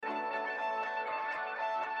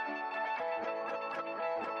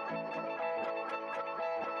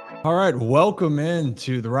All right, welcome in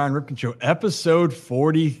to the Ryan Ripken Show, episode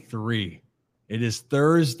 43. It is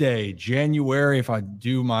Thursday, January, if I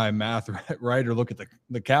do my math right or look at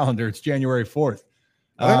the calendar, it's January 4th.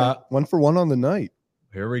 1 for 1 on the night.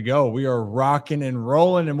 Here we go. We are rocking and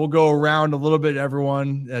rolling, and we'll go around a little bit,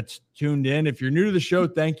 everyone that's tuned in. If you're new to the show,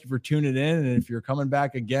 thank you for tuning in. And if you're coming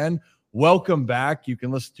back again, welcome back. You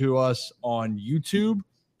can listen to us on YouTube.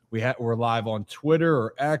 We're live on Twitter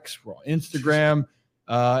or X. We're on Instagram.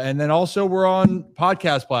 And then also we're on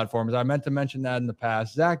podcast platforms. I meant to mention that in the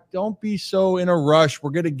past. Zach, don't be so in a rush. We're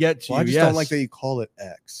going to get to you. I just don't like that you call it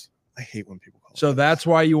X. I hate when people call it So X. that's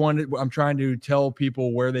why I'm trying to tell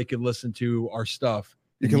people where they can listen to our stuff.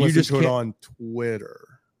 You can listen to it on Twitter.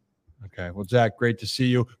 Okay. Well, Zach, great to see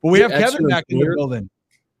you. But we have Kevin back in the building.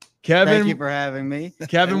 Kevin, thank you for having me.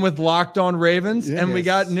 Kevin with Locked On Ravens, and we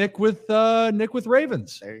got Nick with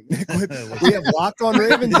Ravens. There you go. We have Locked On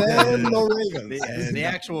Ravens and no Ravens. The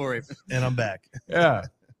actual Ravens. And I'm back. Yeah.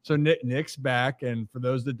 So Nick's back, and for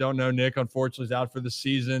those that don't know, Nick unfortunately is out for the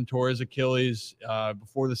season, tore his Achilles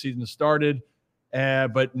before the season started.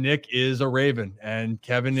 But Nick is a Raven, and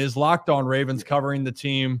Kevin is Locked On Ravens, covering the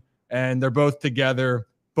team, and they're both together.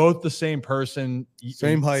 Both the same person,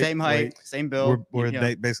 same height, same build. We're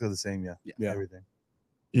basically the same, yeah. Everything.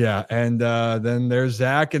 Yeah, and then there's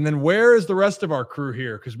Zach, and then where is the rest of our crew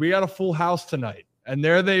here? Because we got a full house tonight, and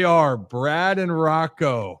there they are, Brad and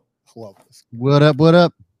Rocco. Love this. What up? What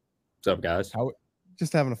up? What's up, guys?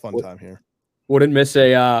 Just having a fun time here. Wouldn't miss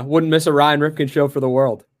a Ryan Ripken show for the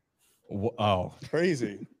world. Oh,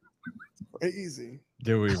 crazy.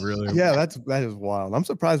 Do we really? Yeah, that is wild. I'm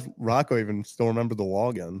surprised Rocco even still remembered the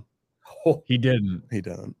login. Oh, he didn't.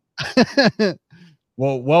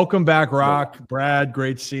 Well, welcome back, Rock. Brad,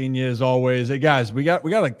 great seeing you as always. Hey guys, we got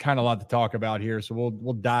a kind of lot to talk about here, so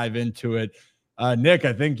we'll dive into it. Nick,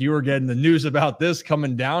 I think you were getting the news about this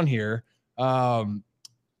coming down here.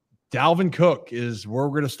 Dalvin Cook is where we're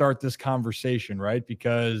going to start this conversation, right?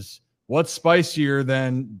 Because what's spicier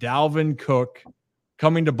than Dalvin Cook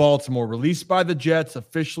coming to Baltimore, released by the Jets,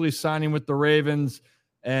 officially signing with the Ravens?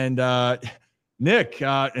 And Nick,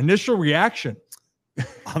 initial reaction.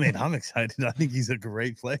 I mean, I'm excited. I think he's a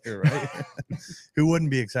great player, right? Who wouldn't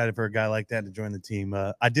be excited for a guy like that to join the team?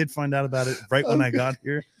 I did find out about it right when I got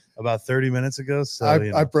here about 30 minutes ago. So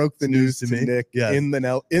I broke the news to Nick in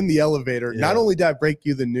the elevator. Yeah. Not only did I break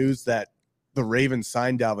you the news that the Ravens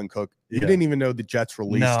signed Dalvin Cook, you didn't even know the Jets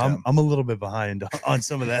released him. I'm a little bit behind on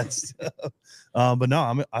some of that stuff. But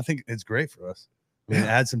no, I think it's great for us. I mean,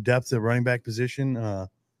 add some depth to running back position.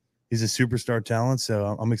 He's a superstar talent,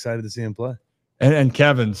 so I'm excited to see him play. And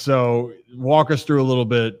Kevin, so walk us through a little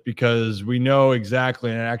bit, because we know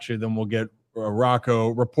exactly, and actually then we'll get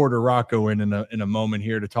reporter Rocco in a moment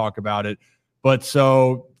here to talk about it. But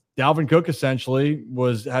so Dalvin Cook essentially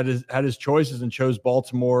had his choices and chose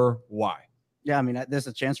Baltimore. Why? Yeah, I mean, there's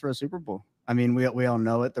a chance for a Super Bowl. I mean, we all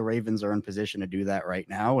know it. The Ravens are in position to do that right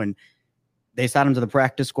now, and they signed him to the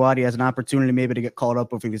practice squad. He has an opportunity maybe to get called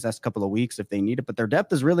up over these next couple of weeks if they need it, but their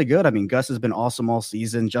depth is really good. I mean, Gus has been awesome all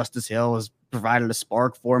season. Justice Hill has provided a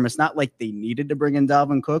spark for him. It's not like they needed to bring in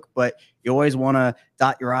Dalvin Cook, but you always want to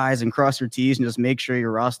dot your I's and cross your T's and just make sure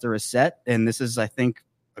your roster is set. And this is, I think,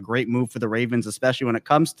 a great move for the Ravens, especially when it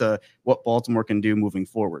comes to what Baltimore can do moving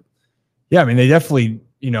forward. Yeah, I mean, they definitely,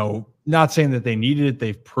 not saying that they needed it.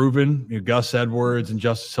 They've proven Gus Edwards and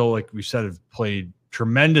Justice Hill, like we said, have played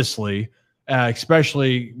tremendously.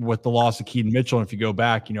 Especially with the loss of Keaton Mitchell. And if you go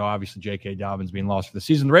back, obviously J.K. Dobbins being lost for the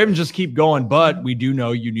season. The Ravens just keep going, but we do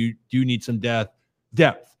know you do need some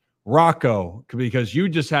depth. Rocco, because you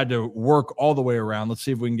just had to work all the way around. Let's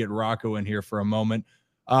see if we can get Rocco in here for a moment.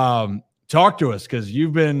 Talk to us, because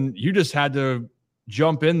you just had to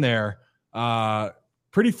jump in there.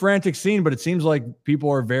 Pretty frantic scene, but it seems like people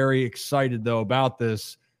are very excited, though, about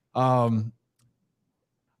this.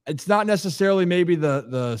 It's not necessarily maybe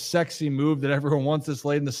the sexy move that everyone wants this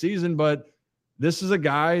late in the season, but this is a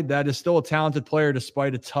guy that is still a talented player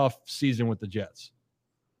despite a tough season with the Jets.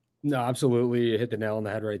 No, absolutely. You hit the nail on the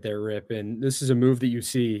head right there, Rip. And this is a move that you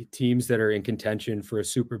see teams that are in contention for a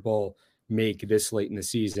Super Bowl make this late in the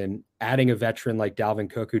season. Adding a veteran like Dalvin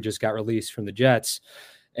Cook, who just got released from the Jets,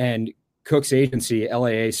 and Cook's agency,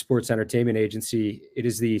 LAA Sports Entertainment Agency, it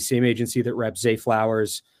is the same agency that reps Zay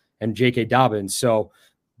Flowers and J.K. Dobbins. So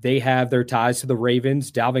they have their ties to the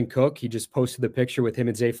Ravens. Dalvin Cook, he just posted the picture with him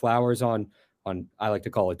and Zay Flowers on I like to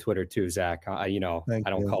call it Twitter too, Zach. I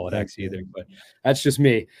don't call it X either, but that's just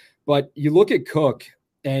me. But you look at Cook,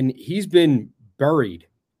 and he's been buried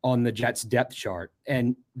on the Jets depth chart.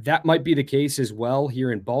 And that might be the case as well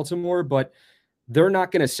here in Baltimore, but they're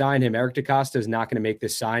not going to sign him. Eric DaCosta is not going to make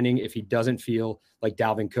this signing if he doesn't feel like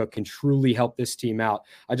Dalvin Cook can truly help this team out.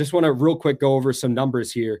 I just want to real quick go over some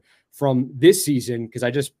numbers here from this season, because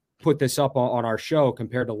I just put this up on our show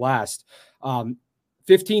compared to last.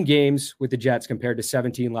 15 games with the Jets compared to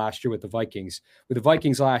 17 last year with the Vikings. With the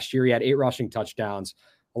Vikings last year, he had 8 rushing touchdowns,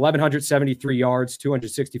 1,173 yards,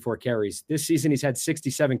 264 carries. This season, he's had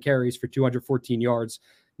 67 carries for 214 yards,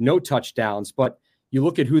 no touchdowns. But you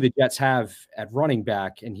look at who the Jets have at running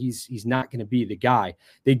back, and he's not going to be the guy.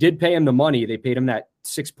 They did pay him the money. They paid him that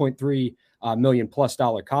 $6.3 million plus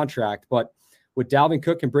contract. But what Dalvin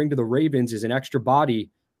Cook can bring to the Ravens is an extra body,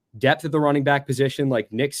 depth at the running back position,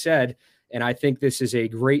 like Nick said. And I think this is a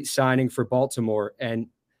great signing for Baltimore and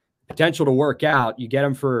potential to work out. You get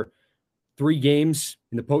him for 3 games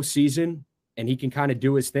in the postseason, and he can kind of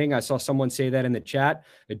do his thing. I saw someone say that in the chat.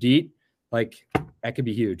 Adit, like, that could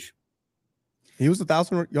be huge. He was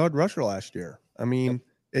 1,000-yard rusher last year. I mean,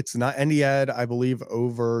 it's not, and he had, I believe,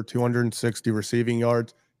 over 260 receiving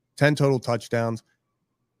yards, 10 total touchdowns.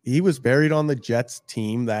 He was buried on the Jets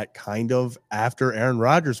team that kind of, after Aaron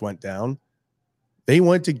Rodgers went down, they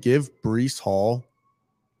wanted to give Breece Hall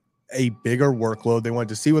a bigger workload. They wanted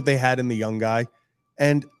to see what they had in the young guy.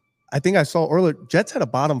 And I think I saw earlier, Jets had a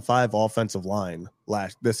bottom 5 offensive line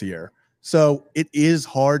this year. So it is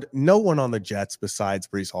hard. No one on the Jets besides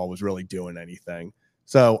Breece Hall was really doing anything.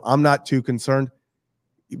 So I'm not too concerned.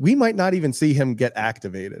 We might not even see him get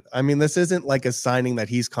activated. I mean, this isn't like a signing that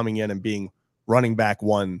he's coming in and being running back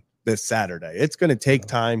 1 this Saturday. It's going to take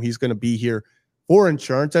time. He's going to be here for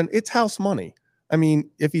insurance, and it's house money. I mean,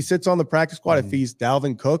 if he sits on the practice squad, if he's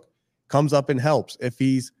Dalvin Cook, comes up and helps. If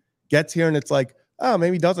he's gets here and it's like, oh,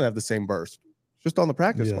 maybe he doesn't have the same burst. Just on the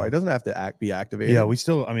practice squad. He doesn't have to be activated. Yeah, we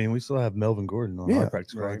still have Melvin Gordon on our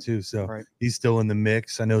practice squad too. So he's still in the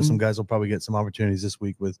mix. I know some guys will probably get some opportunities this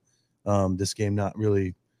week with this game not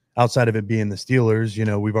really outside of it being the Steelers. You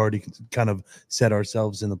know, we've already kind of set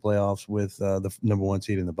ourselves in the playoffs with the number 1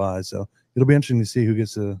 seed in the bye. So it'll be interesting to see who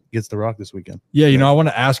gets the rock this weekend. Yeah, you know, I want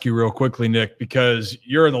to ask you real quickly, Nick, because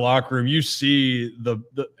you're in the locker room. You see the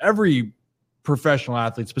every professional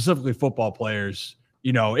athlete, specifically football players.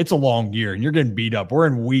 You know, it's a long year and you're getting beat up. We're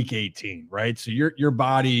in week 18, right? So your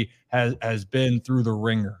body has been through the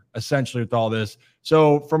ringer essentially with all this.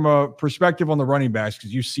 So from a perspective on the running backs,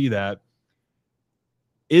 because you see that,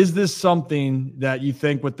 is this something that you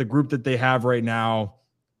think with the group that they have right now,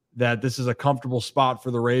 that this is a comfortable spot for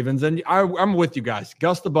the Ravens? And I'm with you guys.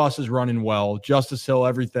 Gus the Bus is running well, Justice Hill,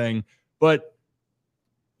 everything, but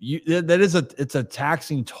it's a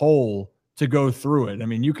taxing toll to go through it. I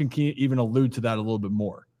mean, you can even allude to that a little bit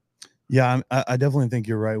more. Yeah, I definitely think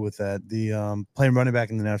you're right with that. The playing running back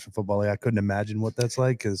in the National Football League, I couldn't imagine what that's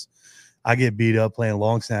like, because I get beat up playing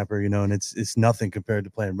long snapper, you know, and it's nothing compared to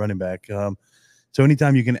playing running back. So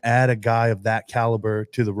anytime you can add a guy of that caliber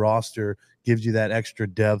to the roster, gives you that extra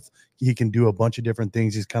depth. He can do a bunch of different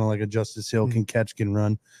things. He's kind of like a Justice Hill, can catch, can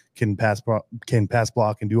run, can pass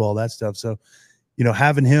block, and do all that stuff. So, you know,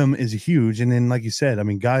 having him is huge. And then, like you said, I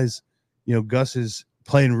mean, guys, you know, Gus is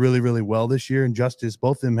playing really, really well this year, and Justice,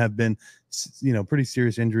 both of them have been, you know, pretty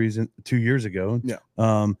serious injuries 2 years ago.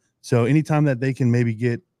 Yeah. So anytime that they can maybe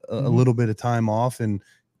get a little bit of time off and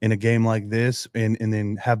in a game like this, and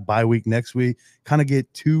then have bye week next week, kind of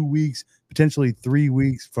get 2 weeks, potentially 3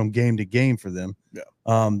 weeks from game to game for them. Yeah.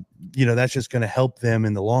 You know, that's just going to help them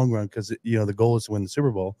in the long run, because, you know, the goal is to win the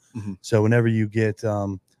Super Bowl. So whenever you get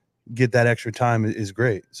that extra time is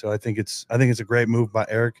great. So I think it's a great move by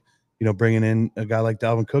Eric, you know, bringing in a guy like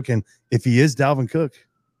Dalvin Cook. And if he is Dalvin Cook,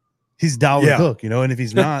 he's Dalvin Cook, you know, and if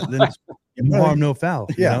he's not, then no harm, no foul.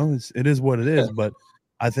 You know, it is what it is. But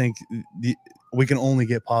I think we can only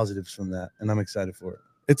get positives from that, and I'm excited for it.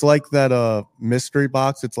 It's like that mystery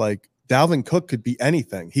box. It's like Dalvin Cook could be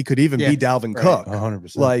anything. He could even be Dalvin Cook.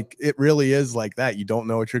 100%. Like, it really is like that. You don't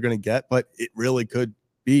know what you're going to get, but it really could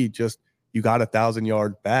be just you got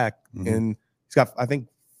 1,000-yard back, and he's got, I think,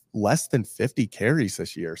 less than 50 carries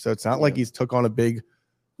this year. So it's not like he's took on a big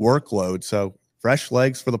workload. So fresh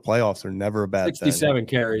legs for the playoffs are never a bad 67 thing.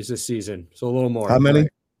 carries this season. So a little more. How many? Right?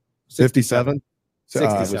 57?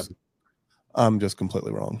 67. I'm just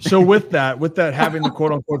completely wrong. So with that having the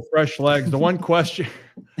quote unquote fresh legs, the one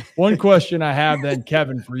question I have then,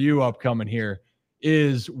 Kevin, for you upcoming here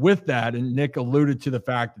is with that, and Nick alluded to the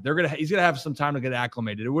fact that he's gonna have some time to get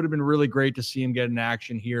acclimated. It would have been really great to see him get in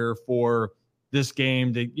action here for this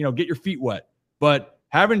game to, you know, get your feet wet. But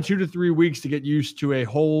having 2 to 3 weeks to get used to a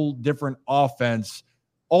whole different offense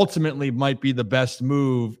ultimately might be the best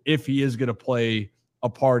move if he is going to play a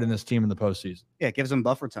part in this team in the postseason. Yeah, it gives them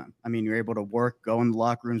buffer time. I mean, you're able to work, go in the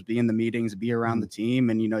locker rooms, be in the meetings, be around the team,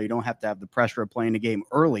 and, you know, you don't have to have the pressure of playing a game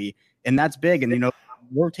early, and that's big. And, you know,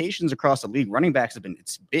 rotations across the league, running backs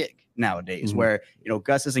it's big nowadays, where, you know,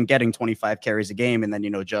 Gus isn't getting 25 carries a game, and then, you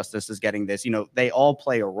know, Justice is getting this. You know, they all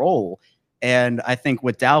play a role. And I think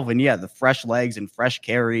with Dalvin, yeah, the fresh legs and fresh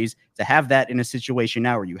carries, to have that in a situation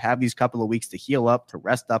now where you have these couple of weeks to heal up, to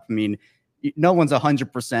rest up. I mean, no one's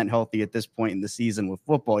 100% healthy at this point in the season with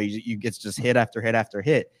football. You get just hit after hit after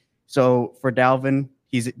hit. So for Dalvin,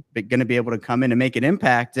 he's going to be able to come in and make an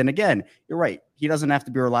impact. And again, you're right. He doesn't have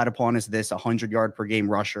to be relied upon as this 100-yard per game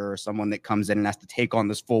rusher or someone that comes in and has to take on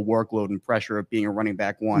this full workload and pressure of being a running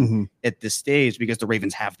back one at this stage, because the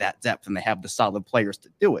Ravens have that depth and they have the solid players to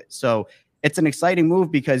do it. So it's an exciting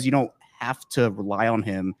move because you don't have to rely on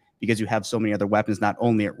him, because you have so many other weapons, not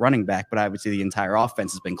only at running back, but I would say the entire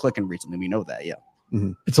offense has been clicking recently. We know that, yeah.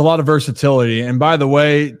 It's a lot of versatility. And by the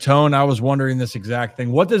way, Tone, I was wondering this exact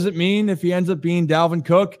thing. What does it mean if he ends up being Dalvin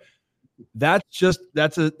Cook? That's a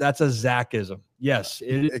Zachism. Yes.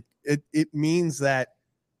 It means that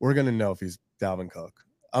we're going to know if he's Dalvin Cook.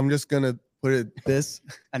 I'm just going to put it this.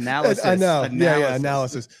 Analysis. I know. Yeah,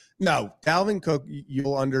 analysis. No, Dalvin Cook,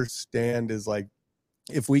 you'll understand, is like,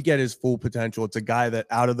 if we get his full potential, it's a guy that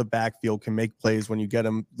out of the backfield can make plays when you get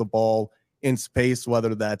him the ball in space,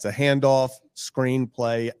 whether that's a handoff, screen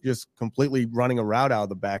play, just completely running a route out of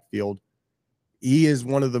the backfield. He is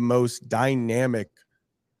one of the most dynamic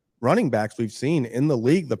running backs we've seen in the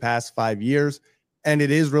league the past 5 years. And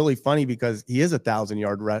it is really funny because he is a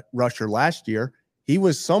 1,000-yard rusher last year. He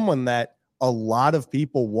was someone that a lot of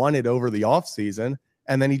people wanted over the offseason,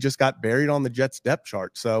 and then he just got buried on the Jets depth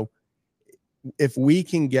chart. So if we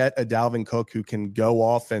can get a Dalvin Cook who can go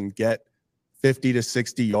off and get 50 to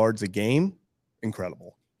 60 yards a game,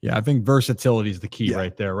 incredible. Yeah, I think versatility is the key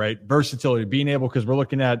right there, right? Versatility, being able, because we're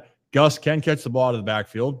looking at Gus can catch the ball out of the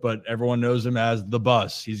backfield, but everyone knows him as the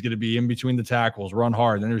bus. He's going to be in between the tackles, run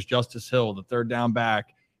hard. Then there's Justice Hill, the third down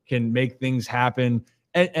back, can make things happen.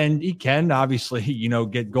 And he can obviously, you know,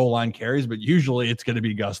 get goal line carries, but usually it's going to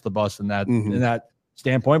be Gus the bus in that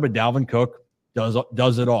standpoint. But Dalvin Cook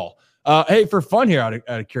does it all. Hey, for fun here, out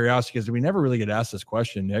of curiosity, because we never really get asked this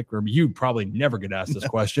question, Nick, or you probably never get asked this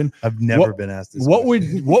question. I've never been asked this. What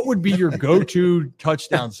would be your go-to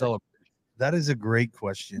touchdown celebration? That is a great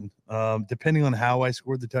question. Depending on how I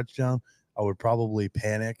scored the touchdown, I would probably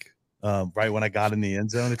panic right when I got in the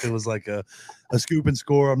end zone. If it was like a scoop and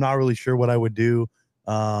score, I'm not really sure what I would do.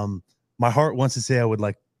 My heart wants to say I would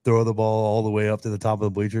like throw the ball all the way up to the top of the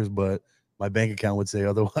bleachers, but my bank account would say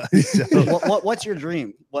otherwise. So. What's your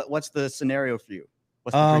dream? What's the scenario for you?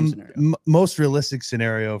 What's the dream scenario? Most realistic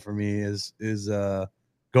scenario for me is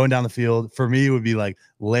going down the field. For me, it would be like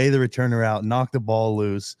lay the returner out, knock the ball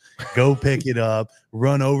loose, go pick it up,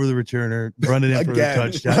 run over the returner, run it in for the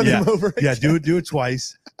touchdown. Do it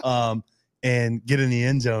twice, and get in the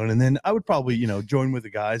end zone. And then I would probably, join with the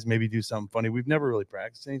guys, maybe do something funny. We've never really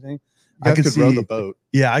practiced anything. I could row the boat.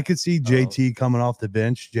 Yeah, I could see JT coming off the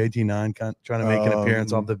bench, JT9 trying to make an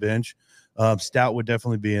appearance off the bench. Stout would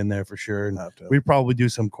definitely be in there for sure. And we'd probably do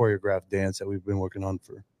some choreographed dance that we've been working on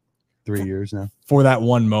for 3 years now. For that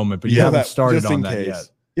one moment, but you haven't started on that yet.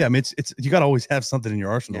 Yeah, I mean, it's you got to always have something in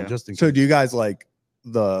your arsenal just in case. So do you guys, like,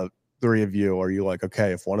 the three of you, are you like,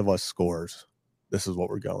 okay, if one of us scores, this is what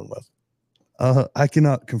we're going with? I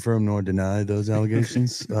cannot confirm nor deny those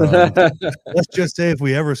allegations. Let's just say if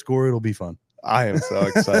we ever score, it'll be fun. I am so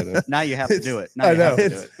excited. Now you have to do it. I know.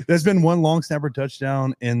 There's been one long snapper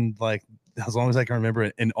touchdown in, like, as long as I can remember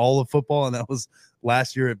it, in all of football, and that was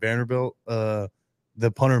last year at Vanderbilt.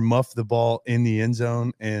 The punter muffed the ball in the end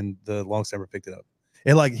zone, and the long snapper picked it up.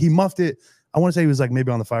 And, like, he muffed it. I want to say he was, like,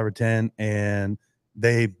 maybe on the 5 or 10, and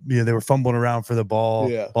they were fumbling around for the ball.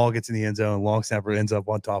 Ball gets in the end zone. Long snapper ends up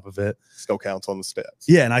on top of it. Still counts on the stats.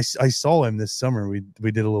 Yeah, and I saw him this summer. We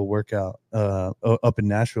did a little workout up in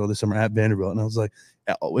Nashville this summer at Vanderbilt, and I was like,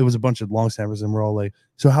 it was a bunch of long snappers, and we're all like,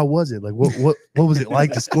 so how was it? Like, what was it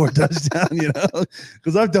like to score a touchdown?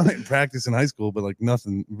 Because I've done it in practice in high school, but, like,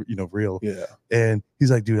 nothing real. Yeah. And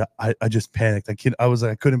he's like, dude, I just panicked. I was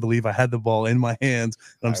like, I couldn't believe I had the ball in my hands,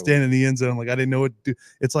 and I'm standing in the end zone, like, I didn't know what to do.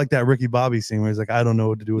 It's like that Ricky Bobby scene where he's like, I don't know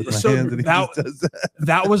what to do with my hands. And he just does that.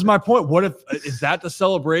 That was my point. What if is that the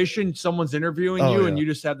celebration? Someone's interviewing you, and you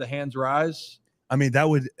just have the hands rise. I mean, that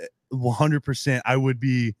would 100%. I would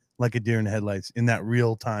be like a deer in the headlights in that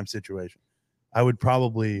real time situation. I would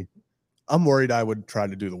probably. I'm worried I would try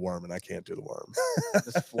to do the worm, and I can't do the worm.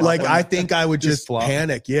 Like, I think I would just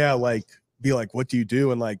panic. Yeah, like, be like, what do you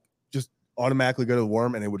do? And, like, just automatically go to the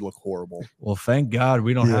worm, and it would look horrible. Well, thank God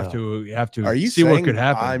we don't have to. Are you see what could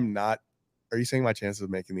happen? I'm not Are you saying my chances of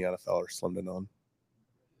making the NFL are slim to none?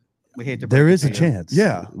 We hate to. There break is it a to you. chance.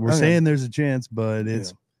 Yeah, we're saying there's a chance, but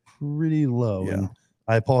it's pretty low. Yeah. And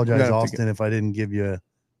I apologize, have to Austin, if I didn't give you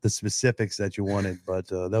the specifics that you wanted, but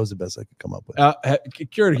that was the best I could come up with.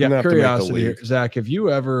 Curiosity, here, Zach, have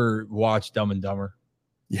you ever watched Dumb and Dumber?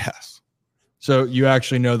 Yes. So you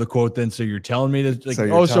actually know the quote then? So you're telling me that, like,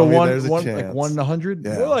 so one there's a like chance. 1 in 100?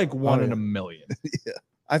 Yeah. We're like one in yeah. a million. Yeah.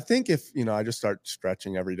 I think if, I just start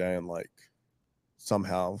stretching every day and like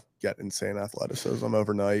somehow get insane athleticism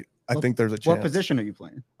overnight, I think there's a chance. What position are you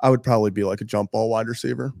playing? I would probably be like a jump ball wide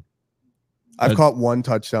receiver. I've caught one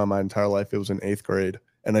touchdown my entire life. It was in 8th grade,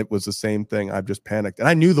 and it was the same thing. I've just panicked, and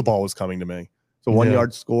I knew the ball was coming to me. So 1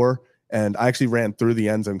 yard score, and I actually ran through the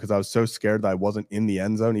end zone because I was so scared that I wasn't in the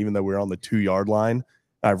end zone, even though we were on the 2-yard line.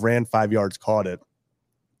 I ran 5 yards, caught it,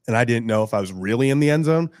 and I didn't know if I was really in the end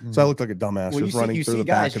zone. So I looked like a dumbass just running through the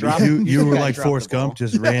back of it. You were like Forrest Gump,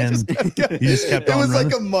 just ran. You just kept on It was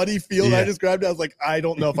running. like a muddy field. I just grabbed it. I was like, I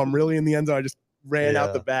don't know if I'm really in the end zone. I just ran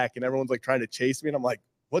out the back, and everyone's like trying to chase me, and I'm like,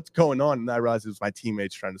 what's going on? And I realized it was my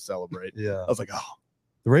teammates trying to celebrate. Yeah. I was like, oh.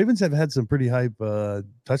 The Ravens have had some pretty hype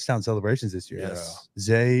touchdown celebrations this year. Yes.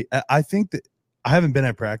 Zay, I think that I haven't been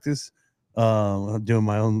at practice. I'm doing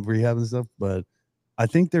my own rehab and stuff, but I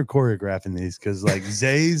think they're choreographing these because like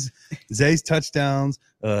Zay's touchdowns,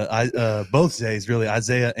 both Zay's really,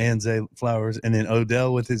 Isaiah and Zay Flowers, and then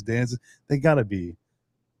Odell with his dances. They gotta be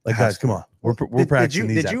like, guys, come on, we're practicing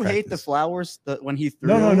these. Did you hate the Flowers when he threw?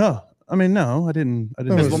 No. I mean, no, I didn't.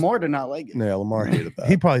 Because Lamar did not like it. Yeah, Lamar hated that.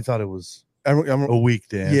 He probably thought it was a weak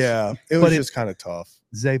dance. Yeah, it was just kind of tough.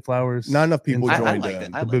 Zay Flowers, not enough people I joined liked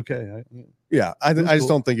in. it. The bouquet. Yeah, I just cool.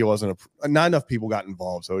 don't think it wasn't not enough people got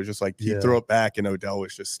involved. So it was just like he threw it back, and Odell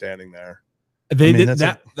was just standing there. They did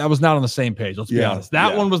that. That was not on the same page. Let's be honest.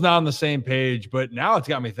 That Yeah. one was not on the same page. But now it's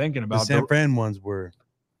got me thinking about The San Fran ones were.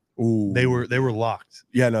 Ooh, they were locked.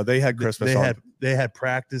 Yeah, no, they had Christmas. They had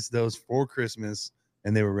practiced those for Christmas,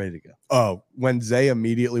 and they were ready to go. Oh, when Zay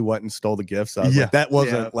immediately went and stole the gifts, I was like, that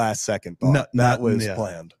wasn't last second thought. No, that was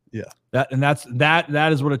planned. Yeah. That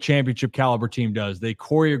is what a championship caliber team does. They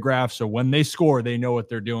choreograph, so when they score, they know what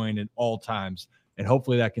they're doing at all times. And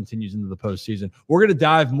hopefully that continues into the postseason. We're going to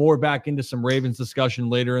dive more back into some Ravens discussion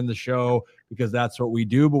later in the show because that's what we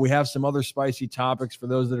do. But we have some other spicy topics for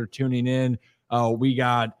those that are tuning in. We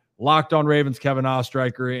got Locked on Ravens, Kevin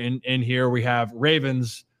Oestreicher in here. We have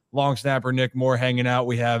Ravens long snapper Nick Moore hanging out.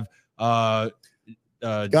 We have guy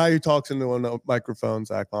who talks into a microphone,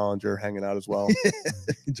 Zach Bollinger, hanging out as well.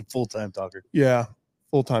 He's a full-time talker. Yeah,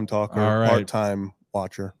 full-time talker, part-time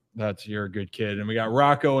watcher. You're a good kid. And we got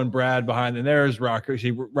Rocco and Brad behind, and there's Rocco.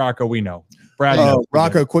 See, Rocco, we know. Brad,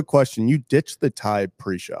 Rocco, quick question. You ditched the tie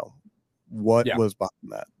pre-show. What was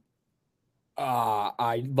behind that?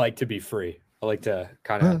 I like to be free. I like to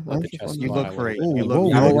kind of let the chest. You look great.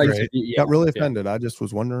 You got really offended. I just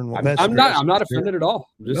was wondering. What I'm not offended at all.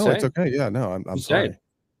 I'm just saying. It's okay. Yeah, no, I'm sorry. Saying.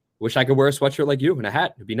 Wish I could wear a sweatshirt like you and a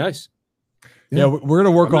hat. It'd be nice. Yeah, we're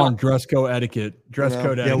gonna work on dress code etiquette.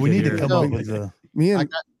 Yeah, we need to come up with a.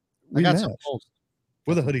 I got some polls.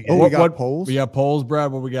 With a hoodie. We got polls. We got polls,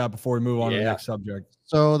 Brad. What we got before we move on to the next subject?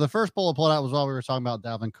 So the first poll I pulled out was while we were talking about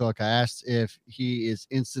Dalvin Cook. I asked if he is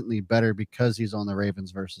instantly better because he's on the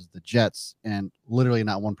Ravens versus the Jets, and literally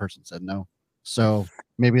not one person said no. So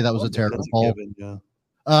maybe that was a terrible poll.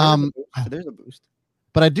 There's a boost.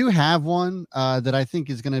 But I do have one that I think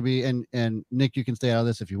is going to be, and Nick, you can stay out of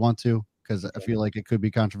this if you want to, because I feel like it could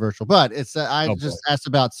be controversial. But it's asked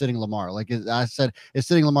about sitting Lamar. Like I said, is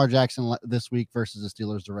sitting Lamar Jackson this week versus the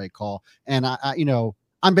Steelers the right call? And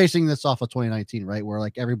I'm basing this off of 2019, right, where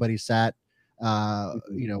like everybody sat,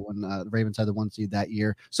 when the Ravens had the 1 seed that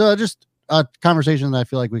year. So just a conversation that I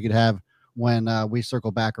feel like we could have when we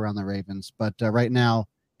circle back around the Ravens. But right now,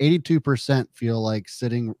 82% feel like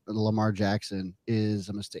sitting Lamar Jackson is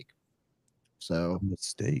a mistake. So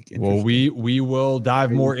mistake. Well, we will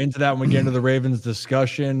dive more into that when we get into the Ravens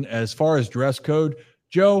discussion. As far as dress code,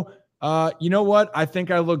 Joe, you know what? I think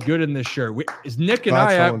I look good in this shirt. Nick and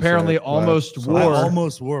I apparently almost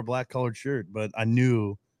wore a black colored shirt, but I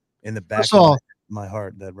knew in the back of my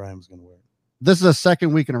heart that Ryan was going to wear it. This is the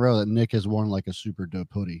second week in a row that Nick has worn like a super dope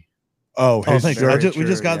hoodie. Thank you. We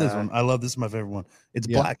just got this one. I love this. Is my favorite one. It's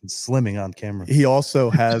black. It's slimming on camera. He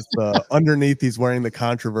also has the underneath. He's wearing the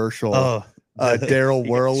controversial Daryl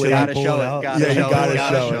Worley. You gotta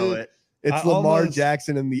show it. It's Lamar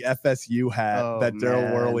Jackson in the FSU hat that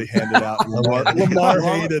Daryl Worley handed out. Lamar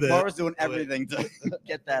hated it. Lamar was doing everything to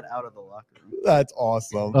get that out of the locker room. That's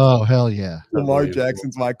awesome. Oh, hell yeah. Lamar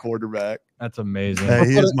Jackson's my quarterback. That's amazing.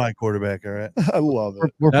 He is my quarterback. All right. I love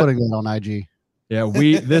it. We're putting that on IG. Yeah,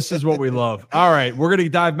 this is what we love. All right, we're going to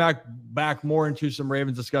dive back more into some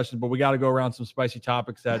Ravens discussion, but we got to go around some spicy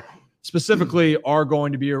topics that specifically are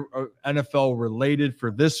going to be NFL related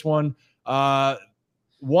for this one.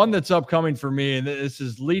 One that's upcoming for me, and this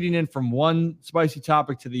is leading in from one spicy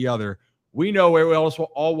topic to the other. We know we also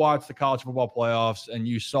all watch the college football playoffs, and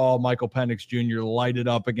you saw Michael Penix Jr. light it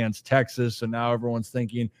up against Texas, and now everyone's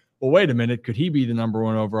thinking, well, wait a minute, could he be the number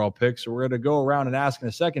one overall pick? So we're going to go around and ask in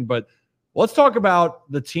a second, but let's talk about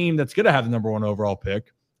the team that's going to have the number one overall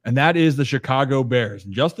pick, and that is the Chicago Bears.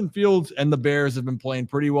 And Justin Fields and the Bears have been playing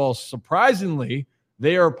pretty well. Surprisingly,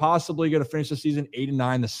 they are possibly going to finish the season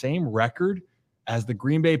 8-9, the same record as the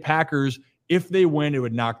Green Bay Packers. If they win, it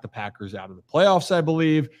would knock the Packers out of the playoffs, I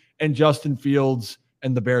believe. And Justin Fields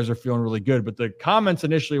and the Bears are feeling really good. But the comments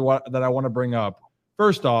initially that I want to bring up,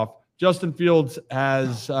 first off, Justin Fields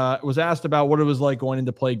was asked about what it was like going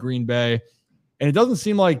into play Green Bay. And it doesn't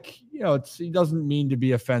seem like, he doesn't mean to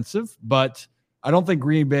be offensive, but I don't think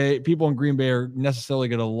people in Green Bay are necessarily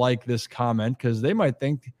going to like this comment because they might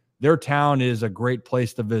think their town is a great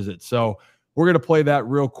place to visit. So we're going to play that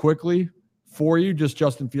real quickly for you. Just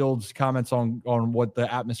Justin Fields' comments on what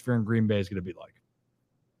the atmosphere in Green Bay is going to be like.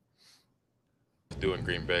 Doing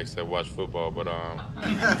Green Bay except watch football, but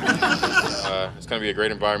it's going to be a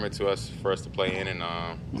great environment for us to play in, and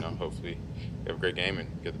hopefully we have a great game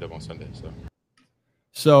and get the dub on Sunday.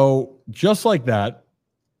 So just like that,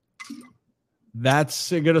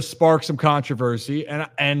 that's going to spark some controversy.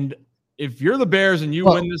 And if you're the Bears and you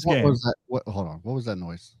win this game, was that? Hold on, what was that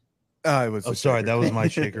noise? It was. Oh, sorry, that was my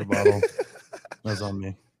shaker bottle. That was on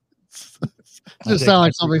me. Just sound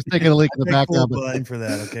like somebody's taking a leak in the background. Blame for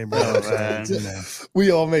that, okay, bro?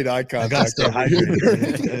 We all made eye I contact. gotta stay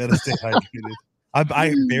hydrated. I gotta stay hydrated.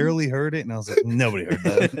 I barely heard it, and I was like, nobody heard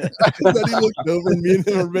that. Then he looked over, and me and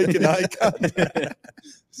him were making eye contact.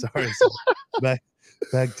 Sorry.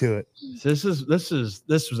 Back to it. This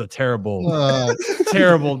was a terrible,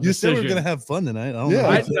 terrible decision. You said we were gonna have fun tonight. No.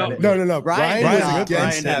 Ryan was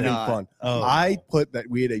against having fun. Oh. I put that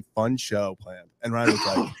we had a fun show planned, and Ryan was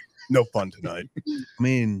like, "No fun tonight." I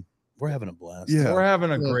mean, we're having a blast. Yeah, we're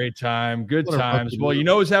having a great time. Good times. Well,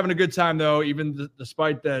 who's having a good time though, even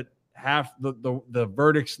despite that half the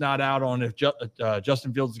verdict's not out on if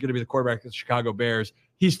Justin Fields is going to be the quarterback of the Chicago Bears.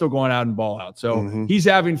 He's still going out and ball out. So he's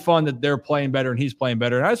having fun that they're playing better and he's playing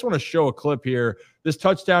better. And I just want to show a clip here. This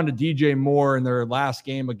touchdown to DJ Moore in their last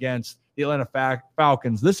game against the Atlanta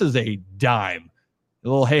Falcons. This is a dime. A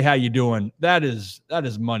little, hey, how you doing? That is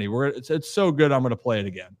money. It's so good. I'm going to play it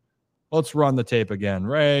again. Let's run the tape again.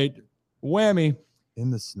 Right. Whammy.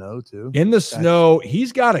 In the snow too. In the snow.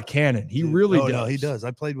 He's got a cannon. He really does. No, he does.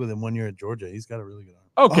 I played with him 1 year at Georgia. He's got a really good arm.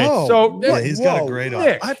 Okay, so yeah, he's got a great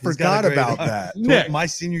arm. I forgot about that. Nick. My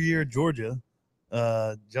senior year at Georgia,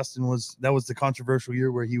 Justin that was the controversial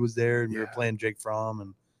year where he was there and we were playing Jake Fromm,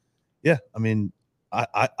 and I mean,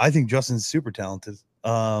 I think Justin's super talented.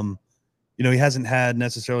 He hasn't had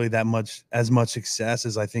necessarily as much success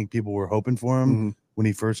as I think people were hoping for him when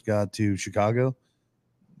he first got to Chicago.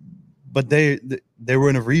 But they were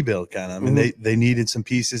in a rebuild kind of. I mean, they needed some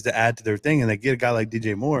pieces to add to their thing, and they get a guy like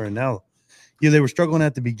DJ Moore, and now. Yeah, they were struggling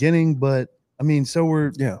at the beginning, but I mean, so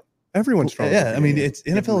we're everyone's struggling. Yeah, I mean, it's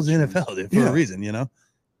NFL is NFL for a reason,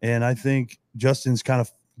 And I think Justin's kind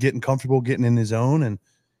of getting comfortable, getting in his own, and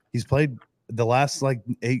he's played the last like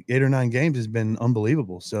eight or 9 games has been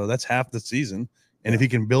unbelievable. So that's half the season, and if he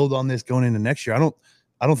can build on this going into next year, I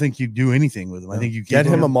don't think you do anything with him. I think you get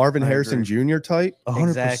him a Marvin Harrison Jr. type.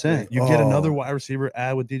 100%. You get another wide receiver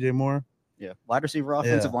add with DJ Moore. Yeah, wide receiver,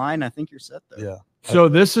 offensive line. I think you're set there. Yeah. So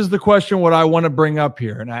this is the question, what I want to bring up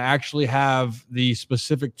here. And I actually have the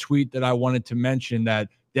specific tweet that I wanted to mention, that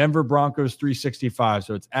Denver Broncos 365.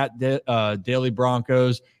 So it's at Daily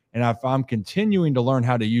Broncos. And if I'm continuing to learn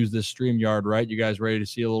how to use this StreamYard, right? You guys ready to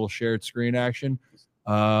see a little shared screen action?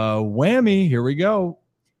 Whammy, here we go.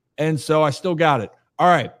 And so I still got it. All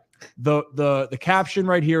right. The caption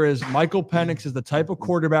right here is Michael Penix is the type of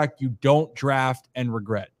quarterback you don't draft and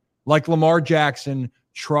regret. Like Lamar Jackson,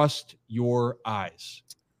 trust your eyes.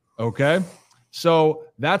 Okay. So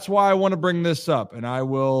that's why I want to bring this up, and I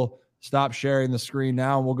will stop sharing the screen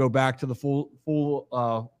now, and we'll go back to the full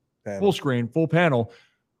screen, full panel.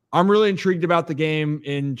 I'm really intrigued about the game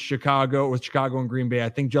in Chicago with Chicago and Green Bay. I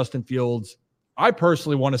think Justin Fields, I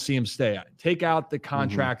personally want to see him stay. Take out the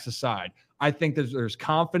contracts aside. I think there's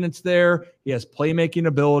confidence there. He has playmaking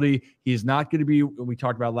ability. He's not going to be, we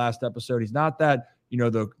talked about last episode, he's not that,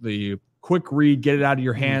 the quick read, get it out of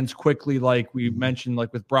your hands quickly, like we mentioned,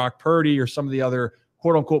 like with Brock Purdy or some of the other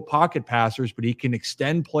quote-unquote pocket passers, but he can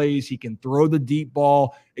extend plays. He can throw the deep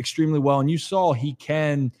ball extremely well. And you saw he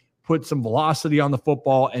can put some velocity on the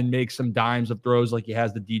football and make some dimes of throws like he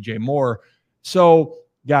has the DJ Moore. So,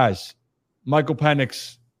 guys, Michael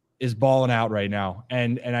Penix is balling out right now.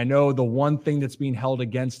 And I know the one thing that's being held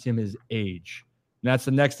against him is age. And that's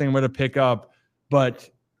the next thing I'm going to pick up. But,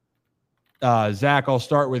 Zach, I'll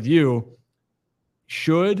start with you.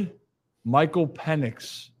 Should Michael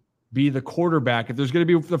Penix be the quarterback? If there's going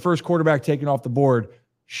to be the first quarterback taken off the board,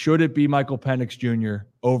 should it be Michael Penix Jr.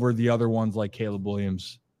 over the other ones like Caleb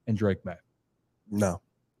Williams and Drake May? No,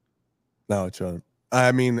 it shouldn't.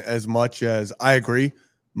 I mean, as much as I agree,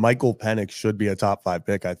 Michael Penix should be a top 5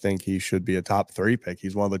 pick. I think he should be a top 3 pick.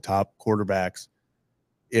 He's one of the top quarterbacks.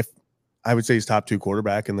 If I would say he's top 2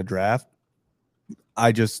 quarterback in the draft,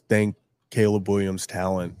 I just think Caleb Williams'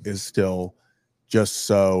 talent is still just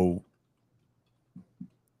so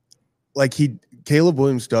like Caleb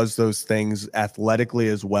Williams does those things athletically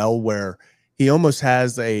as well, where he almost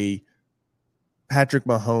has a Patrick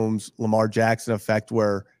Mahomes, Lamar Jackson effect,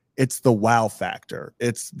 where it's the wow factor.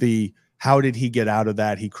 It's the how did he get out of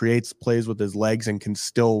that? He creates plays with his legs and can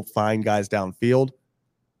still find guys downfield.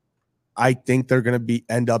 I think they're going to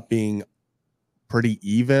end up being pretty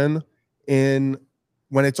even in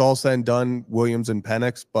when it's all said and done, Williams and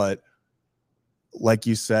Penix, but like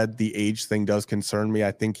you said, the age thing does concern me.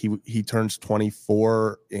 I think he turns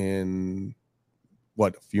 24 in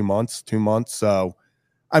a few months, 2 months. So,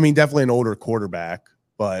 I mean, definitely an older quarterback,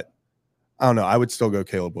 but I don't know. I would still go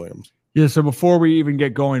Caleb Williams. Yeah. So before we even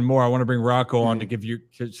get going more, I want to bring Rocco on to give you,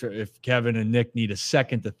 if Kevin and Nick need a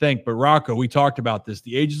second to think. But Rocco, we talked about this.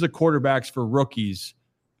 The ages of quarterbacks for rookies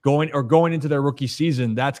going into their rookie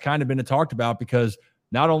season, that's kind of been talked about because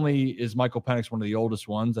not only is Michael Penix one of the oldest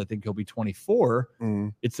ones, I think he'll be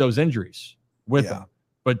 24. It's those injuries with him.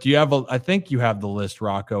 But do you have I think you have the list,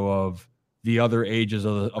 Rocco, of the other ages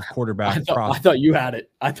of quarterback. I thought you had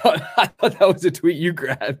it. I thought that was a tweet you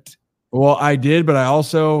grabbed. Well, I did, but I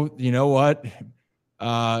also, you know what?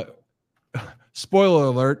 Spoiler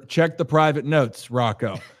alert, check the private notes,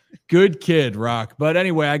 Rocco. Good kid, Rock. But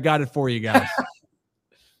anyway, I got it for you guys.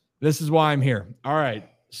 This is why I'm here. All right.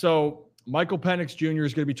 So Michael Penix Jr.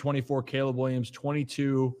 is going to be 24. Caleb Williams,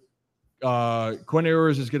 22. Quinn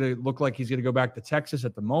Ewers is going to look like he's going to go back to Texas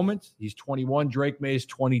at the moment. He's 21. Drake May is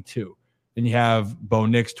 22. Then you have Bo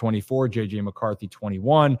Nix, 24. J.J. McCarthy,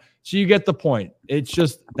 21. So you get the point. It's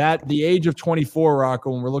just that the age of 24,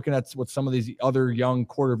 Rocco, when we're looking at what some of these other young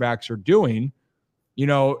quarterbacks are doing, you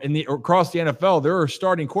know, across the NFL, there are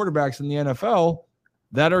starting quarterbacks in the NFL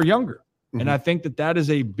that are younger. And I think that is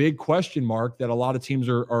a big question mark that a lot of teams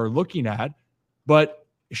are looking at. But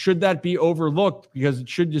should that be overlooked? Because it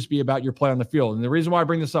should just be about your play on the field. And the reason why I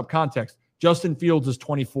bring this up, context, Justin Fields is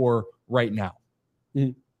 24 right now.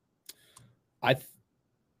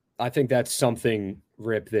 I think that's something,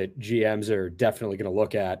 Rip, that GMs are definitely going to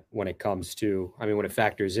look at when it comes to, when it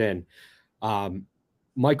factors in.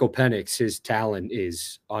 Michael Penix, his talent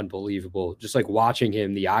is unbelievable. Just like watching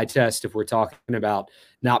him, the eye test, if we're talking about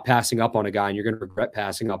not passing up on a guy and you're going to regret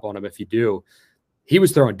passing up on him if you do, he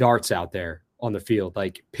was throwing darts out there on the field,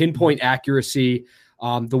 like pinpoint accuracy.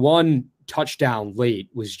 The one touchdown late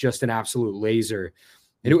was just an absolute laser.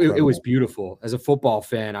 And it was beautiful. As a football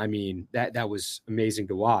fan, that was amazing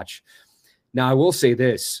to watch. Now, I will say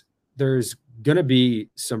this. There's going to be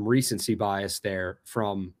some recency bias there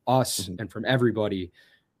from us and from everybody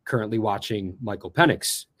currently watching Michael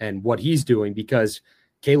Penix and what he's doing, because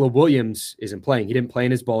Caleb Williams isn't playing. He didn't play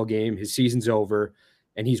in his ball game. His season's over,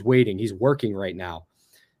 and he's waiting. He's working right now.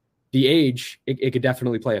 The age, it could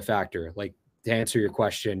definitely play a factor. Like, to answer your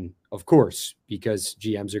question, of course, because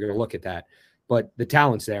GMs are going to look at that. But the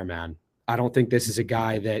talent's there, man. I don't think this is a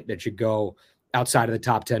guy that should go outside of the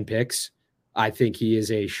top 10 picks. I think he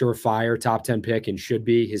is a surefire top 10 pick and should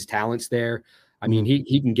be. His talent's there.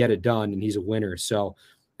 He can get it done, and he's a winner. So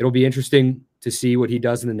it'll be interesting to see what he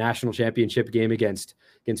does in the national championship game against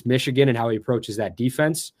Michigan and how he approaches that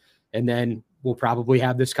defense. And then we'll probably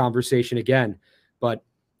have this conversation again. But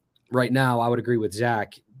right now, I would agree with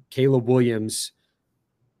Zach. Caleb Williams,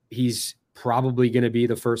 he's probably going to be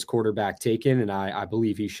the first quarterback taken, and I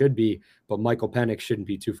believe he should be. But Michael Penix shouldn't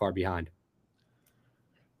be too far behind.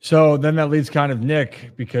 So then that leads kind of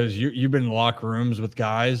Nick, because you've been in locker rooms with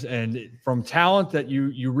guys, and from talent that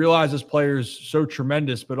you realize this player is so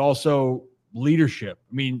tremendous, but also leadership.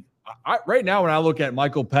 Right now when I look at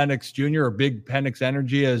Michael Penix Jr. or Big Penix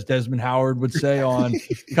Energy, as Desmond Howard would say on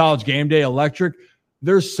College Game Day, electric,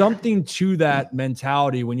 there's something to that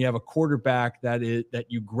mentality when you have a quarterback that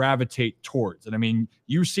you gravitate towards. And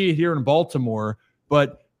you see it here in Baltimore,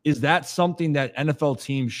 but is that something that NFL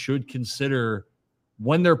teams should consider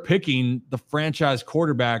when they're picking the franchise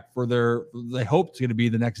quarterback for they hope it's going to be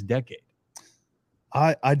the next decade.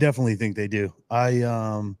 I definitely think they do.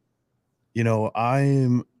 I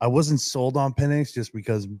wasn't sold on Penix just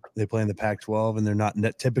because they play in the Pac-12 and they're not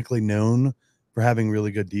typically known for having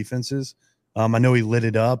really good defenses. I know he lit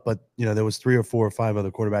it up, but there was 3 or 4 or 5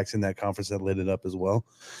 other quarterbacks in that conference that lit it up as well.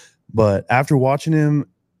 But after watching him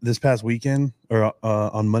this past weekend or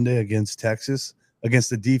on Monday against Texas,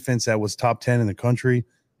 against the defense that was top 10 in the country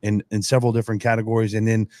in several different categories, and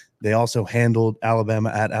then they also handled Alabama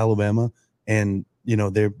at Alabama, and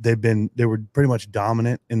they were pretty much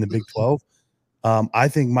dominant in the Big 12. I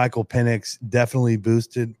think Michael Penix definitely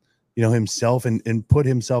boosted himself and put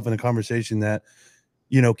himself in a conversation that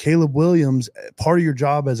Caleb Williams, part of your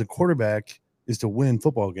job as a quarterback is to win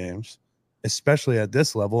football games, especially at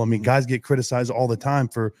this level. I mean, guys get criticized all the time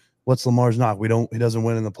for what's Lamar's knock. He doesn't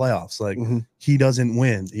win in the playoffs. Like he doesn't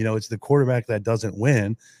win. it's the quarterback that doesn't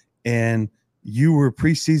win. And you were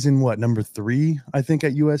preseason number 3, I think,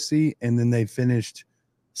 at USC, and then they finished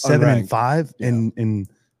 7-5 and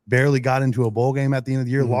barely got into a bowl game at the end of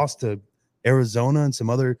the year. Lost to Arizona and some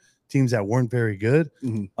other teams that weren't very good.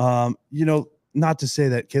 Not to say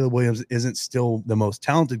that Caleb Williams isn't still the most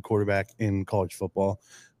talented quarterback in college football,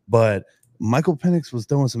 but Michael Penix was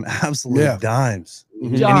throwing some absolute dimes.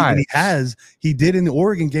 And he did in the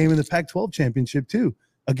Oregon game in the Pac-12 championship too,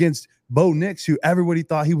 against Bo Nix, who everybody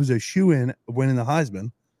thought he was a shoo-in winning the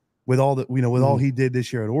Heisman with all that, with all he did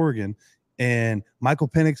this year at Oregon. And Michael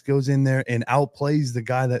Penix goes in there and outplays the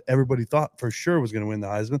guy that everybody thought for sure was going to win the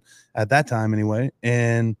Heisman at that time anyway.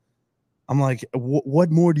 And I'm like, what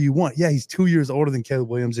more do you want? Yeah, he's 2 years older than Caleb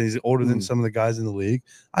Williams, and he's older than some of the guys in the league.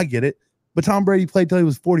 I get it. But Tom Brady played till he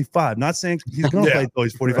was 45. Not saying he's going to play till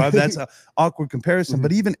he's 45. That's an awkward comparison.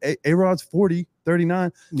 But even A-Rod's 40,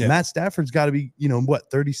 39. Matt Stafford's got to be,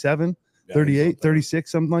 37, 38, 36,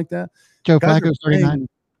 something like that. Joe Flacco's 39.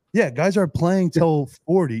 Yeah, guys are playing till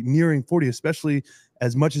 40, nearing 40, especially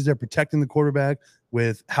as much as they're protecting the quarterback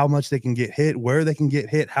with how much they can get hit, where they can get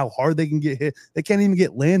hit, how hard they can get hit. They can't even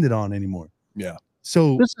get landed on anymore. Yeah.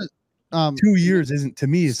 So this is, 2 years isn't, to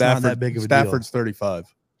me, it's not that big of a deal. Stafford's 35.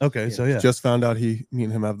 Okay, so yeah. Just found out me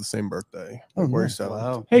and him have the same birthday. Oh, nice.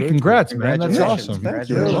 Wow. Hey, congrats, man. That's awesome. Thank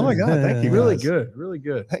you. Oh my God, thank you. Really good. Really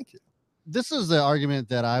good. Thank you. This is the argument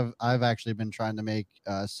that I've actually been trying to make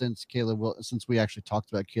since we actually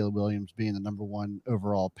talked about Caleb Williams being the number 1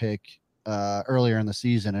 overall pick earlier in the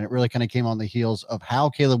season, and it really kind of came on the heels of how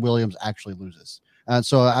Caleb Williams actually loses.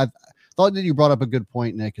 So I thought that you brought up a good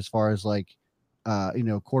point, Nick, as far as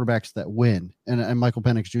quarterbacks that win, and Michael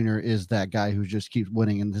Penix Jr. is that guy who just keeps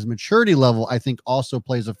winning, and his maturity level, I think, also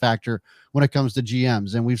plays a factor when it comes to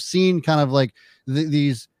GMs. And we've seen kind of like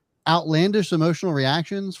these outlandish emotional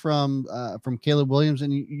reactions from Caleb Williams,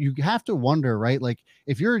 and you have to wonder, right? Like,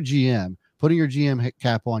 if you're a GM putting your GM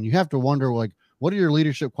cap on, you have to wonder, like, what are your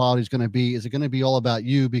leadership qualities going to be? Is it going to be all about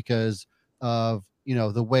you because of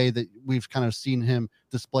the way that we've kind of seen him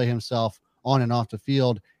display himself on and off the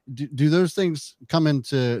field? Do those things come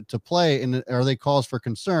into play, and are they cause for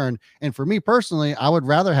concern? And for me personally, I would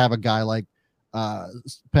rather have a guy like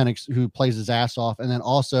Penix who plays his ass off, and then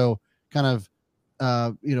also kind of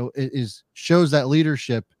shows that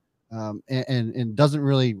leadership and doesn't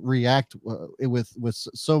really react with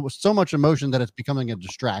so much emotion that it's becoming a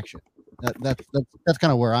distraction. That's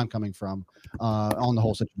kind of where I'm coming from on the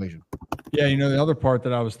whole situation. Yeah, the other part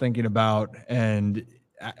that I was thinking about, and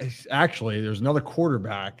actually there's another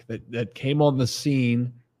quarterback that came on the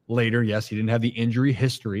scene later. Yes, he didn't have the injury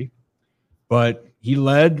history, but he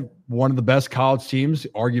led one of the best college teams,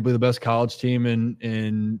 arguably the best college team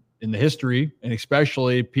in the history, and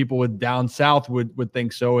especially people with down south would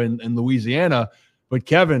think so in Louisiana. But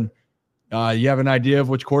Kevin, you have an idea of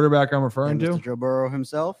which quarterback I'm referring to? Joe Burrow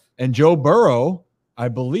himself. And Joe Burrow, I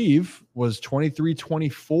believe, was 23,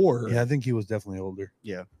 24. Yeah, I think he was definitely older.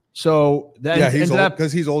 Yeah. So he's old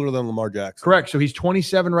because he's older than Lamar Jackson. Correct. So he's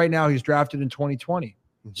 27 right now. He's drafted in 2020.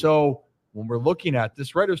 Mm-hmm. So when we're looking at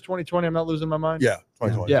this, right? It was 2020. I'm not losing my mind. Yeah,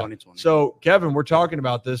 2020. Yeah. 2020. So Kevin, we're talking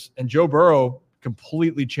about this, and Joe Burrow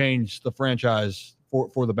completely changed the franchise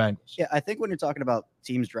for the Bengals. Yeah, I think when you're talking about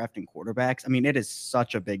teams drafting quarterbacks, I mean, it is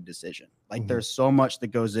such a big decision. Like, there's so much that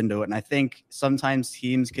goes into it. And I think sometimes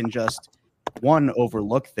teams can just, 1,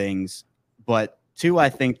 overlook things, but 2, I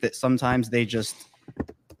think that sometimes they try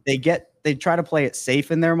to play it safe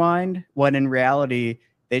in their mind, when in reality,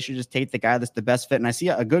 they should just take the guy that's the best fit. And I see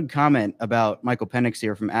a good comment about Michael Penix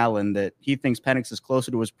here from Alan, that he thinks Penix is closer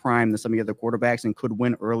to his prime than some of the other quarterbacks and could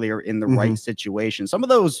win earlier in the right situation. Some of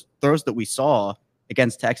those throws that we saw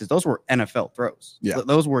against Texas, those were NFL throws. Yeah.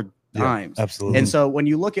 Those were times. Absolutely. And so when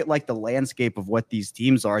you look at like the landscape of what these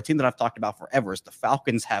teams are, a team that I've talked about forever is the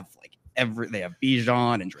Falcons have like they have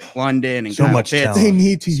Bijan and Drake London and So Kyle much Pitts. talent. They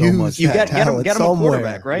need to So use much You that get him talent a somewhere.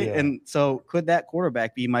 quarterback, right? Yeah. And so could that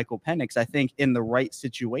quarterback be Michael Penix? I think in the right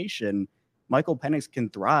situation, Michael Penix can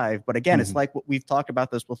thrive. But again, it's like what we've talked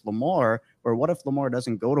about this with Lamar, or what if Lamar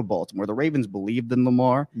doesn't go to Baltimore? The Ravens believed in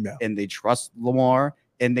Lamar and they trust Lamar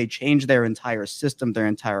and they change their entire system, their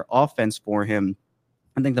entire offense for him.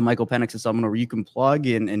 I think that Michael Penix is someone where you can plug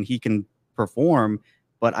in and he can perform.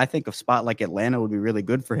 But I think a spot like Atlanta would be really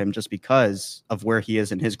good for him just because of where he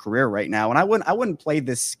is in his career right now. And I wouldn't play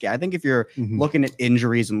this. I think if you're looking at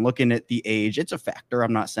injuries and looking at the age, it's a factor.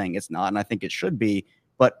 I'm not saying it's not, and I think it should be.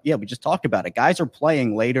 But yeah, we just talked about it. Guys are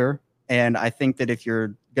playing later. And I think that if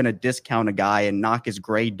you're going to discount a guy and knock his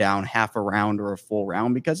grade down half a round or a full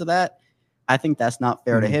round because of that, I think that's not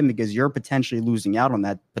fair to him, because you're potentially losing out on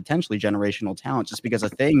that potentially generational talent just because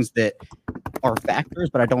of things that are factors,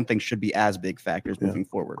 but I don't think should be as big factors moving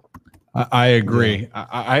forward. I agree.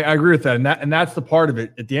 I agree with that. And that's the part of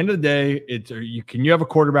it. At the end of the day, it's can you have a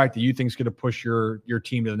quarterback that you think is going to push your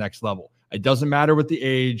team to the next level? It doesn't matter with the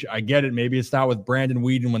age. I get it. Maybe it's not with Brandon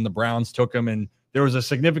Weeden when the Browns took him and there was a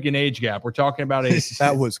significant age gap. We're talking about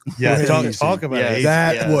that was crazy. Talk about age.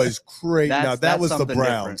 That was crazy. That's That was the different.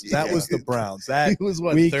 Browns. That was the Browns. That He was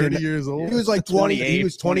what, we 30 can- years old? He was like 20. He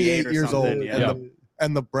was 28 or years old. something, yeah.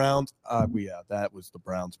 And the Browns. That was the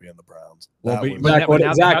Browns being the Browns. Well, That but- was- Zach, what,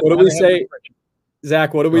 now- Zach, now- what did now we they have say?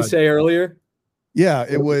 Zach, what did we say earlier? yeah,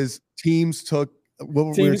 it was teams took.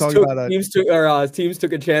 What we were talking about. Teams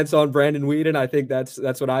took a chance on Brandon Weeden. I think that's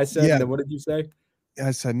what I said. Yeah. And then what did you say?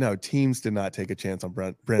 I said no. Teams did not take a chance on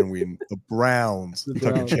Brandon Weeden. The Browns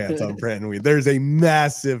took a chance on Brandon Weeden. There's a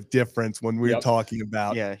massive difference when we're talking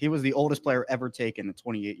about. Yeah, he was the oldest player ever taken at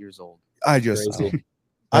 28 years old. I just, Crazy.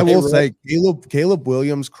 I will say, Caleb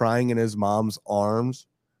Williams crying in his mom's arms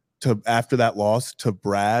after that loss to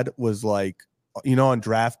Brad was like, on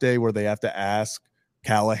draft day where they have to ask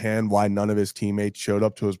Callahan why none of his teammates showed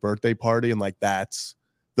up to his birthday party, and like that's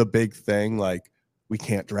the big thing. Like, we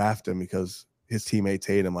can't draft him because his teammates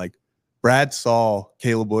hate him. Like, Brad saw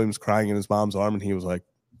Caleb Williams crying in his mom's arm, and he was like,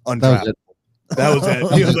 undraftable. That was it.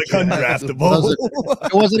 He was like, undraftable.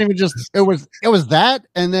 It wasn't even just. It was that,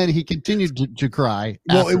 and then he continued to cry.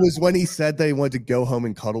 Well, after. it was when he said they wanted to go home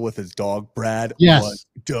and cuddle with his dog. Brad was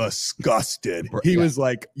disgusted. He was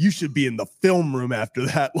like, "You should be in the film room after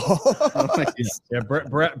that loss." Yeah,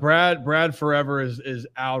 Brad forever is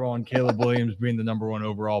out on Caleb Williams being the #1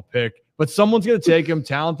 overall pick, but someone's going to take him.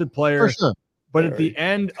 Talented player, for sure. But at the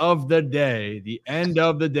end of the day,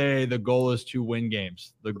 the goal is to win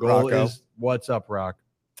games. The goal is what's up, Rock.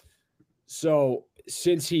 So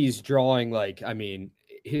since he's drawing,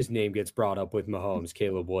 his name gets brought up with Mahomes,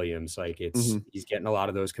 Caleb Williams, he's getting a lot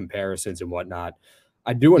of those comparisons and whatnot.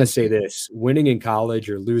 I do want to say this: winning in college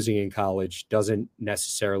or losing in college doesn't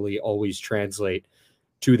necessarily always translate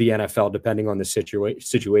to the NFL, depending on the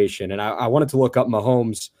situation. And I wanted to look up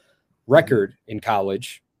Mahomes' record in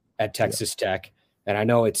college at Texas Tech. And I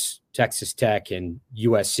know it's Texas Tech and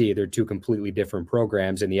USC. They're two completely different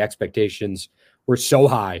programs, and the expectations were so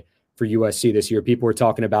high for USC this year. People were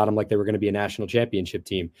talking about them like they were going to be a national championship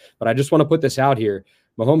team. But I just want to put this out here.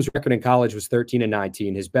 Mahomes' record in college was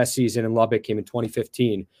 13-19. His best season in Lubbock came in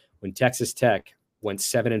 2015 when Texas Tech went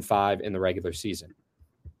 7-5 in the regular season.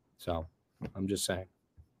 So I'm just saying.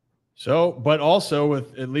 So, but also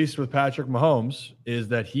at least with Patrick Mahomes is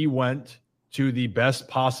that he went to the best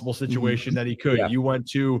possible situation that he could. Yeah. You went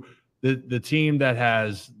to the team that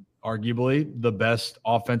has arguably the best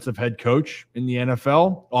offensive head coach in the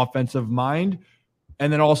NFL, offensive mind,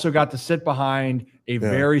 and then also got to sit behind a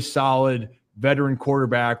very solid veteran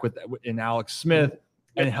quarterback in Alex Smith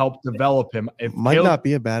and help develop him. Might not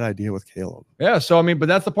be a bad idea with Caleb. Yeah. So, but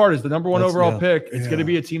that's the part is the #1 overall pick. It's going to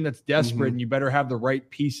be a team that's desperate and you better have the right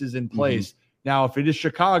pieces in place. Now, if it is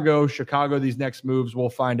Chicago, these next moves,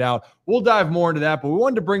 we'll find out. We'll dive more into that, but we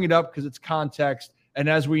wanted to bring it up because it's context. And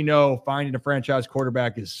as we know, finding a franchise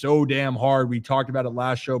quarterback is so damn hard. We talked about it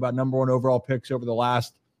last show about #1 overall picks over the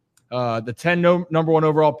last the 10 #1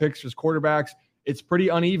 overall picks as quarterbacks. It's pretty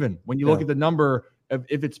uneven when you look at the number of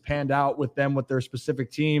if it's panned out with them with their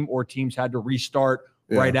specific team or teams had to restart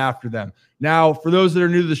right after them. Now, for those that are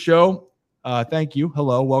new to the show, thank you.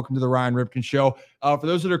 Hello. Welcome to the Ryan Ripken Show. For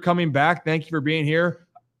those that are coming back, thank you for being here.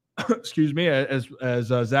 Excuse me. As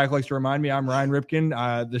Zach likes to remind me, I'm Ryan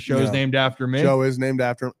Ripken. The show is named after me. Show is named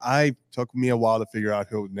after him. I took me a while to figure out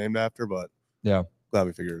who it was named after, but glad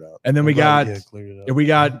we figured it out. And then we got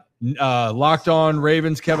Locked On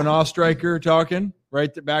Ravens, Kevin Oestreicher talking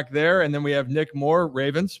right back there. And then we have Nick Moore,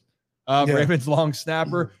 Ravens. Ravens long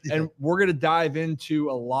snapper. And we're going to dive into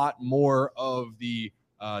a lot more of the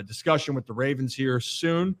discussion with the Ravens here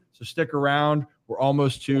soon. So stick around. We're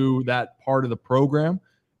almost to that part of the program.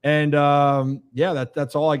 And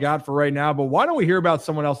that's all I got for right now. But why don't we hear about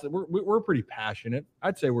someone else that we're pretty passionate?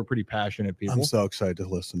 I'd say we're pretty passionate people. I'm so excited to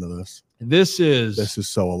listen to this. This is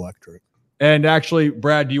so electric. And actually,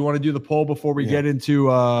 Brad, do you want to do the poll before we get into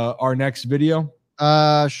our next video?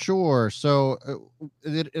 Sure. So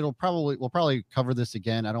we'll probably cover this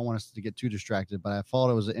again. I don't want us to get too distracted, but I thought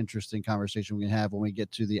it was an interesting conversation we can have when we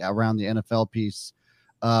get to around the NFL piece.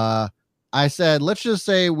 I said, let's just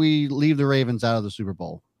say we leave the Ravens out of the Super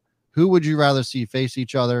Bowl. Who would you rather see face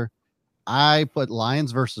each other? I put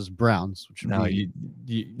Lions versus Browns. Which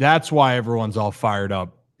that's why everyone's all fired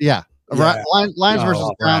up. Yeah. Lions versus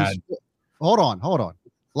Browns. Hold on.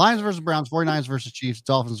 Lions versus Browns, 49ers versus Chiefs,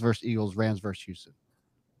 Dolphins versus Eagles, Rams versus Houston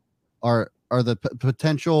are the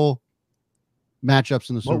potential matchups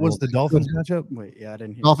in the Super Bowl. What was the Dolphins matchup? Wait, I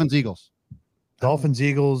didn't hear. Dolphins, Eagles. Dolphins,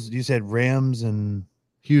 Eagles. You said Rams and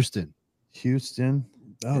Houston.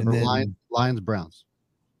 Oh, and then, Lions, Browns.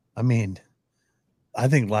 I mean, I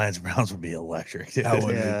think Lions Browns would be electric. Dude.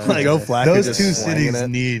 Like Joe Flacco, those two cities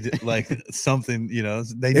need like something.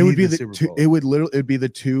 It would be it'd be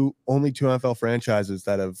the only two NFL franchises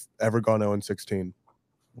that have ever gone 0-16.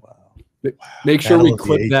 Wow. Make sure we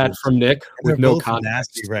clip that from Nick with no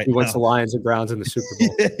context. Right, he wants the Lions and Browns in the Super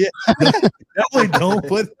Bowl. Definitely don't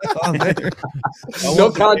put that on there.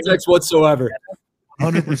 No context whatsoever.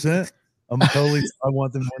 100%. I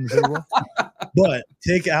want them to win the Super Bowl. But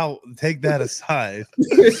take that aside.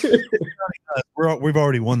 We've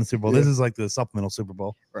already won the Super Bowl. This is like the supplemental Super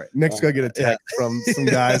Bowl. Right. Nick's gonna get a text from some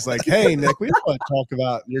guys like, "Hey, Nick, we don't want to talk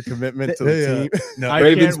about your commitment to the team." No,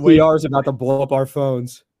 Ravens PR is about to blow up our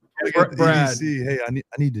phones. Brad, hey, I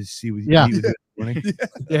need to see what you do.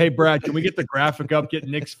 Hey, Brad, can we get the graphic up? Get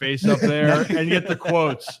Nick's face up there and get the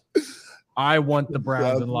quotes. I want the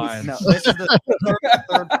Browns and Lions. No, this is the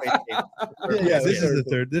third place game. This is the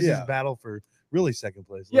third. This is battle for really second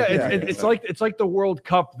place. It's like the World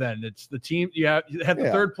Cup. Then it's the team. You have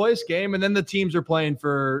the third place game, and then the teams are playing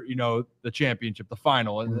for the championship, the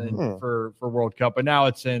final, and then for World Cup. And now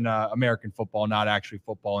it's in American football, not actually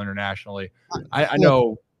football internationally. I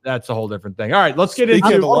know that's a whole different thing. All right, let's get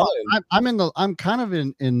into the Lions. I'm kind of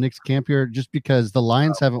in Nick's camp here, just because the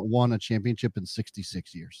Lions haven't won a championship in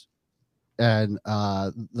 66 years. And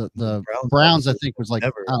the Browns, I think, was like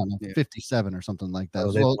 57 or something like that.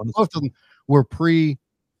 Well, both of them were pre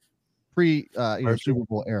Super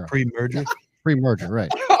Bowl era, pre-merger, right?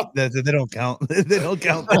 They don't count. They don't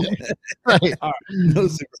count. Right. No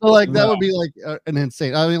so that would be like an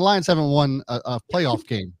insane. I mean, Lions haven't won a playoff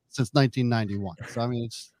game since 1991. So I mean,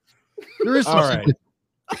 there is some. All right.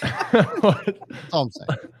 That's all I'm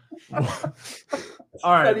saying.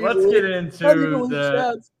 All right, let's get into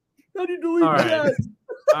the. How do you delete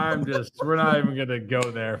that? We're not even going to go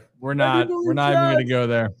there. We're not even going to go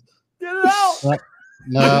there. Get it out.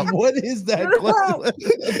 No. What is that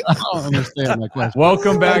question? I don't understand that question.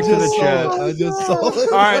 Welcome back to the chat. I just saw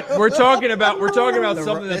it. All right, we're talking about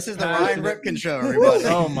something This is the Ryan Ripken Show, everybody.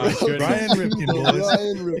 Oh my goodness. Ryan Ripken, boys.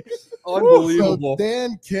 Ryan Ripken. Unbelievable. So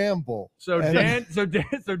Dan Campbell. So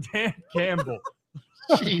Dan Campbell.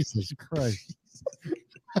 Jesus Christ.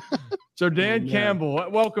 So Dan Campbell,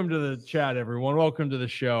 welcome to the chat, everyone. Welcome to the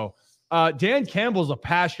show. Dan Campbell's a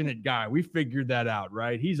passionate guy. We figured that out,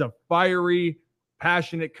 right? He's a fiery,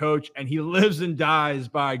 passionate coach, and he lives and dies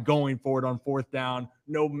by going for it on fourth down,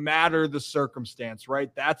 no matter the circumstance,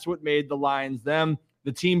 right? That's what made the Lions them.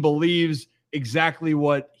 The team believes exactly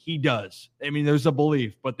what he does. I mean, there's a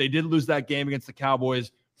belief, but they did lose that game against the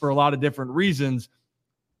Cowboys for a lot of different reasons.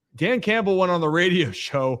 Dan Campbell went on the radio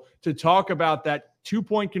show to talk about that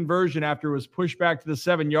 2-point conversion after it was pushed back to the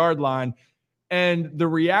 7-yard line, and the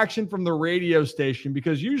reaction from the radio station,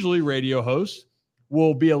 because usually radio hosts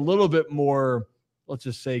will be a little bit more, let's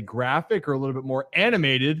just say, graphic or a little bit more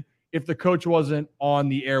animated if the coach wasn't on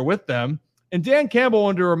the air with them. And Dan Campbell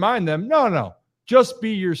wanted to remind them, no, just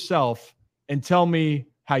be yourself and tell me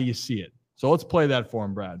how you see it. So let's play that for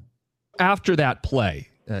him, Brad. After that play,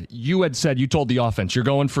 you told the offense you're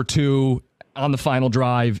going for 2 on the final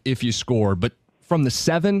drive if you score, but from the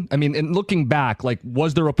 7, I mean, and looking back, like,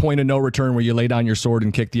 was there a point of no return where you lay down your sword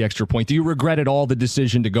and kick the extra point? Do you regret at all the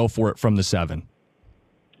decision to go for it from the 7?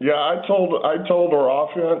 Yeah, I told our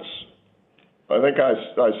offense, I think I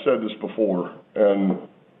said this before, and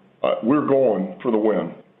we're going for the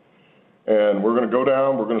win. And we're going to go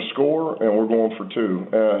down, we're going to score, and we're going for 2.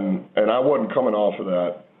 And I wasn't coming off of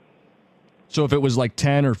that. So if it was like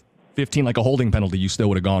 10 or 15, like a holding penalty, you still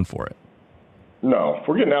would have gone for it? No, if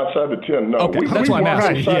we're getting outside the 10, no. Okay, that's why I'm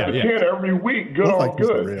asking. Outside the 10 every week, good on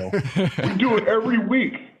good. We do it every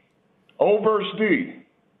week. O versus D.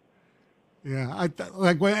 Yeah,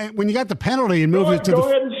 like when you got the penalty and moved it to go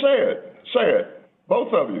ahead and say it. Say it.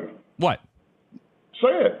 Both of you. What? Say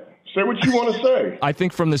it. Say what you want to say. I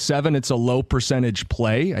think from the 7, it's a low percentage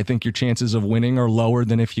play. I think your chances of winning are lower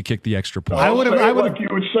than if you kick the extra point. I would like you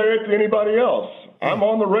would say it to anybody else. I'm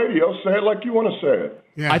on the radio. Say it like you want to say it.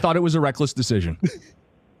 Yeah. I thought it was a reckless decision.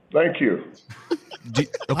 Thank you.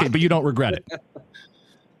 Okay, but you don't regret it.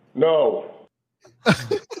 No.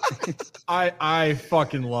 I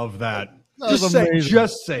fucking love that. Just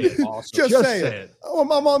say it. Awesome. Just say it. Oh,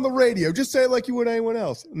 I'm on the radio. Just say it like you would anyone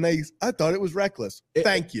else. And I thought it was reckless.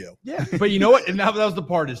 Thank you. Yeah. But you know what? And that was the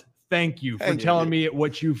part is thank you for telling me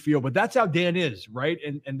what you feel. But that's how Dan is, right?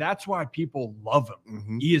 And that's why people love him.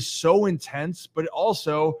 Mm-hmm. He is so intense, but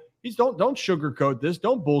also he's don't sugarcoat this.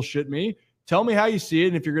 Don't bullshit me. Tell me how you see it.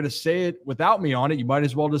 And if you're going to say it without me on it, you might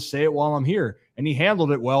as well just say it while I'm here. And he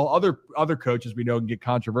handled it well. Other coaches we know can get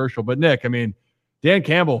controversial. But Nick, I mean, Dan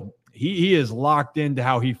Campbell, he is locked into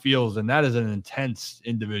how he feels, and that is an intense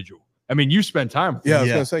individual. I mean, you spent time with him. Yeah, I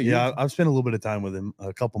was going to say, I've spent a little bit of time with him,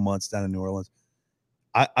 a couple months down in New Orleans.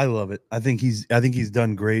 I love it. I think he's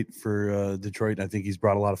done great for Detroit. I think he's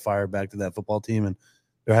brought a lot of fire back to that football team, and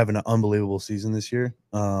they're having an unbelievable season this year.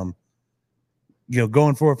 Going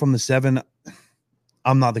forward from the 7,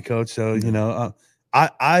 I'm not the coach, so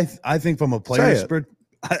I think from a player's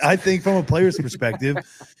perspective,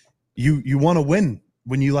 you want to win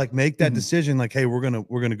when you make that decision, hey, we're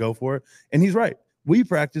gonna go for it. And he's right. We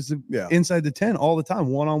practice inside the 10 all the time,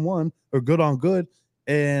 1-on-1 or good on good,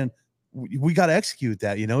 and we got to execute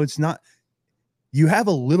that. It's not. You have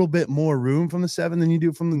a little bit more room from the 7 than you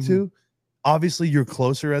do from the 2. Obviously, you're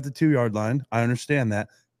closer at the 2-yard line. I understand that.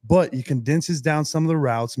 But he condenses down some of the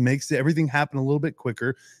routes, makes everything happen a little bit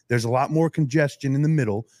quicker. There's a lot more congestion in the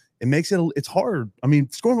middle. It makes it's hard. I mean,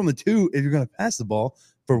 scoring from the 2, if you're going to pass the ball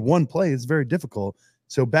for one play, it's very difficult.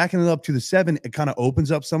 So backing it up to the 7, it kind of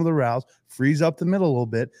opens up some of the routes, frees up the middle a little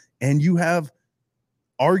bit, and you have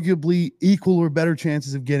arguably equal or better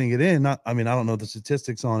chances of getting it in. I don't know the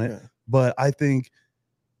statistics on it, but I think,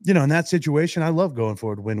 in that situation, I love going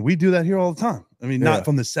forward when we do that here all the time. I mean, not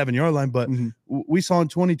from the 7-yard line, but we saw in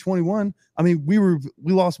 2021. I mean,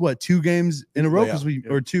 we lost 2 games in a row because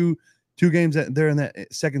or two games there in that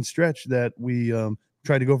second stretch that we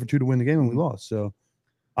tried to go for 2 to win the game and we lost. So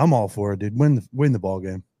I'm all for it, dude. Win the ball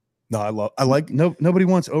game. No, I like nobody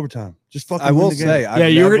wants overtime. Just fucking. I will win the say,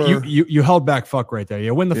 game. you held back fuck right there.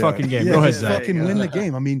 Yeah, win the fucking game. Go ahead, Zach. Fucking win the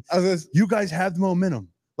game. I mean, you guys have the momentum.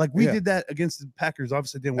 We did that against the Packers.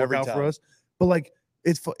 Obviously, it didn't work out for us. But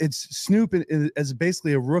it's Snoop as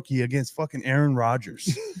basically a rookie against fucking Aaron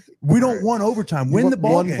Rodgers. We don't want overtime. Win the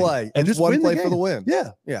ball game. One play. And just one play for the win.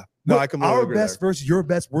 Yeah. Yeah. No, I completely our agree best there. versus your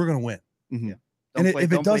best, we're gonna win. Mm-hmm. And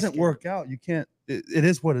if it doesn't work out, you can't. It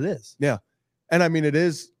is what it is. Yeah. And I mean, it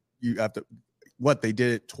is. You have to. They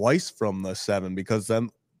did it twice from the 7 because then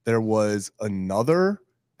there was another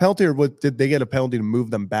penalty, or did they get a penalty to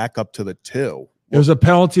move them back up to the 2? It was a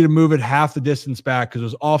penalty to move it half the distance back because it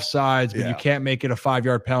was offsides, but you can't make it a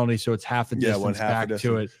 5-yard penalty, so it's half the distance back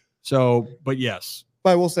to it. So, but yes. But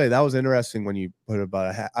I will say that was interesting when you put it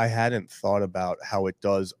about it. I hadn't thought about how it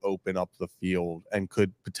does open up the field and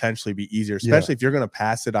could potentially be easier, especially if you're going to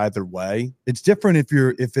pass it either way. It's different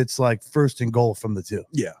if it's first and goal from the 2.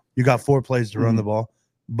 Yeah. You got 4 plays to run the ball.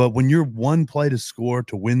 But when you're 1 play to score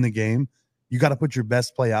to win the game, you got to put your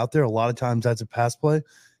best play out there. A lot of times that's a pass play.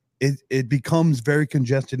 It becomes very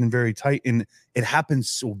congested and very tight, and it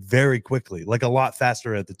happens so very quickly, a lot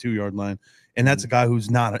faster at the 2-yard line. And that's a guy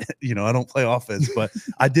who's not, I don't play offense, but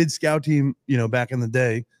I did scout team, back in the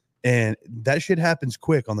day, and that shit happens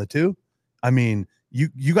quick on the 2. I mean,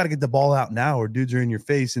 you got to get the ball out now or dudes are in your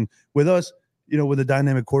face. And with us, with a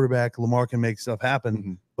dynamic quarterback, Lamar can make stuff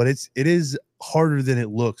happen, but it is harder than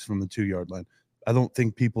it looks from the 2-yard line. I don't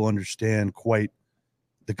think people understand quite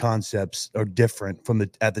the concepts are different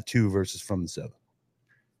at the 2 versus from the 7.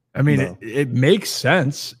 I mean, it makes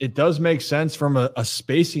sense. It does make sense from a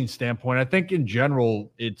spacing standpoint. I think in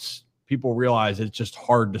general, people realize it's just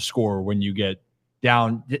hard to score when you get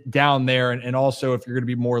down there, and also if you're going to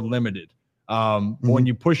be more limited. When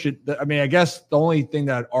you push it, I mean, I guess the only thing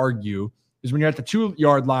that I'd argue is when you're at the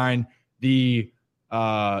 2-yard line, the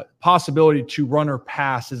possibility to run or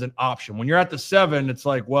pass is an option. When you're at the 7, it's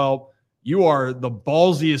well, you are the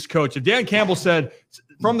ballsiest coach. If Dan Campbell said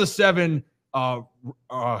from the 7,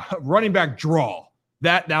 running back draw,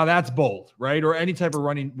 that's bold, right? Or any type of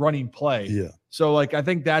running play. Yeah. So like I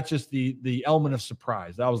think that's just the element of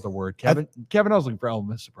surprise. That was the word. Kevin, I was looking for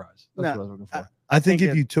element of surprise. That's what I was looking for. I think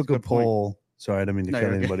if you took a poll, sorry, I didn't mean to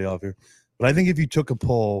cut anybody off here, but I think if you took a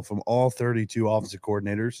poll from all 32 offensive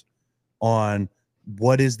coordinators on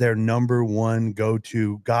what is their number one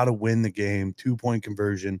go-to, gotta win the game, 2-point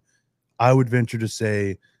conversion, I would venture to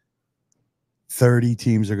say 30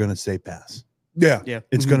 teams are going to say pass. Yeah.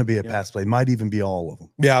 It's going to be a pass play. Might even be all of them.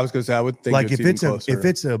 Yeah, I was going to say, I would think like if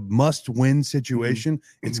it's a must-win situation,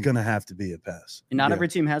 it's going to have to be a pass. And not every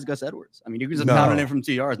team has Gus Edwards. I mean, you can just pound it in from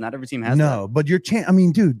 2 yards. Not every team has that. But your chance. I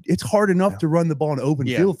mean, dude, it's hard enough to run the ball in open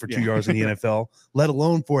field for 2 yards in the NFL, let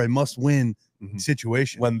alone for a must-win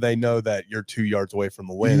situation. When they know that you're 2 yards away from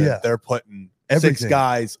the win, and they're putting six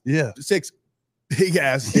guys, six big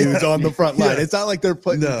ass dudes on the front line. It's not like they're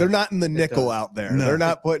putting. They're not in the nickel out there. They're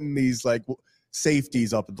not putting these like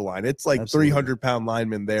safeties up at the line. It's like 300-pound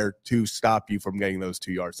linemen there to stop you from getting those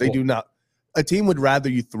 2 yards. They do not. A team would rather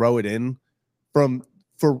you throw it in to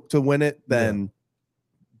win it than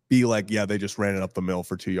be like, they just ran it up the middle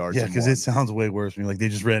for 2 yards. Yeah, because it sounds way worse when you're like they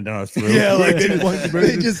just ran down our throat. Yeah, like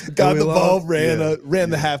they just got the ball, ran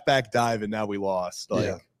the halfback dive, and now we lost.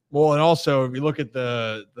 Well, and also if you look at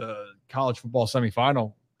the college football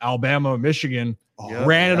semifinal, Alabama, Michigan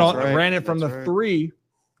ran it from the 3.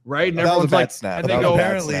 Right, and that was a bad snap.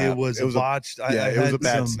 Apparently, it was botched. It was a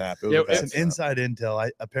bad snap. It was some inside intel.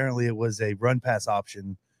 Apparently, it was a run pass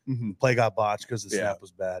option. Play got botched because the snap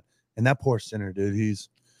was bad. And that poor center, dude.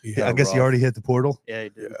 I guess he already hit the portal. Yeah, he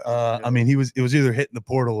did. I mean, it was either hitting the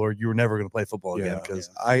portal or you were never going to play football again because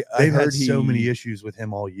they've had so many issues with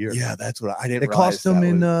him all year. Yeah, that's what I didn't. It cost him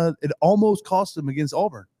it almost cost him against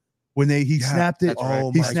Auburn when he snapped it.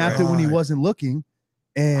 He snapped it when he wasn't looking.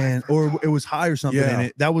 Or it was high or something,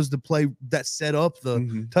 and that was the play that set up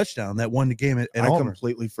the touchdown that won the game at Auburn.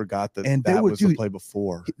 Completely forgot that was the play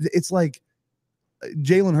before. It's like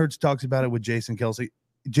Jalen Hurts talks about it with Jason Kelsey.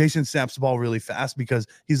 Jason snaps the ball really fast because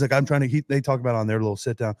he's like, I'm trying to. They talk about it on their little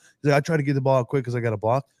sit down. He's like, I try to get the ball out quick because I got a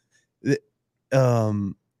block.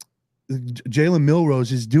 Jalen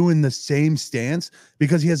Milrose is doing the same stance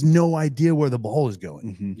because he has no idea where the ball is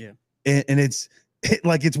going. And it's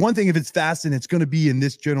one thing if it's fast and it's going to be in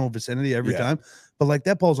this general vicinity every time, but like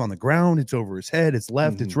that ball's on the ground, it's over his head, it's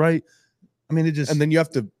left, it's right. I mean, and then you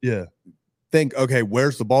have to think, okay,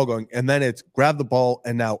 where's the ball going? And then it's grab the ball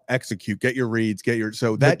and now execute, get your reads,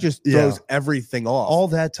 that just throws everything off. All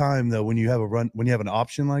that time though, when you have an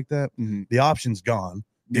option like that, the option's gone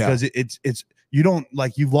because it's you don't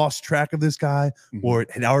like you've lost track of this guy or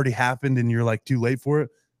it had already happened and you're like too late for it.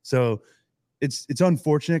 So it's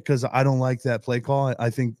unfortunate because I don't like that play call. I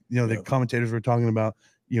think, the commentators were talking about,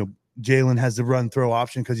 Jalen has the run throw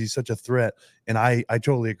option because he's such a threat. And I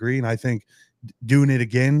totally agree. And I think doing it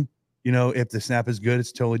again, if the snap is good,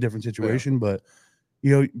 it's a totally different situation. But,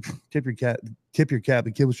 tip your cap.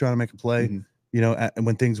 The kid was trying to make a play,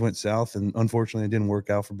 when things went south. And unfortunately, it didn't work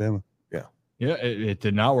out for Bama. Yeah, it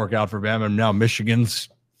did not work out for Bama. Now Michigan's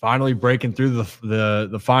finally breaking through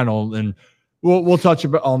the final, and we'll touch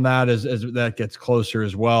on that as that gets closer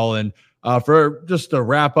as well. And for just to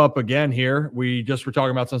wrap up again here, we just were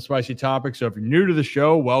talking about some spicy topics. So if you're new to the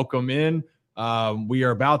show, welcome in. We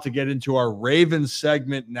are about to get into our Ravens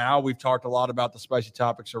segment now. We've talked a lot about the spicy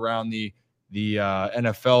topics around the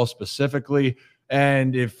NFL specifically.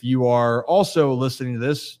 And if you are also listening to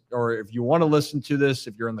this, or if you want to listen to this,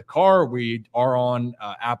 if you're in the car, we are on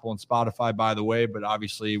Apple and Spotify, by the way, but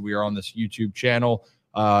obviously we are on this YouTube channel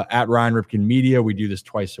at Ryan Ripken Media. We do this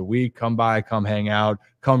twice a week. Come by, come hang out,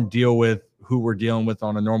 come deal with who we're dealing with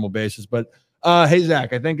on a normal basis. But hey,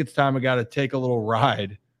 Zach, I think it's time we got to take a little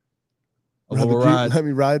ride. Let me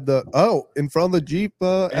ride in front of the Jeep. We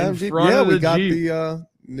got the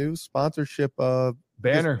new sponsorship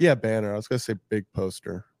banner. Banner. I was gonna say big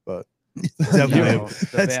poster, but that's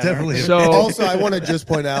definitely so. Also, I want to just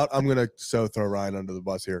point out, I'm gonna throw Ryan under the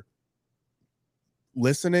bus here.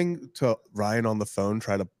 Listening to Ryan on the phone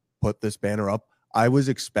try to put this banner up, I was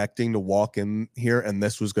expecting to walk in here and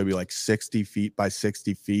this was gonna be like 60 feet by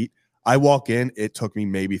 60 feet. I walk in, it took me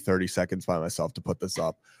maybe 30 seconds by myself to put this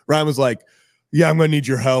up. Ryan was like, "Yeah, I'm gonna need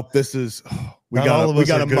your help. This is we got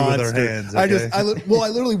a monster." Hands, okay? I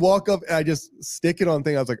literally walk up and I just stick it on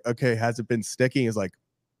thing. I was like, "Okay, has it been sticking?" He's like,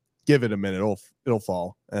 "Give it a minute, it'll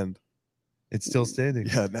fall." And it's still standing.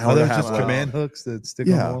 Yeah, now they're just command hooks that stick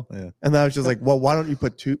on the wall. Yeah. And I was just like, "Well, why don't you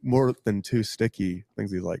put more than two sticky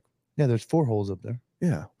things?" He's like, "Yeah, there's 4 holes up there."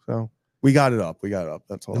 Yeah, so we got it up.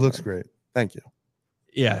 That's all. It looks great. Thank you.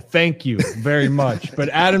 Yeah, thank you very much. But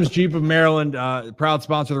Adams Jeep of Maryland, proud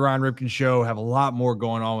sponsor of the Ryan Ripken Show, have a lot more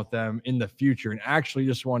going on with them in the future. And actually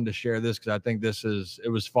just wanted to share this because I think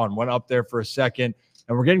it was fun. Went up there for a second,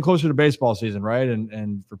 and we're getting closer to baseball season, right?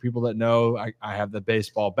 And for people that know, I have the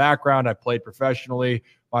baseball background. I played professionally.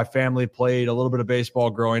 My family played a little bit of baseball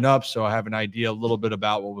growing up, so I have an idea a little bit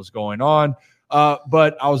about what was going on.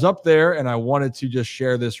 But I was up there, and I wanted to just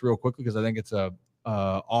share this real quickly because I think it's a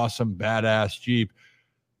awesome, badass Jeep.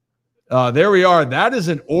 There we are. That is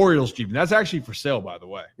an Orioles Jeep. And that's actually for sale, by the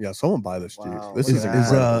way. Yeah, someone buy this Jeep. Wow. This is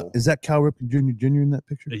incredible. Is that Cal Ripken Jr. in that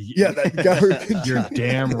picture? Yeah, that Cal Ripken Jr. You're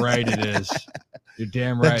damn right it is. You're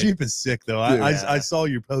damn right. That Jeep is sick, though. I saw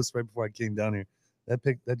your post right before I came down here.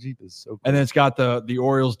 That Jeep is so cool. And then it's got the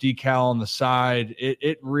Orioles decal on the side.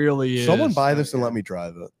 It really is. Someone buy this and let me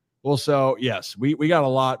drive it. Well, so yes, we got a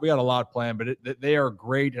lot planned, but they are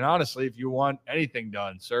great. And honestly, if you want anything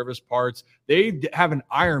done, service parts, they have an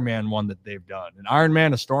Ironman one that they've done. An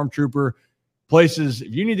Ironman, a Stormtrooper, places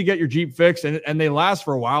if you need to get your Jeep fixed, and they last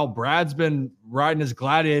for a while. Brad's been riding his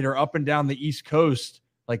Gladiator up and down the East Coast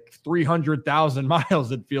like 300,000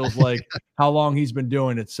 miles. It feels like how long he's been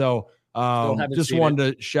doing it. So just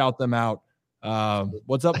wanted to shout them out.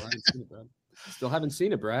 What's up? Still haven't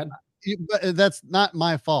seen it, Brad. But that's not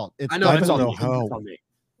my fault. I know it's on me.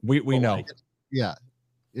 We know. Yeah,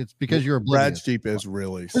 it's because you're oblivious. Brad's Jeep is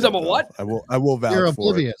really. Is that what? I will vouch You're for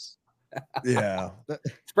oblivious. It. Yeah,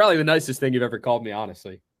 it's probably the nicest thing you've ever called me,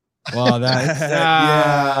 honestly. Well,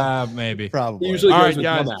 that's maybe probably. He usually all goes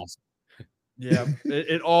right, with guys. Yeah,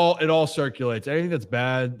 it all circulates. Anything that's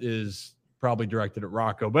bad is probably directed at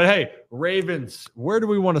Rocco. But hey, Ravens, where do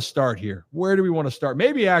we want to start here? Where do we want to start?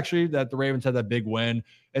 Maybe actually that the Ravens had that big win.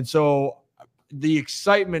 And so the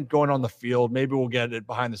excitement going on the field, maybe we'll get it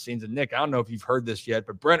behind the scenes. And Nick, I don't know if you've heard this yet,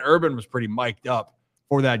 but Brent Urban was pretty mic'd up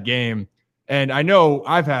for that game. And I know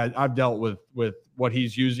I've dealt with what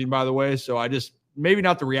he's using, by the way. So I just, maybe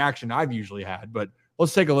not the reaction I've usually had, but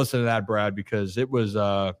let's take a listen to that, Brad, because it was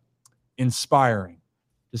inspiring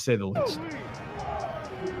to say the least.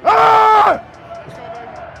 Ah!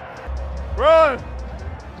 Run!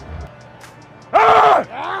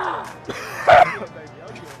 Ah!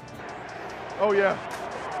 Oh yeah.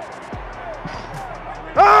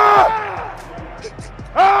 Ah!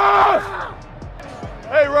 Ah!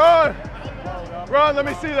 Hey, Ron! Ron, let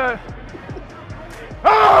me see that.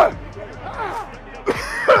 Ah!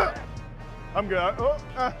 I'm good. Oh,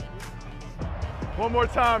 ah. One more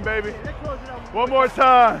time, baby. One more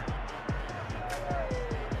time.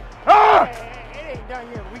 Ah! It ain't done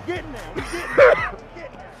yet. We getting there. We getting there.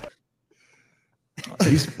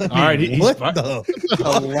 All right. He's what the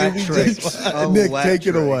electric. Nick, take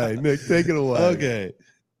it away. Nick, take it away. Okay.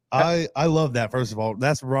 I love that. First of all,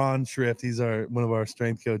 that's Ron Schrift. He's one of our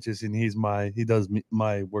strength coaches, and he does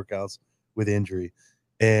my workouts with injury.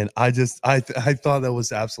 And I thought that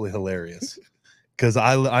was absolutely hilarious because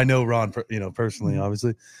I know Ron, personally,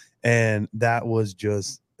 obviously, and that was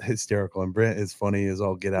just hysterical. And Brent is funny as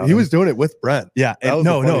all get out. He was doing it with Brent. Yeah,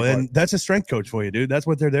 and that's a strength coach for you, dude. That's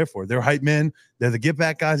what they're there for. They're hype men. They're the get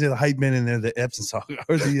back guys. They're the hype men, and they're the Epsom salt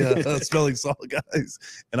or the smelling salt guys.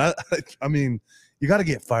 And I mean, you got to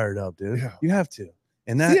get fired up, dude. Yeah. You have to.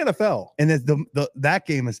 And It's that the NFL. and that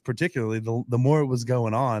game is particularly the more it was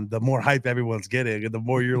going on, the more hype everyone's getting, and the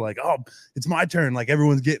more you're like, oh, it's my turn. Like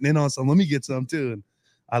everyone's getting in on some. Let me get some too. And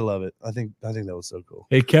I love it. I think that was so cool.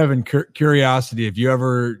 Hey, Kevin, curiosity. Have you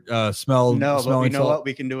ever smelled? No, but we know what,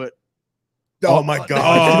 we can do it. Oh my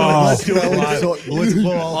God! Let's do it live. Let's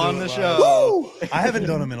go on the show. I haven't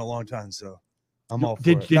done them in a long time, so I'm all for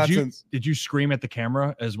it. Did you scream at the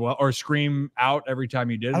camera as well, or scream out every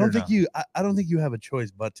time you did it? I don't think you have a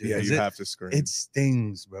choice but to. Yeah, you have to scream. It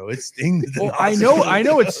stings, bro. It stings. Well, I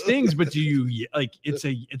know it stings, but do you like? It's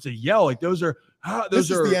a yell. Like those are this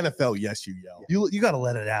is the NFL. Yes, you yell. You got to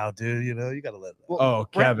let it out, dude. You got to let it out. Well,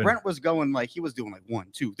 Kevin. Brent was going like he was doing like 1,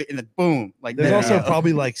 2, and then boom. Like there's also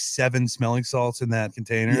probably like 7 smelling salts in that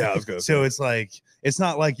container. Yeah, I was good. So it's like it's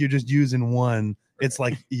not like you're just using one. It's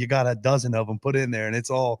like you got a dozen of them put in there, and it's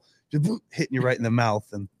all just hitting you right in the mouth.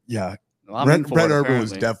 And yeah, well, Brent Urban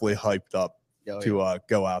was definitely hyped up to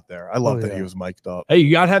go out there. I love that he was mic'd up. Hey,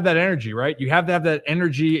 you gotta have that energy, right? You have to have that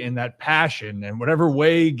energy and that passion, and whatever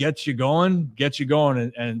way gets you going.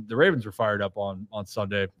 And the Ravens were fired up on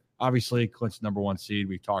Sunday. Obviously, Clinton's #1 seed.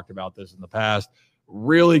 We've talked about this in the past.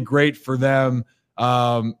 Really great for them,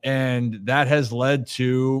 and that has led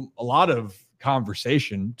to a lot of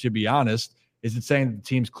conversation. To be honest, is it saying the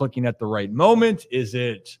team's clicking at the right moment? Is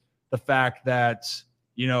it the fact that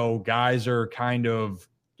guys are kind of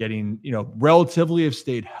getting, relatively have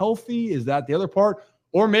stayed healthy? Is that the other part?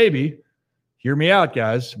 Or maybe hear me out,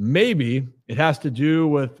 guys. Maybe it has to do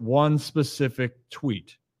with one specific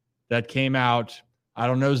tweet that came out. I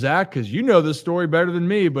don't know, Zach, because you know this story better than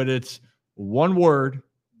me, but it's one word.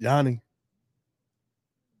 Johnny.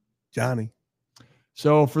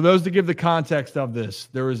 So for those to give the context of this,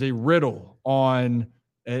 there was a riddle on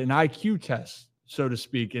an IQ test, so to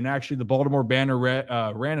speak. And actually the Baltimore Banner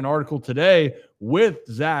ran an article today with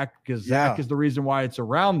Zach, because Zach is the reason why it's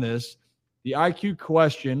around this. The IQ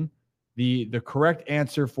question, the correct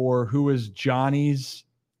answer for who is Johnny's,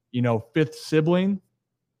 fifth sibling,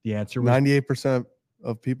 the answer was 98%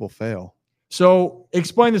 of people fail. So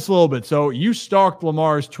explain this a little bit. So you stalked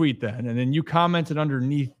Lamar's tweet then, and then you commented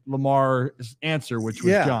underneath Lamar's answer, which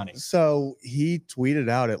was Johnny. So he tweeted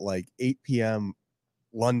out at like 8 p.m.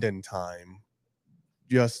 London time.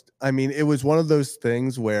 It was one of those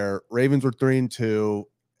things where Ravens were 3-2.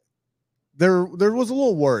 There was a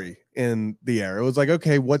little worry in the air. It was like,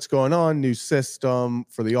 okay, what's going on? New system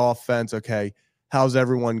for the offense. Okay, how's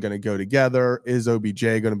everyone going to go together? Is OBJ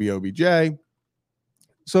going to be OBJ?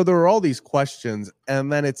 So there were all these questions,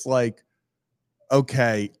 and then it's like,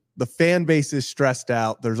 okay, the fan base is stressed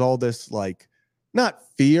out. There's all this, like, not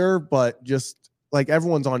fear, but just like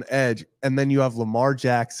everyone's on edge. And then you have Lamar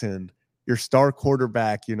Jackson, your star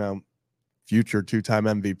quarterback, future 2-time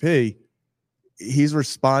MVP. He's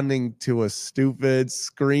responding to a stupid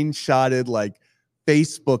screenshotted like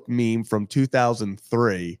Facebook meme from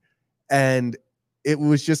 2003. And it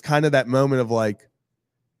was just kind of that moment of like,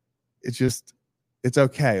 it's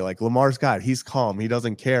okay. Like Lamar's got it. He's calm. He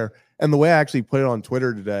doesn't care. And the way I actually put it on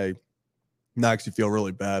Twitter today, and I actually feel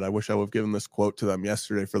really bad. I wish I would have given this quote to them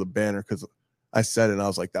yesterday for the banner, because I said it and I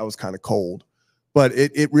was like, that was kind of cold. But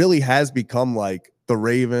it really has become like the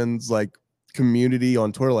Ravens like community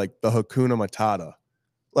on Twitter, like the Hakuna Matata.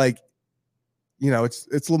 Like,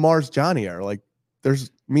 it's Lamar's Johnny era. Like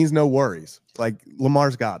means no worries. Like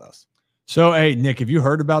Lamar's got us. So, hey, Nick, have you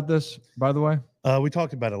heard about this, by the way? We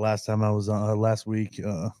talked about it last time I was on last week.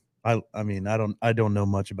 I don't know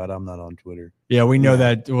much about it. I'm not on Twitter. Yeah, we know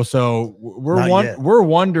that. Well, so we're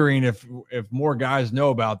wondering if more guys know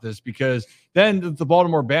about this, because then the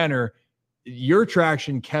Baltimore Banner, your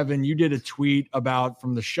traction, Kevin, you did a tweet about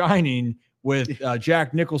from The Shining with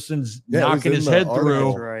Jack Nicholson's knocking his head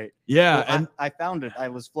through. Right. Yeah. Well, and I found it. I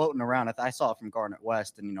was floating around. I saw it from Garnet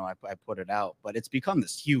West, and, I put it out. But it's become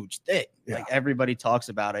this huge thing. Yeah. Like everybody talks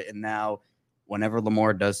about it. And now whenever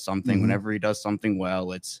Lamar does something, whenever he does something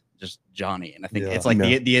well, it's just Johnny. And I think it's like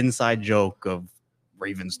the inside joke of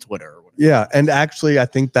Ravens Twitter or whatever. Yeah. And actually, I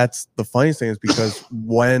think that's the funniest thing, is because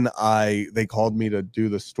when they called me to do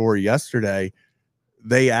the story yesterday,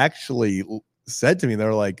 they actually said to me,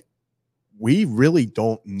 they're like, we really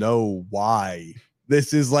don't know why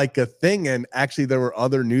this is like a thing. And actually there were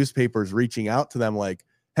other newspapers reaching out to them like,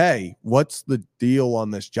 hey, what's the deal on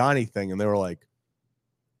this Johnny thing? And they were like,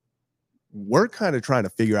 we're kind of trying to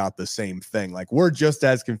figure out the same thing. Like, we're just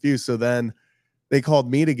as confused. So then they called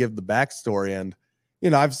me to give the backstory. And,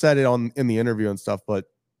 I've said it in the interview and stuff, but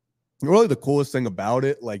really the coolest thing about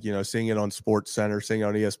it, like, seeing it on Sports Center, seeing it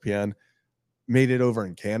on ESPN, made it over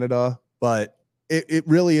in Canada. But it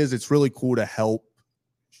really is. It's really cool to help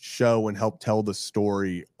show and help tell the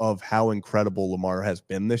story of how incredible Lamar has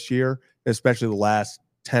been this year, especially the last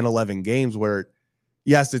 10, 11 games where,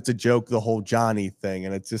 yes, it's a joke, the whole Johnny thing,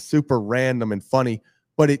 and it's just super random and funny,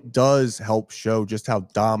 but it does help show just how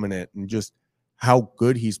dominant and just how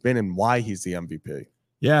good he's been and why he's the MVP.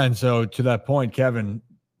 Yeah. And so to that point, Kevin,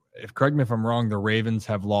 correct me if I'm wrong, the Ravens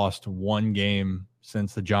have lost one game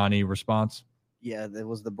since the Johnny response. Yeah, there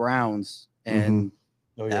was the Browns. And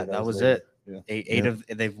that was it. Yeah.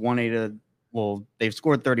 They've won 8 of, they've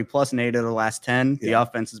scored 30 plus in 8 of the last 10. The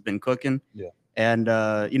offense has been cooking. Yeah. And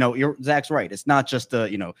Zach's right. It's not just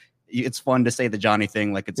it's fun to say the Johnny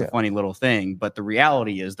thing like it's a funny little thing, but the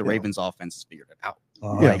reality is the Ravens offense has figured it out.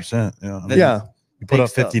 100%. Yeah. You put up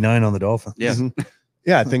 59 on the Dolphins. Yeah.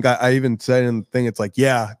 Yeah. I think I even said in the thing, it's like,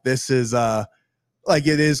 this is like,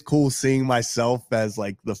 it is cool seeing myself as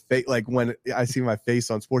like the face, like when I see my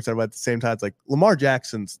face on Sports Center, but at the same time, it's like Lamar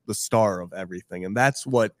Jackson's the star of everything. And that's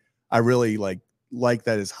what I really like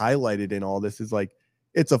that is highlighted in all this, is like,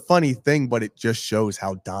 it's a funny thing, but it just shows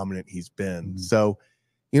how dominant he's been. So,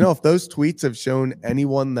 if those tweets have shown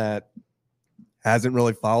anyone that hasn't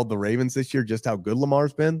really followed the Ravens this year, just how good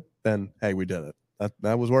Lamar's been, then, hey, we did it.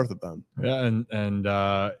 That was worth it then. Yeah.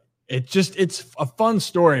 And it's a fun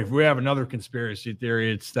story. If we have another conspiracy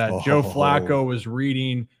theory, it's that Joe Flacco was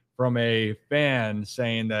reading from a fan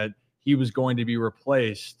saying that he was going to be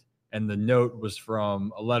replaced. And the note was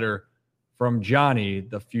from a letter from Johnny,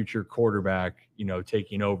 the future quarterback,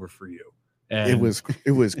 taking over for you. And it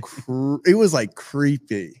was like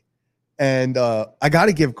creepy. And I got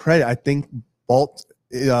to give credit. I think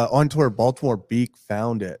on tour Baltimore Beak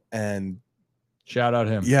found it, and shout out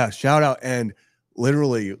him. Yeah, shout out. And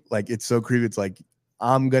literally, like, it's so creepy. It's like,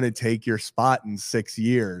 I'm gonna take your spot in 6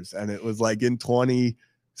 years, and it was like in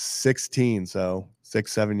 2016, so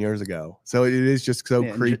 6-7 years ago. So it is just so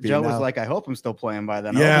creepy. Joe was like, I hope I'm still playing by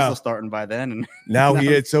then. Yeah. I hope I'm still starting by then. And now he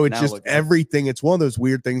is. So it's just look everything. It's one of those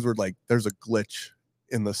weird things where like there's a glitch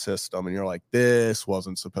in the system, and you're like, this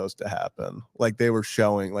wasn't supposed to happen. Like they were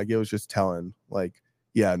showing, like it was just telling, like,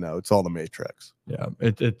 yeah, no, it's all the Matrix. Yeah,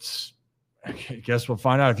 it's. I guess we'll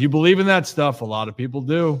find out. If you believe in that stuff, a lot of people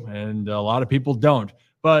do, and a lot of people don't.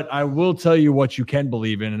 But I will tell you what you can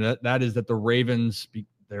believe in, and that is that the Ravens,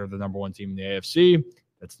 they're the number one team in the AFC.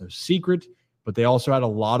 That's no secret. But they also had a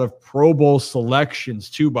lot of Pro Bowl selections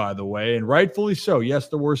too, by the way, and rightfully so. Yes,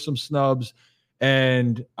 there were some snubs.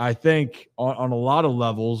 And I think on a lot of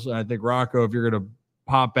levels, and I think, Rocco, if you're going to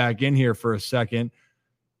pop back in here for a second,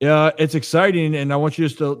 it's exciting, and I want you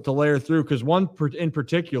just to layer through, because one in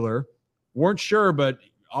particular, weren't sure, but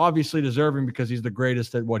obviously deserving because he's the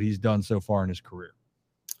greatest at what he's done so far in his career.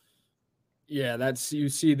 Yeah, you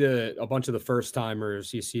see a bunch of the first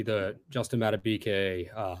timers. You see the Justin Madubuike,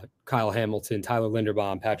 Kyle Hamilton, Tyler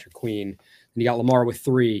Linderbaum, Patrick Queen. And you got Lamar with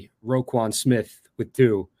 3, Roquan Smith with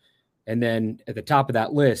 2. And then at the top of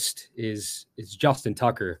that list is Justin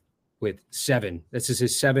Tucker with 7. This is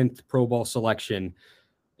his 7th Pro Bowl selection.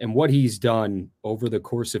 And what he's done over the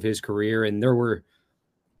course of his career, and there were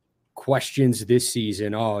questions this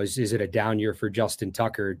season. Oh, is it a down year for Justin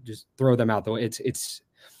Tucker? Just throw them out the way. It's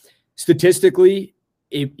statistically,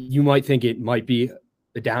 you might think it might be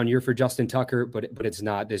a down year for Justin Tucker, but it's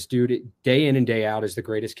not. This dude, day in and day out, is the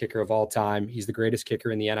greatest kicker of all time. He's the greatest kicker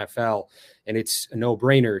in the NFL, and it's a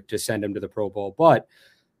no-brainer to send him to the Pro Bowl. But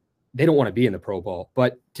they don't want to be in the Pro Bowl.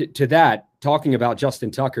 But to that, talking about Justin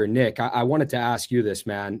Tucker, Nick, I wanted to ask you this,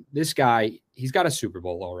 man. This guy, he's got a Super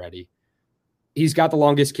Bowl already. He's got the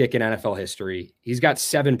longest kick in NFL history. He's got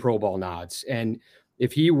 7 Pro Bowl nods. And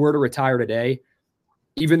if he were to retire today,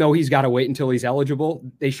 even though he's got to wait until he's eligible,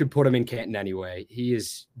 they should put him in Canton anyway. He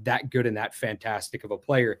is that good and that fantastic of a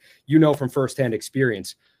player. You know from firsthand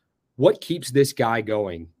experience, what keeps this guy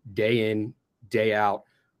going day in, day out?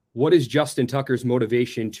 What is Justin Tucker's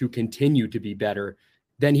motivation to continue to be better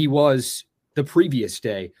than he was the previous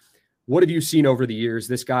day? What have you seen over the years?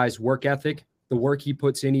 This guy's work ethic, the work he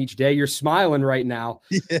puts in each day. You're smiling right now.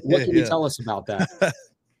 What can you tell us about that?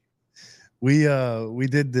 We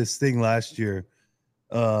did this thing last year.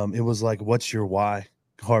 It was like, what's your why?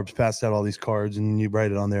 Harbs passed out all these cards, and you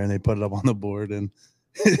write it on there, and they put it up on the board. And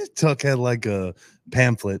Tuck had like a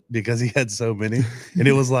pamphlet because he had so many, and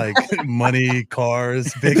it was like money,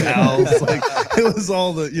 cars, big house. Like it was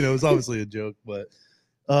all the, it was obviously a joke, but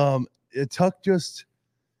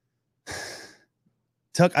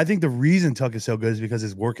Tuck, I think the reason Tuck is so good is because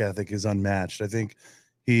his work ethic is unmatched. I think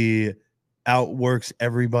he outworks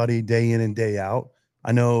everybody day in and day out.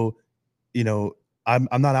 I know, I'm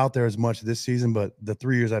not out there as much this season, but the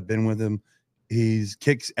 3 years I've been with him, he's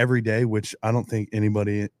kicks every day, which I don't think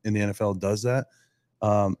anybody in the NFL does that.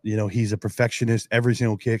 He's a perfectionist. Every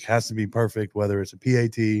single kick has to be perfect, whether it's a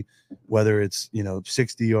PAT, whether it's,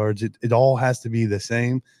 60 yards, it all has to be the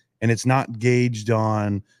same. And it's not gauged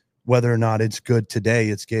on whether or not it's good today.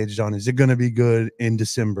 It's gauged on, is it going to be good in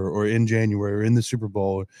December or in January or in the Super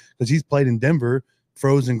Bowl? Because he's played in Denver,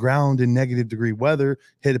 frozen ground in negative degree weather,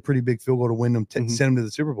 hit a pretty big field goal to win them, send them to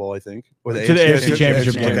the Super Bowl, I think, or the AFC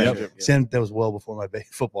Championship. Okay. Yep. That was well before my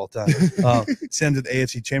football time. Send to the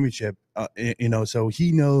AFC Championship. So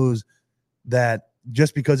he knows that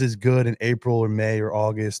just because it's good in April or May or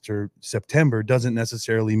August or September doesn't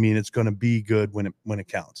necessarily mean it's going to be good when it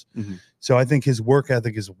counts. Mm-hmm. So I think his work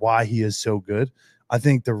ethic is why he is so good. I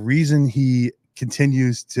think the reason he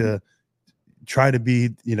continues to try to be,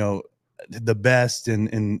 the best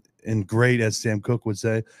and great, as Sam Cooke would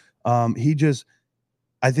say, I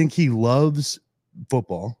think he loves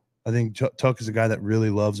football. I think Tuck is a guy that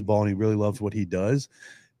really loves ball, and he really loves what he does.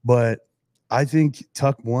 But I think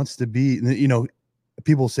Tuck wants to be,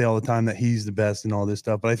 people say all the time that he's the best and all this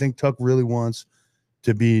stuff, but I think Tuck really wants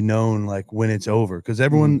to be known like when it's over, because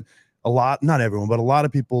everyone, not everyone, but a lot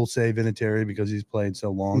of people say Vinatieri because he's played so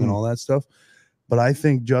long and all that stuff. But I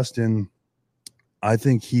think Justin,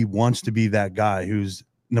 he wants to be that guy who's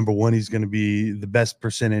number one. He's going to be the best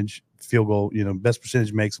percentage field goal, best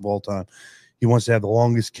percentage makes of all time. He wants to have the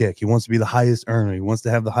longest kick. He wants to be the highest earner. He wants to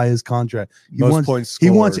have the highest contract. He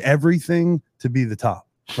wants everything to be the top.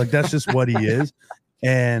 Like that's just what he is.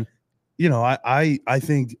 And I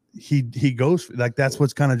think he goes like that's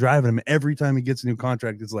what's kind of driving him. Every time he gets a new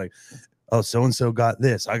contract, it's like, oh, so and so got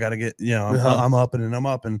this. I got to get, I'm up and I'm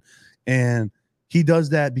up and he does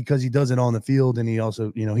that because he does it on the field, and he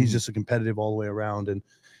also, he's just a competitive all the way around. And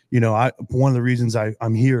one of the reasons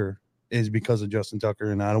I'm here is because of Justin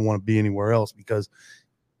Tucker, and I don't want to be anywhere else because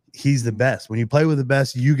he's the best. When you play with the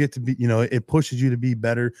best, you get to be, it pushes you to be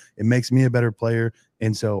better. It makes me a better player.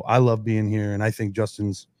 And so I love being here. And I think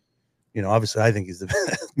Justin's, obviously I think he's the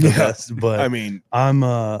best, but I mean, I'm,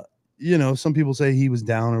 some people say he was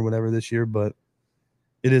down or whatever this year, but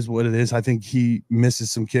it is what it is. I think he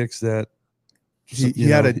misses some kicks that he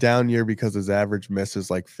had a down year because his average miss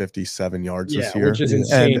is like 57 yards this year, which is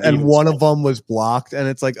insane. And one of them was blocked, and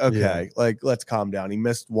it's like, okay, like let's calm down. He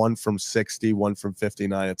missed one from 60, one from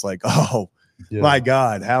 59. It's like, oh my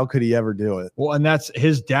God, how could he ever do it? Well, and that's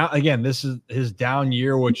his down again. This is his down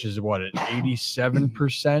year, which is what, at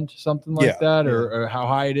 87%, something like that, or how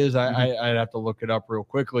high it is. I'd have to look it up real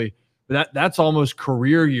quickly. But that's almost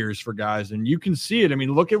career years for guys, and you can see it. I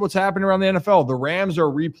mean, look at what's happening around the NFL. The Rams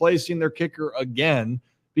are replacing their kicker again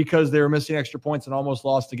because they were missing extra points and almost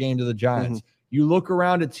lost the game to the Giants. You look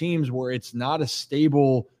around at teams where it's not a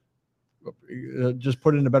stable, just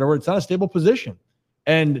put it in a better word, it's not a stable position.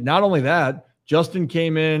 And not only that, Justin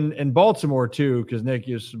came in Baltimore too, because Nick,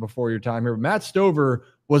 is before your time here. But Matt Stover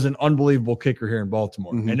was an unbelievable kicker here in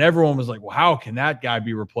Baltimore, and everyone was like, "Well, how can that guy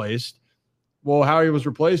be replaced?" Well, how he was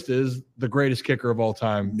replaced is the greatest kicker of all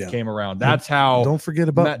time came around. That's how. Don't forget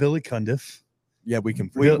about Billy Cundiff. Yeah, we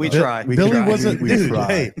can. We try. Billy wasn't. Dude,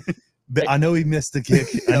 hey, I know he missed the kick.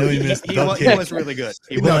 I know he missed. He was really good.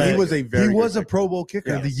 He was a Pro Bowl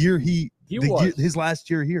kicker the year his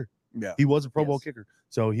last year here. Yeah, he was a Pro Bowl kicker.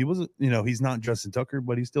 So he wasn't. He's not Justin Tucker,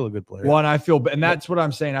 but he's still a good player. Well, and I feel, and that's what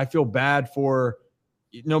I'm saying. I feel bad for,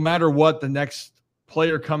 no matter what the next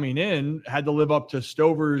player coming in had to live up to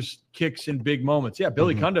Stover's kicks in big moments. Yeah,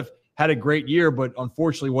 Billy Cundiff had a great year, but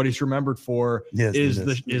unfortunately, what he's remembered for is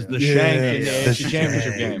the shank in the AFC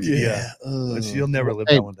Championship game. Yeah, he'll never live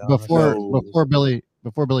that one down. Before Billy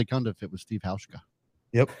Cundiff, it was Steve Hauschka.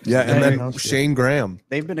 Yep. Yeah, and then Shane Graham.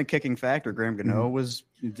 They've been a kicking factor. Graham Gano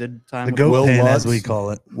did time. The goat pen, as we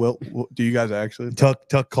call it. Will, do you guys actually?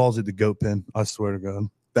 Tuck calls it the goat pen. I swear to God,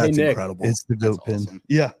 that's Nick, incredible. It's the goat pen. Awesome.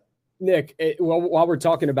 Yeah. Nick, while we're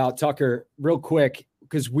talking about Tucker, real quick,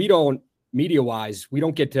 because we don't, media-wise, we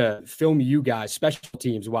don't get to film you guys, special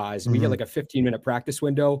teams-wise. We get like a 15-minute practice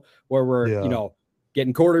window where we're,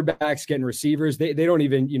 getting quarterbacks, getting receivers. They don't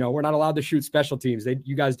even, we're not allowed to shoot special teams.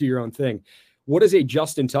 You guys do your own thing. What does a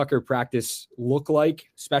Justin Tucker practice look like,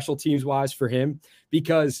 special teams-wise, for him?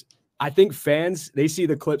 Because I think fans, they see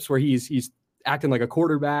the clips where he's acting like a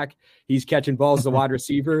quarterback, he's catching balls as a wide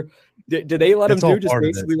receiver. Do they let him do just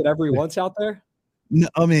basically whatever he wants out there? No,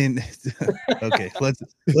 I mean, okay,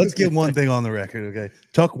 let's get one thing on the record. Okay,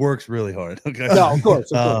 Tuck works really hard. Okay, no, of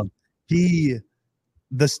course. The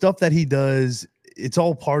stuff that he does, it's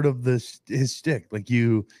all part of his shtick. Like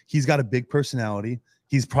he's got a big personality.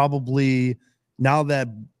 He's probably, now that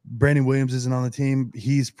Brandon Williams isn't on the team,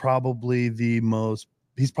 he's probably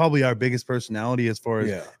our biggest personality as far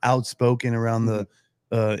as outspoken around the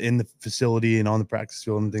in the facility and on the practice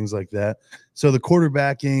field and things like that. So the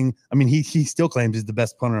quarterbacking, I mean, he still claims he's the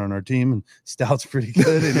best punter on our team, and Stout's pretty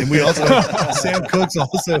good. And we also Sam Cook's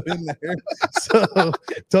also in there. So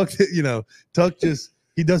Tuck just,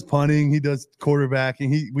 he does punting, he does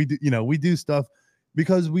quarterbacking. We do stuff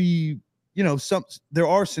because there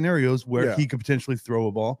are scenarios where he could potentially throw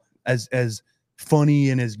a ball, as funny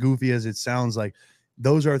and as goofy as it sounds like.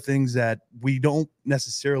 Those are things that we don't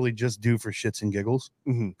necessarily just do for shits and giggles.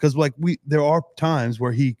 Because there are times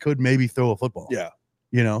where he could maybe throw a football. Yeah.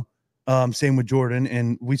 Same with Jordan.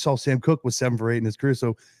 And we saw Sam Cook was 7 for 8 in his career.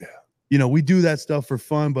 So, we do that stuff for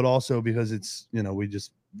fun, but also because it's, we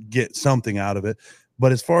just get something out of it.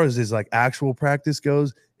 But as far as his actual practice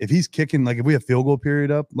goes, if he's kicking, if we have field goal period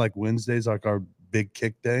up, like Wednesday's our big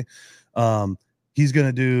kick day, he's going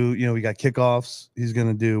to do, we got kickoffs.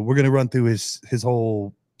 We're going to run through his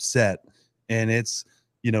whole set. And it's,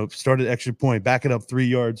 start at extra point, back it up 3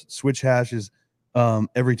 yards, switch hashes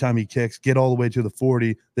every time he kicks, get all the way to the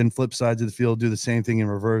 40, then flip sides of the field, do the same thing in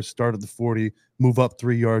reverse, start at the 40, move up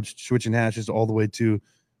 3 yards, switching hashes all the way to,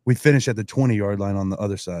 we finish at the 20-yard line on the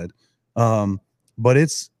other side. But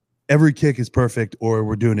it's, every kick is perfect, or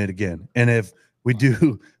we're doing it again. And if we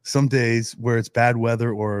do some days where it's bad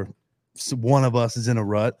weather or one of us is in a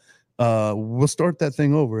rut, we'll start that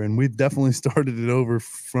thing over. And we've definitely started it over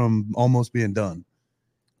from almost being done.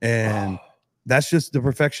 And that's just the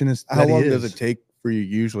perfectionist. How long does it take for you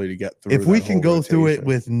usually to get through? If we can go through it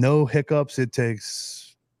with no hiccups, it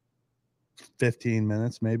takes 15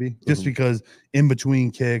 minutes maybe, just because in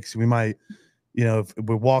between kicks we might, if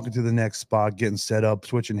we're walking to the next spot, getting set up,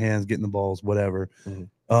 switching hands, getting the balls, whatever.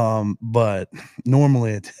 But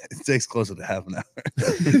normally it takes closer to half an hour,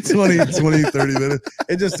 20, 30 minutes.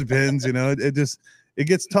 It just depends, it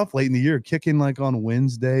gets tough late in the year. Kicking like on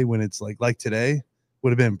Wednesday when it's like today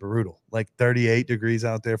would have been brutal, like 38 degrees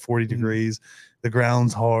out there, 40 degrees. The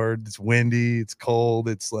ground's hard. It's windy. It's cold.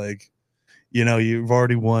 It's like, you've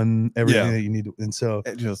already won everything that you need to. And so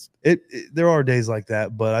there are days like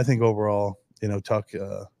that, but I think overall, Tuck,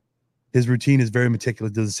 his routine is very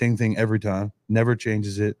meticulous, does the same thing every time, never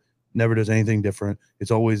changes it, never does anything different.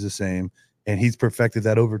 It's always the same. And he's perfected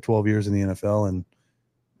that over 12 years in the NFL. And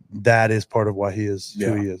that is part of why he is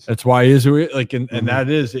who he is. That's why he is who he is. And that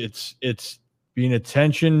is, it's being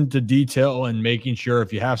attention to detail and making sure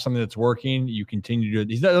if you have something that's working, you continue to do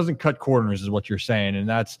it. He doesn't cut corners is what you're saying. And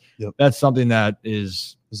that's something that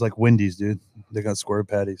is. It's like Wendy's, dude. They got square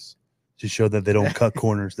patties to show that they don't cut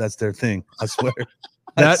corners. That's their thing. I swear.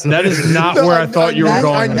 That is not where I thought you were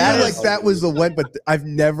going. I knew that was the one, but I've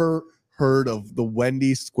never heard of the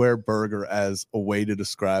Wendy's square burger as a way to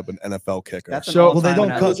describe an NFL kicker. Well, they don't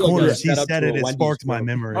cut corners. He said it. It sparked my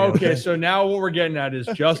memory. Okay, so now what we're getting at is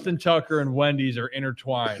Justin Tucker and Wendy's are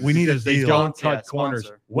intertwined. We need because they don't cut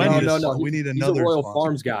corners. Wendy's. No. We need another. He's a Royal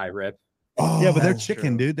Farms guy, Rip. Oh, yeah, but they're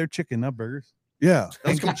chicken, dude. They're chicken nut burgers. Yeah,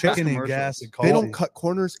 chicken and gas and coffee. They don't cut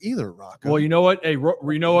corners either, Rocco. Well, you know what? Hey,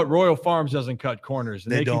 you know what? Royal Farms doesn't cut corners,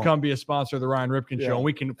 and they can come be a sponsor of the Ryan Ripken Show, and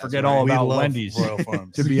we can forget all about Wendy's. Royal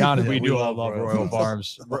Farms. To be honest, we do all love Royal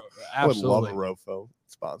Farms. Absolutely, I would love a Rofo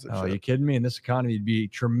sponsorship. Oh, you kidding me? In this economy, it'd be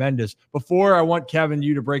tremendous. Before I want Kevin,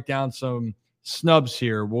 you to break down some snubs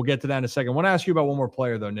here. We'll get to that in a second. I want to ask you about one more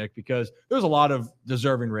player though, Nick, because there's a lot of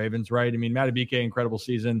deserving Ravens, right? I mean, Matabike, incredible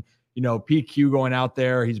season. PQ going out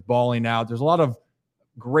there, he's balling out. There's a lot of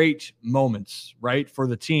great moments, right, for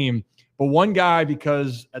the team. But one guy,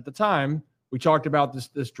 because at the time we talked about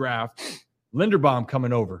this draft, Linderbaum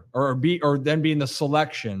coming over or then being the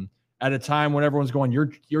selection at a time when everyone's going,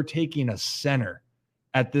 you're taking a center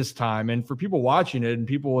at this time. And for people watching it and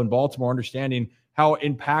people in Baltimore understanding how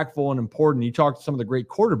impactful and important, you talk to some of the great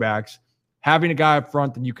quarterbacks, having a guy up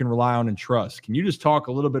front that you can rely on and trust. Can you just talk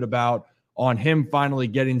a little bit about on him finally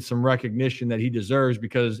getting some recognition that he deserves?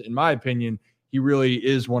 Because in my opinion, he really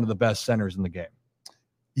is one of the best centers in the game.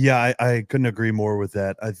 Yeah, I couldn't agree more with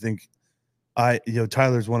that. I think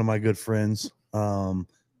Tyler's one of my good friends.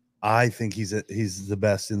 I think he's the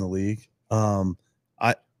best in the league.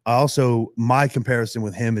 I also, my comparison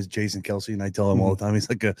with him is Jason Kelce, and I tell him all the time he's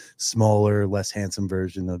like a smaller, less handsome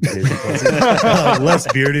version of Jason Kelce,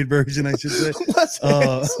 less bearded version, I should say.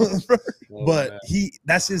 But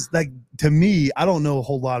that's his, like, to me, I don't know a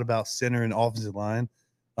whole lot about center and offensive line.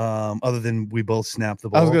 Other than we both snap the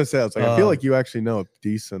ball. I was going to say, I feel like you actually know a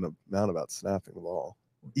decent amount about snapping the ball.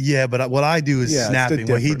 Yeah, but what I do is snapping.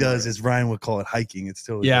 What he does is Ryan would call it hiking. It's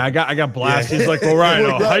still I got blasted. He's like, well,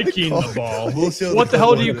 Ryan, hiking the ball. What the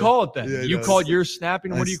hell do you call it then? Yeah, you call it your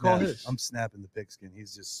snapping. What do you call his? I'm snapping the pigskin.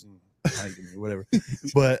 He's just hiking me, whatever.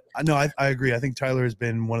 But no, I agree. I think Tyler has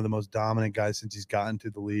been one of the most dominant guys since he's gotten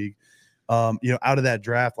to the league. Out of that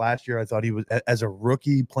draft last year, I thought he was, as a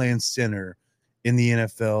rookie playing center in the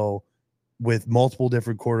NFL with multiple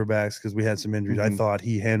different quarterbacks, because we had some injuries. I thought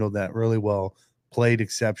he handled that really well, played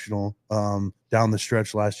exceptional down the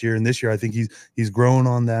stretch last year. And this year, I think he's grown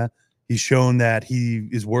on that. He's shown that he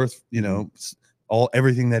is worth,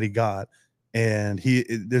 everything that he got. And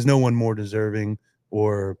there's no one more deserving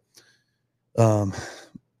or I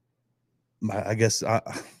guess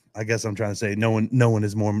I'm trying to say no one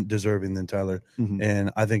is more deserving than Tyler.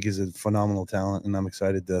 And I think he's a phenomenal talent, and I'm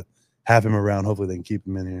excited to have him around. Hopefully they can keep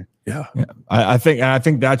him in here. Yeah. I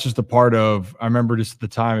think that's just a part of, I remember just at the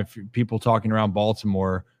time, if people talking around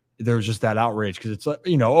Baltimore, there was just that outrage because it's like,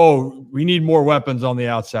 we need more weapons on the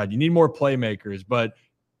outside. You need more playmakers. But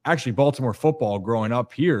actually Baltimore football growing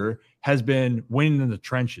up here has been winning in the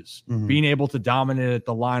trenches, being able to dominate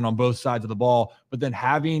the line on both sides of the ball, but then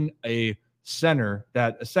having a center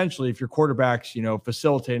that essentially, if your quarterback's,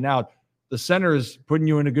 facilitating out, the center is putting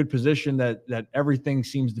you in a good position that everything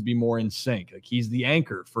seems to be more in sync. Like he's the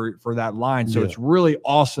anchor for that line. So it's really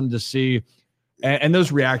awesome to see. And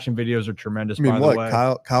those reaction videos are tremendous, by the way.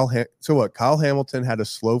 Kyle Hamilton had a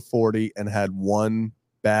slow 40 and had one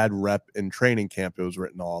bad rep in training camp. It was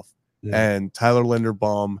written off. And Tyler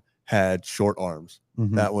Linderbaum had short arms.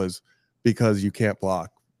 That was because you can't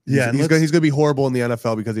block. He's going to be horrible in the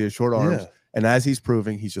NFL because he has short arms. And as he's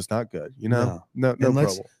proving, he's just not good. No problem.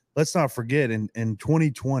 Let's not forget, in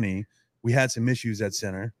 2020, we had some issues at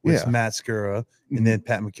center with Matt Skura, and then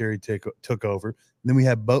Pat McCary took over. Then we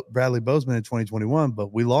had Bradley Bozeman in 2021,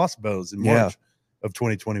 but we lost Bose in March of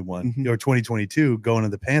 2021 or 2022 going to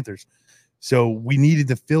the Panthers. So we needed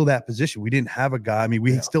to fill that position. We didn't have a guy. I mean,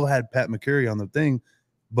 we still had Pat McCurry on the thing,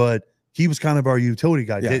 but he was kind of our utility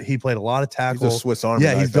guy. Yeah. He played a lot of tackle. He's a Swiss Army.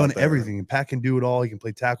 Yeah, he's done everything. And Pat can do it all. He can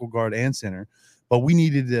play tackle, guard, and center. But we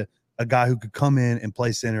needed a guy who could come in and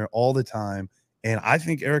play center all the time. And I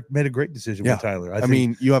think Eric made a great decision with Tyler. I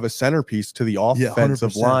mean, you have a centerpiece to the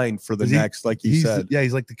offensive line for the next, like you said.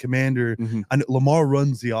 He's like the commander. I know Lamar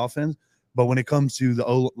runs the offense, but when it comes to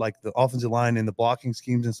the offensive line and the blocking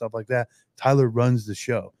schemes and stuff like that, Tyler runs the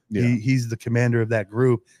show. Yeah. He's the commander of that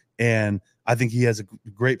group. And I think he has a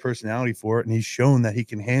great personality for it. And he's shown that he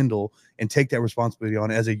can handle and take that responsibility on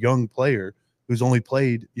as a young player who's only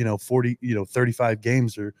played, 35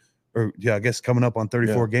 games or I guess coming up on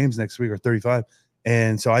 34 games next week or 35.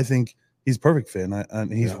 And so I think he's perfect fit.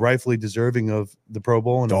 And he's rightfully deserving of the Pro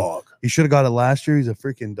Bowl. And dog. He should have got it last year. He's a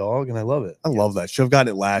freaking dog. And I love it. I love that. Should have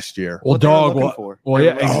gotten it last year. Well, dog.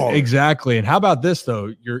 Exactly. And how about this,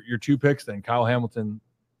 though? Your two picks then, Kyle Hamilton,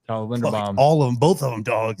 Tyler Linderbaum. All of them, both of them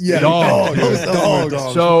dogs. Yeah, dogs.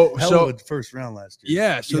 So first round last year.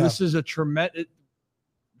 Yeah. So this is a tremendous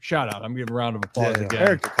shout out. I'm giving a round of applause again.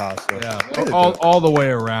 Eric DeCosta. Yeah. All the way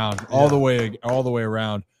around. All the way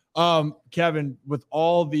around. Kevin, with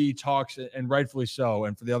all the talks, and rightfully so,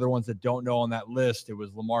 and for the other ones that don't know on that list, it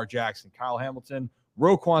was Lamar Jackson, Kyle Hamilton,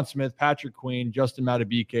 Roquan Smith, Patrick Queen, Justin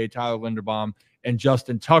Madubuike, Tyler Linderbaum, and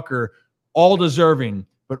Justin Tucker, all deserving.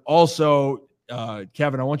 But also,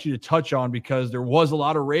 Kevin, I want you to touch on, because there was a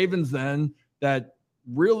lot of Ravens then that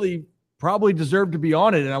really probably deserved to be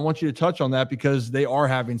on it, and I want you to touch on that because they are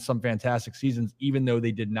having some fantastic seasons, even though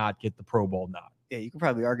they did not get the Pro Bowl nod. Yeah, you could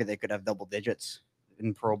probably argue they could have double digits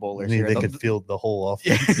in Pro Bowlers. They could field the whole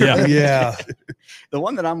offense. Yeah. The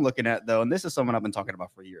one that I'm looking at, though, and this is someone I've been talking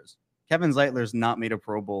about for years. Kevin Zeitler's not made a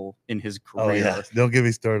Pro Bowl in his career. Oh, yeah. Don't get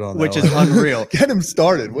me started on that. Which is unreal. Get him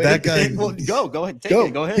started. That guy. Go ahead.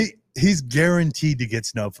 Go ahead. He's guaranteed to get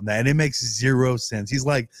snubbed from that. And it makes zero sense. He's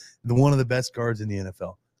like one of the best guards in the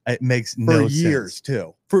NFL. It makes no sense. For years,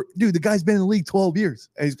 too. The guy's been in the league 12 years.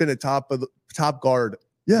 And he's been a top guard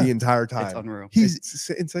the entire time. It's unreal. It's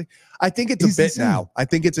insane. I think it's a bit insane. now. I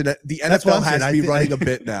think the NFL has to be running a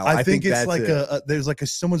bit now. I think it's like there's like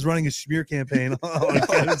someone's running a smear campaign on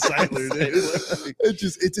Kevin Zeitler.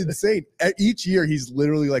 It's insane. Each year he's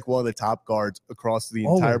literally like one of the top guards across the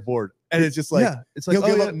entire board. And it's just like, it's like he'll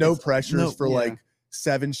give up no pressures for like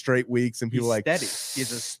 7 straight weeks, and people steady.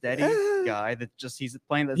 He's a steady guy that he's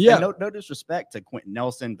playing this. Yeah. No disrespect to Quentin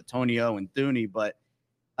Nelson, Batonio, and Thuney, but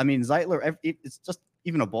I mean Zeitler. It's just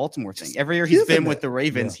even a Baltimore thing. Every year he's been with the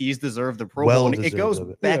Ravens, he's deserved the Pro Bowl. And it goes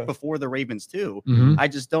back before the Ravens too. Mm-hmm. I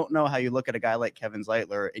just don't know how you look at a guy like Kevin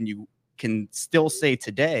Zeitler and you can still say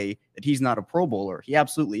today that he's not a Pro Bowler. He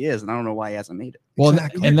absolutely is, and I don't know why he hasn't made it. Well,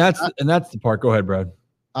 exactly. and that's the part. Go ahead, Brad.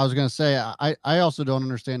 I was going to say, I also don't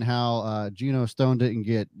understand how Geno Stone didn't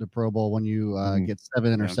get the Pro Bowl when you get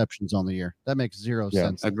 7 interceptions on the year. That makes zero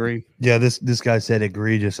sense. Agree. Yeah, this guy said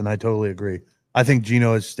egregious, and I totally agree. I think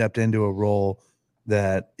Geno has stepped into a role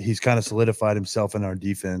that he's kind of solidified himself in our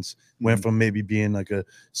defense. Went from maybe being like a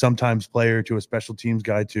sometimes player to a special teams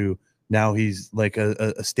guy to now he's like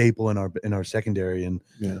a staple in our secondary. And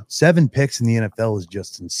 7 picks in the NFL is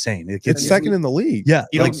just insane. It's second in the league. Yeah,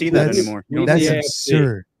 you don't see that anymore. That's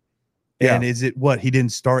absurd. Yeah. And is it he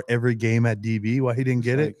didn't start every game at DB? Why he didn't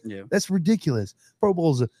get it? Yeah. That's ridiculous. Pro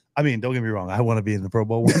Bowl's I mean, don't get me wrong. I want to be in the Pro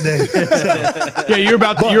Bowl one day. Yeah, you're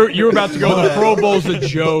about to go. The Pro Bowl's a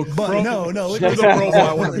joke. But no, the Pro Bowl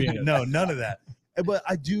I want to be in. No, none of that. But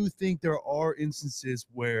I do think there are instances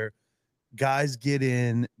where guys get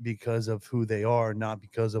in because of who they are, not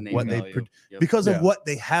because of what of what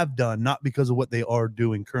they have done, not because of what they are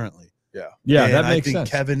doing currently. Yeah, and that makes sense. I think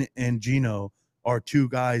Kevin and Geno are 2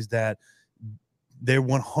 guys that they're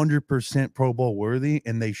 100% Pro Bowl worthy,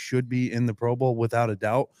 and they should be in the Pro Bowl without a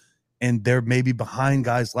doubt. And they're maybe behind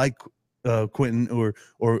guys like Quentin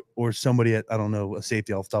or somebody at, I don't know, a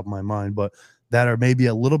safety off the top of my mind, but that are maybe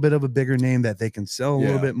a little bit of a bigger name that they can sell a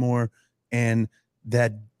little bit more, and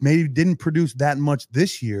that maybe didn't produce that much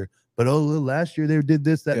this year, but last year they did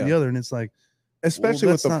this, that, and the other, and it's like, especially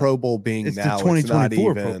with the Pro Bowl being it's now, the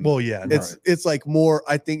 2024 it's not even. Well, yeah, it's like more.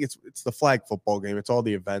 I think it's the flag football game. It's all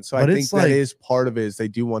the events. So I think that is part of it. Is they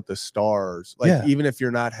do want the stars. Like even if you're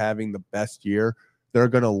not having the best year, they're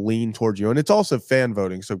going to lean towards you, and it's also fan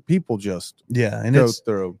voting. So people just and go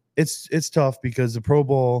through. It's tough because the Pro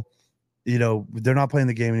Bowl, they're not playing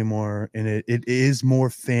the game anymore, and it is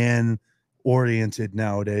more fan oriented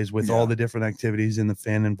nowadays with all the different activities and the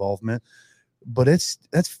fan involvement. But it's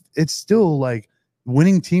still like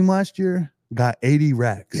winning team last year. got 80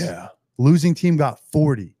 racks. Yeah. Losing team got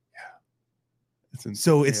 40.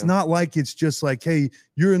 So it's not like it's just like, hey,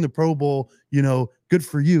 you're in the Pro Bowl, good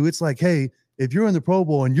for you. It's like, hey, if you're in the Pro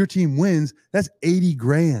Bowl and your team wins, that's 80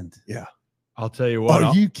 grand. Yeah. I'll tell you what.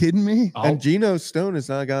 Are you kidding me? And Geno Stone has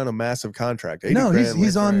not gotten a massive contract. No,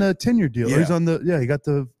 he's on the 10-year deal. Yeah. He's on he got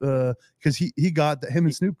the because he got that. Him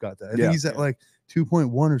and Snoop got that. I think he's at like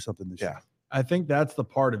 2.1 or something this year. I think that's the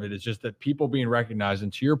part of it. It's just that people being recognized.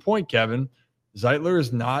 And to your point, Kevin, Zeitler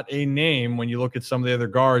is not a name when you look at some of the other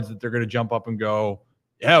guards that they're going to jump up and go,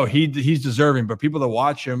 yeah, he's deserving. But people that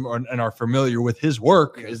watch him and are familiar with his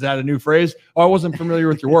work, is that a new phrase? Oh, I wasn't familiar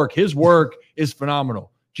with your work. His work is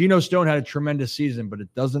phenomenal. Geno Stone had a tremendous season, but it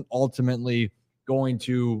doesn't ultimately going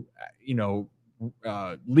to,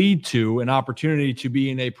 lead to an opportunity to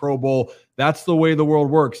be in a Pro Bowl. That's the way the world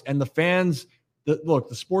works. And the fans, look,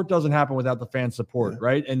 the sport doesn't happen without the fan support,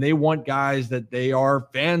 right? And they want guys that they are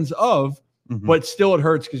fans of, but still it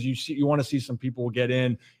hurts because you want to see some people get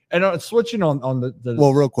in. And switching on the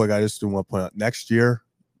well, real quick, I just do want to point out, next year,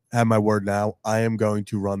 have my word now, I am going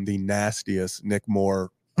to run the nastiest Nick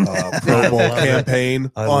Moore Pro Bowl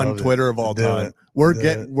campaign on Twitter of all time. We're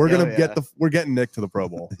getting Nick to the Pro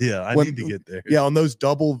Bowl. Yeah, I need to get there. Yeah, on those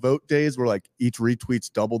double vote days where like each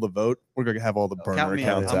retweets double the vote, we're gonna have all the burner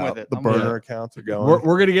accounts out. The burner accounts are going.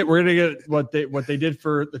 We're gonna get what they did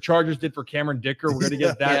for the Chargers did for Cameron Dicker. We're gonna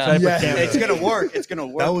get that type of campaign. It's gonna work. It's gonna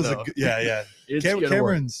work. That was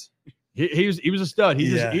Cameron's. He was a stud. He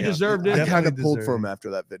deserved it. I kind of pulled for him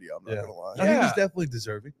after that video. I'm not gonna lie. I think he's definitely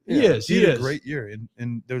deserving. He is. He had a great year,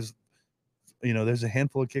 and there's a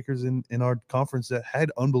handful of kickers in our conference that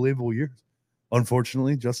had unbelievable years.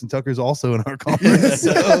 Unfortunately, Justin Tucker's also in our conference.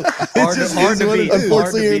 So hard to beat.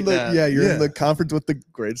 Unfortunately, you're in the conference with the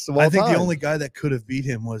greatest of all time. I think the only guy that could have beat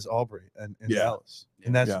him was Aubrey and Dallas,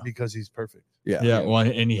 and that's because he's perfect. Well,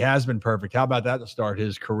 and he has been perfect. How about that to start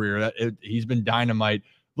his career? He's been dynamite.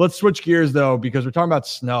 Let's switch gears, though, because we're talking about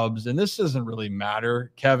snubs, and this doesn't really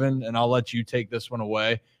matter, Kevin, and I'll let you take this one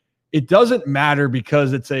away. It doesn't matter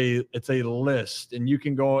because it's a list, and you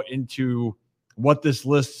can go into what this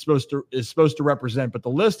list is supposed to represent, but the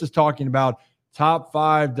list is talking about top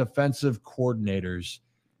 5 defensive coordinators.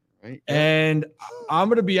 Right. And I'm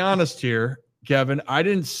going to be honest here, Kevin, I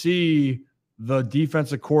didn't see the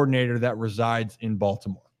defensive coordinator that resides in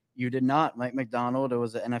Baltimore. You did not. Mike McDonald. It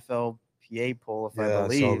was an NFL PA poll, if I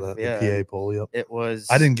believe. I saw that. The PA poll, yep. It was.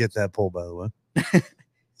 I didn't get that poll, by the way.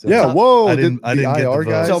 Whoa! I didn't get the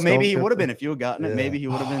vote. So maybe he would have been if you had gotten it. Maybe he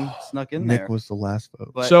would have been snuck in there. Nick was the last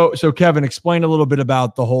vote. But, so Kevin, explain a little bit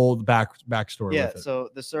about the whole backstory. Yeah. With it. So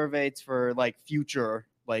the surveys for like future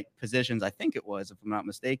positions, I think it was, if I'm not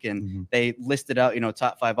mistaken, they listed out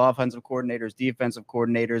top 5 offensive coordinators, defensive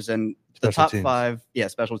coordinators, and the top 5,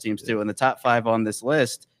 special teams too. And the top 5 on this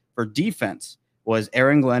list for defense was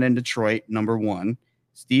Aaron Glenn in Detroit, number 1,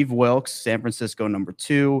 Steve Wilkes, San Francisco, number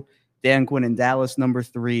 2, Dan Quinn in Dallas, number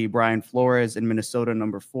 3, Brian Flores in Minnesota,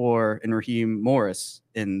 number 4, and Raheem Morris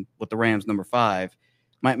with the Rams, number 5.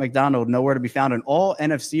 Mike McDonald, nowhere to be found, and all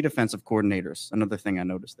NFC defensive coordinators. Another thing I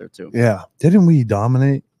noticed there too. Yeah. Didn't we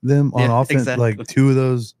dominate them on offense? Exactly. Like 2 of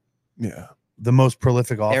those. Yeah. The most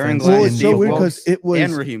prolific offense. Aaron Glenn, it's so weird because it was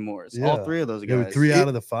and Raheem Morris. All 3 of those guys. 3 out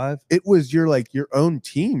of the 5. It was your own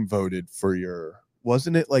team voted for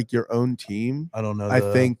wasn't it like your own team? I don't know.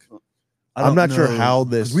 I'm not sure how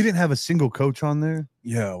this. We didn't have a single coach on there.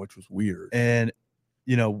 Yeah, which was weird. And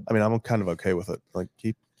I'm kind of okay with it. Like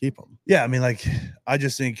keep them. Yeah, I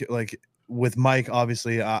just think with Mike,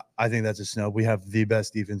 obviously, I think that's a snub. We have the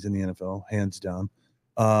best defense in the NFL, hands down.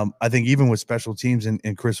 I think even with special teams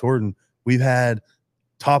and Chris Horton, we've had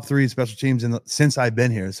top 3 special teams since I've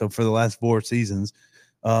been here. So for the last 4 seasons,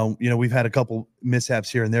 we've had a couple mishaps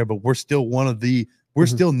here and there, but we're still we're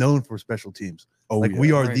still known for special teams.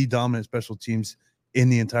 We are the dominant special teams in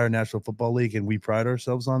the entire National Football League, and we pride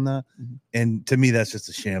ourselves on that. And to me, that's just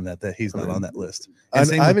a sham that he's not on that list. I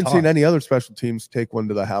haven't seen any other special teams take one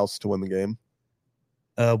to the house to win the game.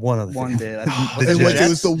 One did. It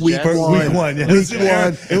was the week one. Week one. Yeah. Week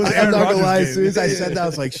one. It was I'm Aaron not gonna lie. Rodgers' As soon as I said that, I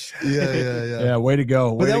was like, yeah, way to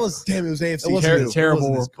go. But it was AFC.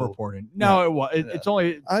 Terrible reporting. No, it was. It's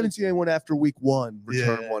only. I haven't seen anyone after week 1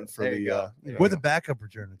 return one for the. With a backup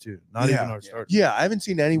returner too. Not even our starter. Yeah, I haven't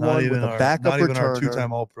seen anyone with a backup returner. Not even our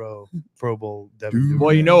 2-time All-Pro Bowl.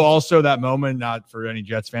 Well, also that moment. Not for any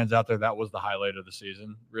Jets fans out there, that was the highlight of the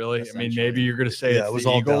season. Really, maybe you're going to say it was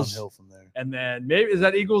all Eagles. Downhill from there. And then maybe is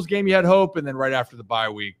that Eagles game you had hope, and then right after the bye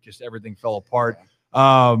week, just everything fell apart.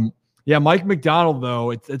 Mike McDonald,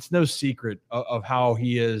 though, it's no secret of how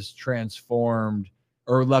he has transformed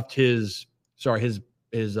or left his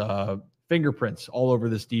fingerprints all over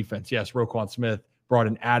this defense. Yes, Roquan Smith brought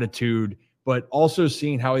an attitude, but also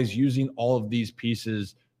seeing how he's using all of these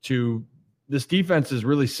pieces to this defense is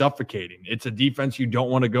really suffocating. It's a defense you don't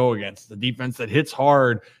want to go against. The defense that hits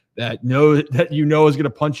hard, that is going to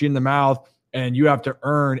punch you in the mouth, and you have to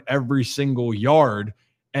earn every single yard.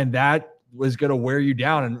 And that was going to wear you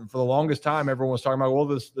down. And for the longest time, everyone was talking about, well,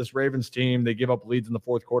 this Ravens team, they give up leads in the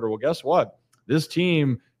fourth quarter. Well, guess what? This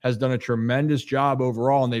team has done a tremendous job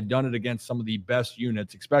overall, and they've done it against some of the best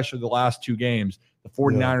units, especially the last two games, the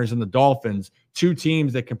 49ers and the Dolphins, two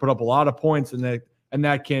teams that can put up a lot of points and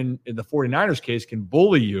that can, in the 49ers case, can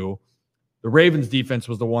bully you. The Ravens defense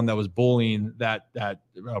was the one that was bullying that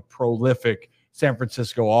prolific San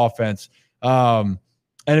Francisco offense. And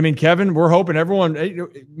I mean, Kevin, we're hoping everyone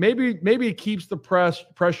maybe it keeps the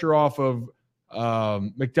pressure off of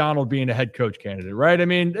McDonald being a head coach candidate, right? I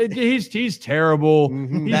mean, he's terrible.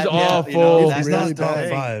 Mm-hmm. He's awful. He's really not top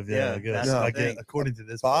bad. 5. Yeah, I guess. According to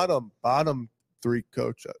this bottom 3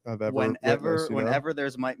 coach I've ever whenever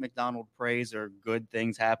there's Mike McDonald praise or good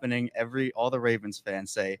things happening, all the Ravens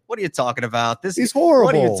fans say, "What are you talking about? He's horrible.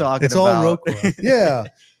 What are you talking it's about?" All Roquan. Yeah.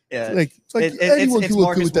 Yeah, it's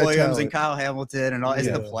Marcus Williams and Kyle Hamilton and all it's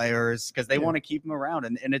the players because they want to keep him around.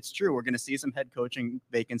 And it's true. We're going to see some head coaching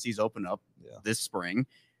vacancies open up this spring.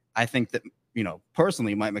 I think that,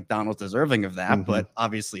 personally, Mike McDonald's deserving of that, but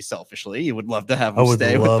obviously, selfishly, you would love to have him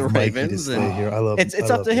stay with the Ravens. And here.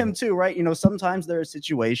 It's up to him too, right? Sometimes there are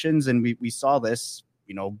situations, and we saw this,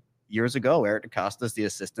 years ago. Eric DeCosta's the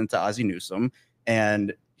assistant to Ozzie Newsome,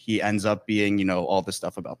 and he ends up being, all the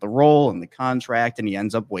stuff about the role and the contract, and he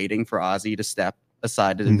ends up waiting for Ozzie to step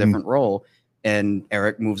aside to a different role. And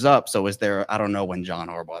Eric moves up. So is there, I don't know when John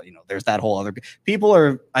Harbaugh, there's that whole other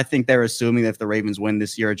people I think they're assuming that if the Ravens win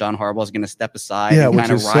this year, John Harbaugh is going to step aside and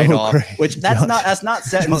kind of ride off, which that's not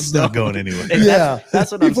set in stone. Not going anywhere.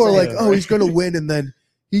 That's what people I'm saying. People are like, he's going to win. And then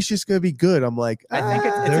he's just going to be good. I'm like, I think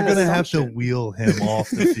they're going to have to wheel him off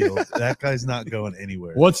the field. That guy's not going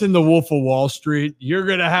anywhere. What's in the Wolf of Wall Street? You're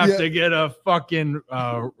going to have to get a fucking,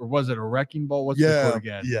 was it a wrecking ball? What's the quote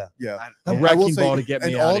again? Yeah. A wrecking ball to get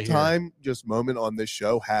me out of here. An all-time just moment on this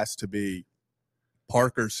show has to be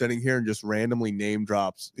Parker sitting here and just randomly name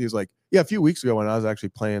drops. He was like, a few weeks ago when I was actually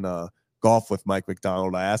playing golf with Mike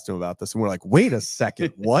McDonald, I asked him about this, and we're like, wait a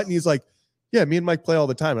second, what? And he's like, yeah, me and Mike play all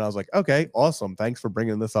the time. And I was like, okay, awesome. Thanks for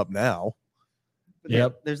bringing this up now.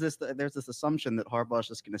 But there's this assumption that Harbaugh's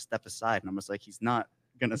just going to step aside. And I'm just like, he's not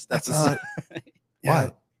going to step aside.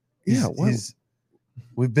 Why?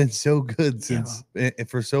 We've been so good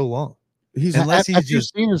for so long. Have you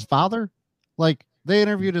seen his father? Like, they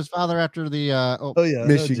interviewed his father after the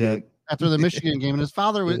Michigan. After the Michigan game. And his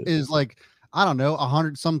father is like, I don't know,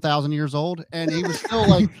 100-some thousand years old, and he was still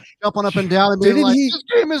like jumping up and down and being like, "This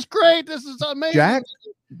game is great. This is amazing."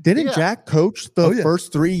 Jack coach the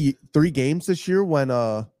first three games this year when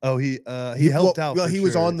he helped out. Well, he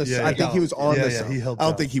was on the. I think he was on the. He helped I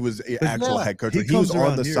don't think he was actual head coach. He was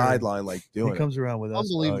on the sideline, like doing. He comes around with us.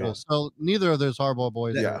 Unbelievable. So neither of those Harbaugh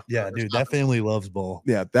boys. Dude, that family loves ball.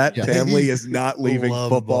 Yeah, that family is not leaving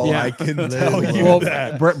football. Yeah. I can tell you. Well,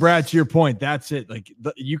 that. Brad, to your point, that's it. Like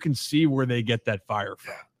you can see where they get that fire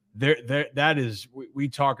from. That is we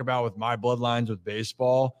talk about with my bloodlines with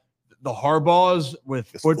baseball. The Harbaughs with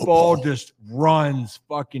football just runs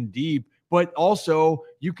fucking deep, but also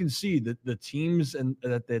you can see that the teams and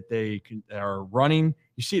that they are running.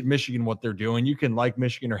 You see at Michigan what they're doing. You can like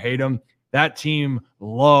Michigan or hate them. That team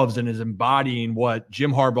loves and is embodying what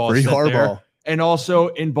Jim Harbaugh said there. And also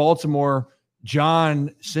in Baltimore, John,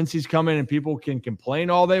 since he's come in and people can complain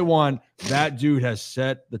all they want, that dude has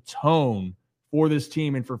set the tone for this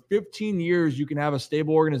team. And for 15 years, you can have a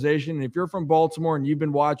stable organization. And if you're from Baltimore and you've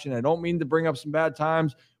been watching, I don't mean to bring up some bad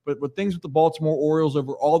times, but with things with the Baltimore Orioles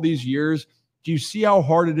over all these years, do you see how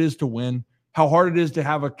hard it is to win? How hard it is to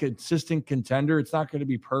have a consistent contender? It's not going to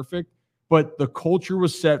be perfect, but the culture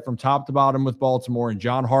was set from top to bottom with Baltimore, and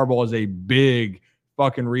John Harbaugh is a big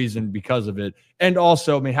fucking reason because of it. And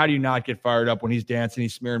also, I mean, how do you not get fired up when he's dancing,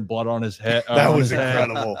 he's smearing blood on his head? That was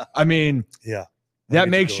incredible. I mean, that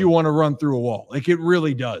makes you want to run through a wall. Like it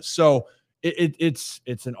really does. So it's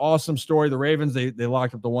an awesome story. The Ravens, they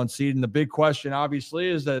locked up the 1 seed. And the big question, obviously,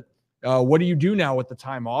 is that what do you do now with the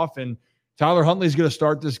time off? And Tyler Huntley's going to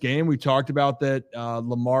start this game. We talked about that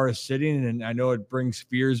Lamar is sitting, and I know it brings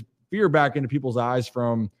fear back into people's eyes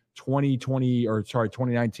from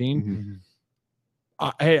 2019. Mm-hmm.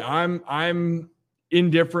 Hey, I'm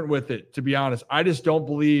indifferent with it, to be honest. I just don't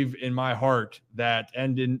believe in my heart that,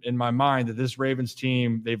 and in my mind, that this Ravens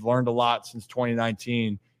team, they've learned a lot since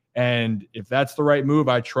 2019. And if that's the right move,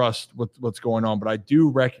 I trust what's going on. But I do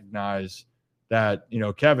recognize that,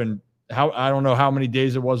 Kevin, I don't know how many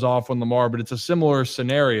days it was off when Lamar, but it's a similar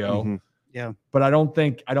scenario. Mm-hmm. Yeah. But I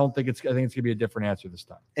think it's going to be a different answer this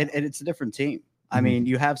time. And it's a different team. I mean,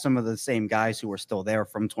 you have some of the same guys who are still there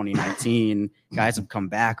from 2019. Guys have come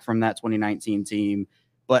back from that 2019 team.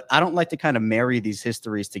 But I don't like to kind of marry these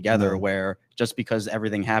histories together where just because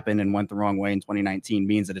everything happened and went the wrong way in 2019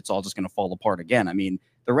 means that it's all just going to fall apart again. I mean,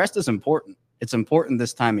 the rest is important. It's important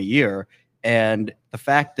this time of year. And the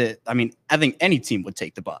fact that, I mean, I think any team would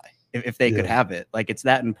take the bye if they could have it. Like, it's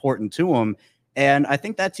that important to them. And I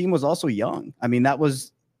think that team was also young. I mean,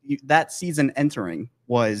 that season entering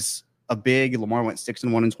was a big. Lamar went 6-1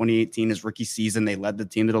 in 2018, his rookie season. They led the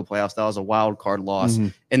team to the playoffs. That was a wild card loss.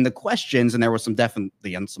 And the questions, and there was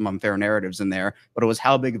definitely some unfair narratives in there, but it was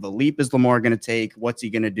how big of a leap is Lamar going to take? What's he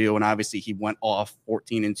going to do? And obviously he went off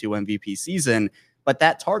 14-2 MVP season, but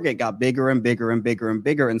that target got bigger and bigger and bigger and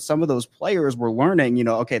bigger. And some of those players were learning,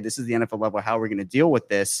 okay, this is the NFL level. How are we going to deal with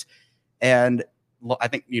this? And I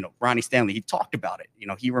think, Ronnie Stanley, he talked about it.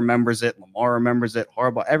 He remembers it. Lamar remembers it.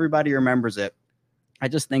 Harbaugh, everybody remembers it. I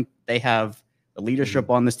just think they have the leadership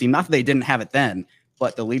on this team. Not that they didn't have it then,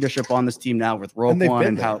 but the leadership on this team now with Roquan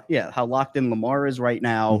and how locked in Lamar is right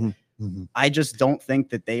now. I just don't think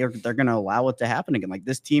that they're going to allow it to happen again. Like,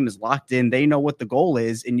 this team is locked in. They know what the goal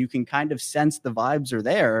is, and you can kind of sense the vibes are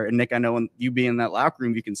there. And Nick, I know when you being in that locker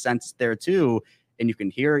room, you can sense it there too. And you can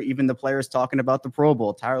hear even the players talking about the Pro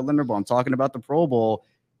Bowl. Tyler Linderbaum talking about the Pro Bowl.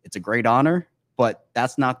 It's a great honor, but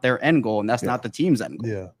that's not their end goal, and that's not the team's end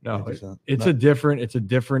goal. Yeah, no, it's a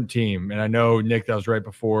different team. And I know, Nick, that was right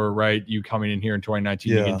before, you coming in here in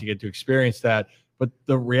 2019, you get to experience that. But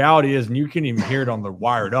the reality is, and you can even hear it on the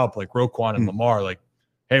Wired Up, like Roquan and Lamar, like,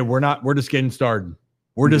 hey, we're just getting started.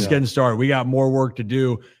 We're just getting started. We got more work to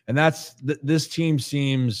do. And this team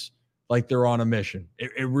seems like they're on a mission.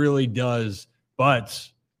 It really does. But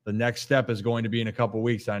the next step is going to be in a couple of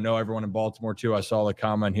weeks. I know everyone in Baltimore too. I saw the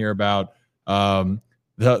comment here about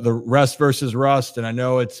the rest versus rust. And I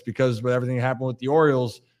know it's because with everything that happened with the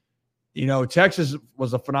Orioles, Texas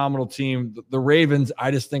was a phenomenal team. The Ravens, I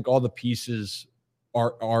just think all the pieces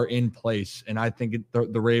are in place. And I think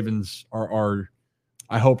the Ravens are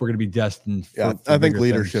I hope we're going to be destined for I think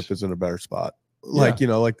leadership is in a better spot. Like,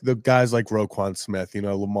 like the guys like Roquan Smith,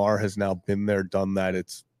 Lamar has now been there, done that.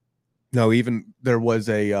 Even there was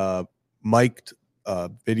a mic'd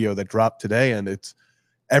video that dropped today, and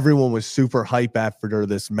everyone was super hype after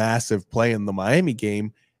this massive play in the Miami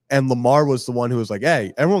game. And Lamar was the one who was like,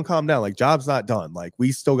 hey, everyone calm down. Like, job's not done. Like,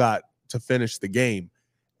 we still got to finish the game.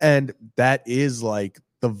 And that is like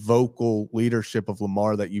the vocal leadership of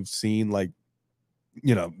Lamar that you've seen. Like,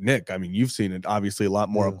 Nick, I mean, you've seen it obviously a lot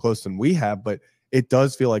more up close than we have, but it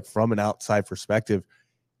does feel like from an outside perspective,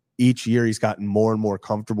 each year he's gotten more and more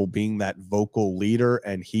comfortable being that vocal leader,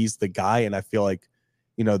 and he's the guy. And I feel like,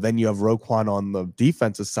 then you have Roquan on the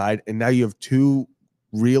defensive side, and now you have two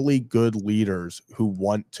really good leaders who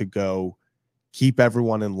want to go keep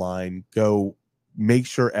everyone in line, go make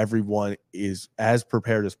sure everyone is as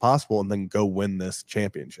prepared as possible, and then go win this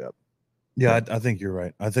championship. Yeah, I think you're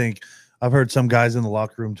right. I think I've heard some guys in the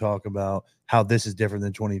locker room talk about how this is different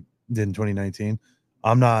than 2019.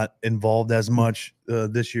 I'm not involved as much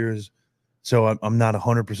this year's, so I'm not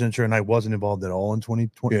 100% sure, and I wasn't involved at all in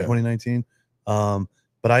 2019.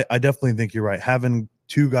 But I definitely think you're right. Having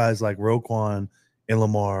two guys like Roquan and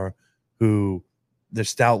Lamar, who they're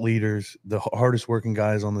stout leaders, the hardest working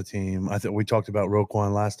guys on the team. I think we talked about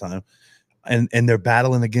Roquan last time, and they're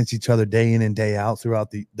battling against each other day in and day out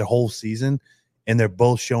throughout the whole season, and they're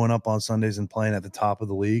both showing up on Sundays and playing at the top of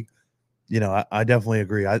the league. I definitely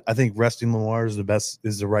agree. I think resting Lamar is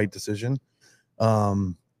the right decision,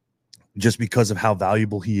 just because of how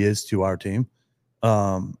valuable he is to our team.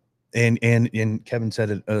 And Kevin said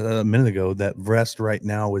it a minute ago that rest right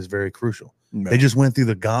now is very crucial. They just went through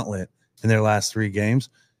the gauntlet in their last 3 games,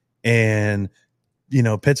 and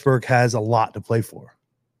Pittsburgh has a lot to play for.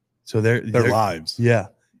 So their lives,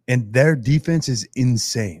 and their defense is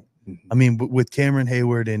insane. I mean, with Cameron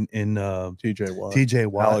Hayward and TJ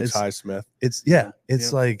Watt, Alex Highsmith,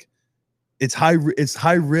 like it's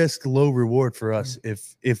high risk, low reward for us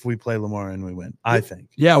if we play Lamar and we win. I think.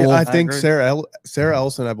 Yeah, well, I think Sarah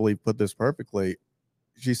Ellison, I believe, put this perfectly.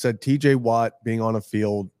 She said TJ Watt being on a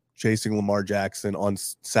field chasing Lamar Jackson on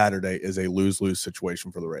Saturday is a lose-lose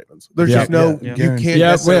situation for the Ravens. There's just you can't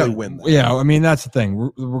necessarily win that. Yeah, I mean, that's the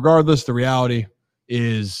thing. Regardless, the reality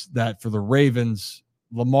is that for the Ravens,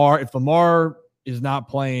 if Lamar is not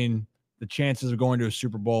playing, the chances of going to a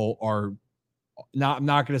Super Bowl are not. I'm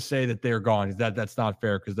not going to say that they're gone. That's not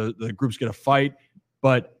fair, because the group's going to fight.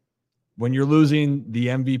 But when you're losing the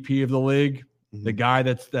MVP of the league, The guy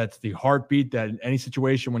that's the heartbeat, that in any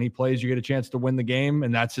situation when he plays, you get a chance to win the game,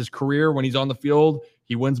 and that's his career. When he's on the field,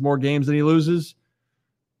 he wins more games than he loses.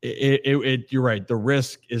 You're right. The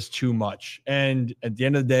risk is too much. And at the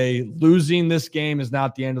end of the day, losing this game is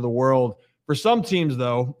not the end of the world. For some teams,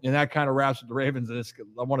 though, and that kind of wraps with the Ravens. And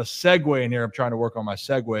I want to segue in here. I'm trying to work on my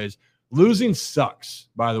segues. Losing sucks,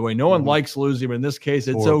 by the way. No one likes losing, but in this case,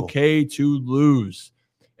 it's okay to lose.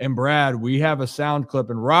 And Brad, we have a sound clip.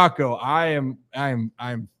 And Rocco, I'm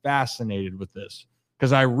fascinated with this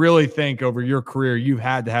because I really think over your career, you've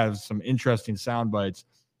had to have some interesting sound bites.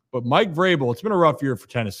 But Mike Vrabel, it's been a rough year for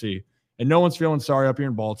Tennessee, and no one's feeling sorry up here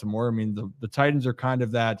in Baltimore. I mean, the Titans are kind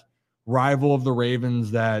of that rival of the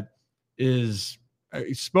Ravens that is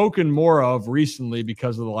spoken more of recently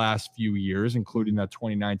because of the last few years, including that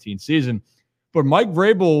 2019 season. But Mike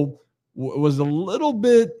Vrabel was a little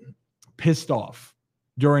bit pissed off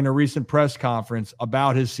during a recent press conference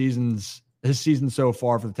about his season so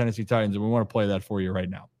far for the Tennessee Titans, and we want to play that for you right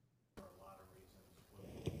now.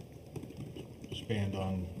 Expand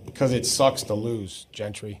on because it sucks to lose,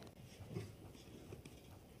 Gentry.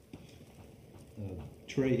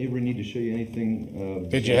 Trey, ever need to show you anything?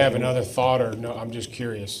 Did you have another thought, or no? I'm just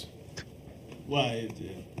curious. Well,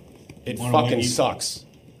 it fucking sucks.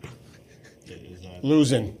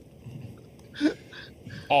 Losing.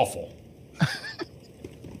 Awful.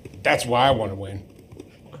 That's why I want to win.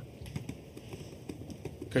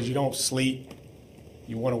 Because you don't sleep.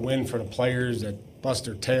 You want to win for the players that bust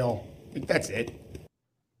their tail. That's it.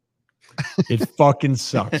 It fucking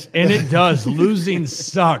sucks. And it does. Losing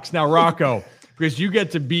sucks. Now, Rocco, because you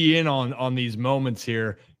get to be in on these moments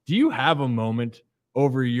here, do you have a moment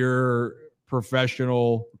over your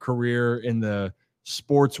professional career in the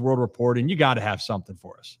sports world reporting? You got to have something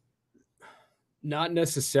for us. Not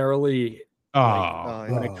necessarily. When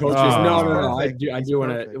a coach is no. I do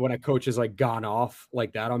when a coach is like gone off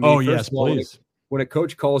like that. I mean, yes, please. When a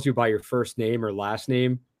coach calls you by your first name or last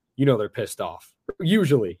name, you know they're pissed off.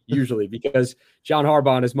 Usually, because John Harbaugh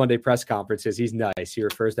on his Monday press conferences, he's nice. He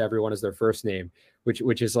refers to everyone as their first name,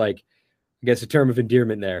 which is like, I guess, a term of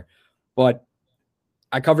endearment there. But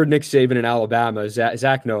I covered Nick Saban in Alabama.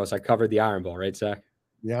 Zach knows I covered the Iron Bowl, right, Zach?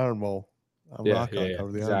 The Iron Bowl.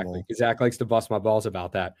 Exactly. Zach likes to bust my balls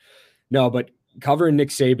about that. No, but covering Nick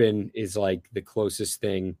Saban is like the closest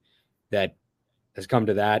thing that has come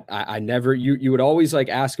to that. I never, you would always like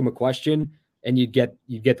ask him a question and you'd get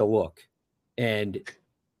the look. And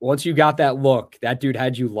once you got that look, that dude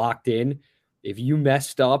had you locked in. If you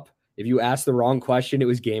messed up, if you asked the wrong question, it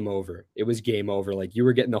was game over. It was game over. Like you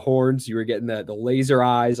were getting the horns, you were getting the laser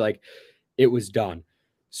eyes, like it was done.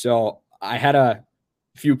 So I had a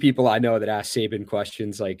few people I know that asked Saban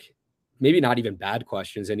questions, like maybe not even bad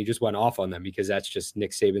questions, and he just went off on them because that's just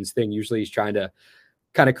Nick Saban's thing. Usually he's trying to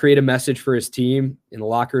kind of create a message for his team in the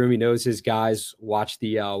locker room. He knows his guys watch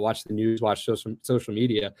the news, watch social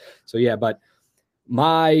media. So yeah, but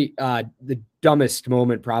my the dumbest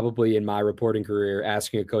moment probably in my reporting career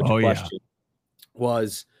asking a coach a question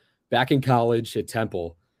was back in college at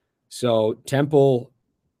Temple. So Temple,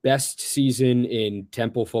 best season in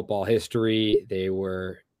Temple football history. They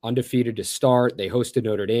were undefeated to start. They hosted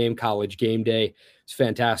Notre Dame College game day. It's a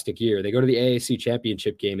fantastic year. They go to the AAC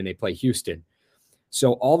championship game and they play Houston.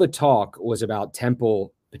 So all the talk was about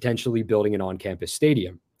Temple potentially building an on-campus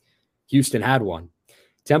stadium. Houston had one.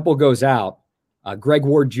 Temple goes out. Greg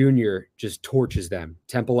Ward Jr. just torches them.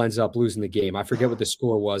 Temple ends up losing the game. I forget what the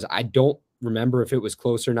score was. I don't remember if it was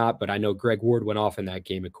close or not, but I know Greg Ward went off in that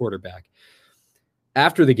game at quarterback.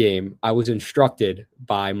 After the game, I was instructed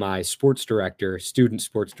by my student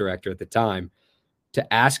sports director at the time,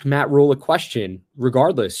 to ask Matt Rule a question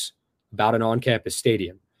regardless about an on-campus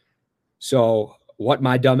stadium. So what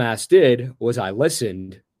my dumbass did was I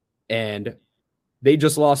listened, and they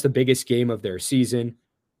just lost the biggest game of their season.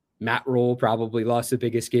 Matt Rule probably lost the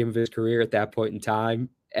biggest game of his career at that point in time.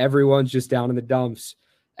 Everyone's just down in the dumps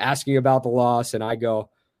asking about the loss. And I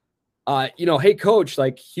go, hey, coach,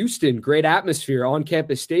 like Houston, great atmosphere,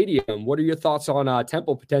 on-campus stadium. What are your thoughts on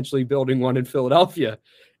Temple potentially building one in Philadelphia?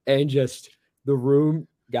 And just the room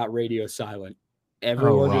got radio silent.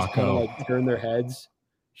 Everyone just kind of like turned their heads,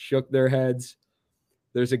 shook their heads.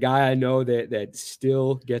 There's a guy I know that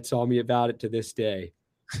still gets on me about it to this day.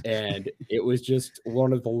 And it was just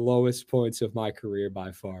one of the lowest points of my career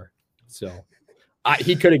by far. So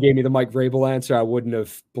he could have gave me the Mike Vrabel answer. I wouldn't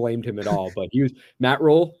have blamed him at all. But he was Matt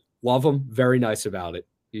Rule, love him, very nice about it.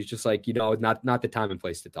 He's just like, not the time and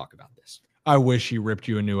place to talk about this. I wish he ripped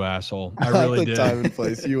you a new asshole. I really did. Time and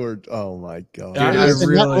place. You were, oh my God. I was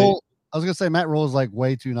going to say Matt Rule is like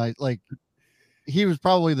way too nice. Like he was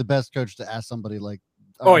probably the best coach to ask somebody like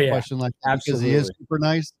a question like that because he is super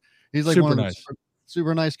nice. He's like super one of nice. the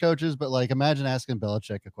super nice coaches, but like imagine asking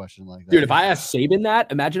Belichick a question like that. Dude, if I asked Saban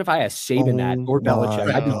that, imagine if I asked Saban that or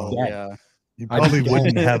Belichick, I'd be dead. Yeah. You probably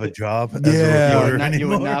wouldn't have a job. You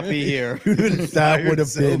would not be here. That would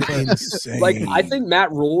have been insane. Like, I think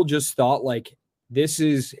Matt Rule just thought, like, this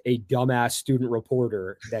is a dumbass student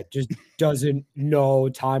reporter that just doesn't know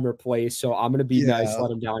time or place. So I'm going to be nice,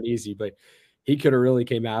 let him down easy. But he could have really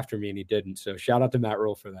came after me and he didn't. So shout out to Matt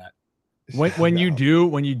Rule for that. When you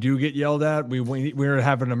do get yelled at, we're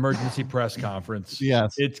having an emergency press conference.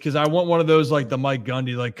 Yes. It's because I want one of those like the Mike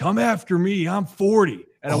Gundy, like, come after me, I'm 40.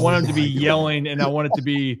 And I want him to be yelling, and I want it to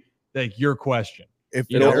be like your question. If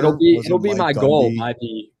it'll be my goal by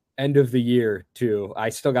the end of the year too. I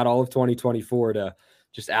still got all of 2024 to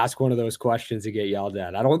just ask one of those questions and get yelled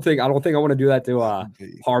at. I don't think I want to do that to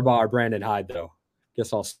Harbaugh or Brandon Hyde though.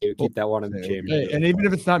 Guess I'll keep that one in the chamber. Hey, and even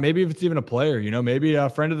if it's not, maybe if it's even a player, maybe a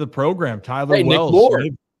friend of the program, Tyler Nick Wells. Moore.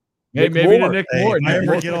 Maybe Nick to Nick Moore. If I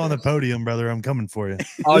ever get on the podium, brother, I'm coming for you.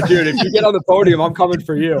 Oh, dude, if you get on the podium, I'm coming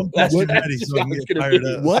for you. That's ready, so I can get fired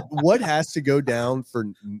up. What has to go down for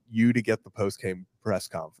you to get the post-game press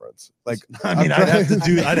conference? Like, I mean, I'd have to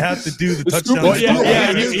do the touchdown.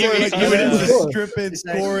 Strip it,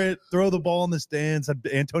 score it, throw the ball in the stands. Have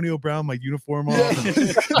Antonio Brown my uniform on.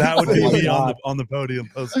 That would be me on the podium.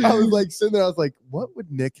 Post-game. I was like sitting there. I was like, what would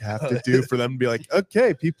Nick have to do for them to be like,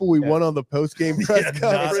 okay, people, we won on the post-game press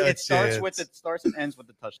conference. It starts and ends with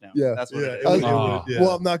the touchdown. Yeah, that's what it is.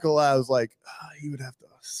 Well, I'm not gonna lie. I was like, he would have to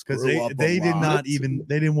because they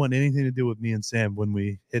didn't want anything to do with me and Sam when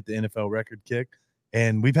we hit the NFL record kick.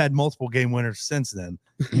 And we've had multiple game winners since then.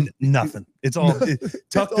 Nothing. It's all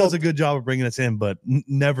Tuck does a good job of bringing us in, but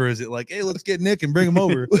never is it like, hey, let's get Nick and bring him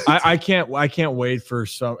over. I can't wait for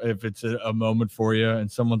if it's a moment for you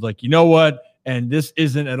and someone's like, you know what? And this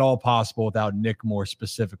isn't at all possible without Nick Moore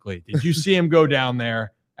specifically. Did you see him go down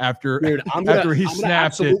there after he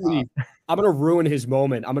snapped it? I'm going to ruin his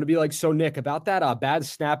moment. I'm going to be like, so Nick, about that bad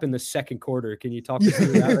snap in the second quarter, can you talk us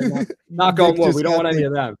through that right now? Knock on wood. We don't want any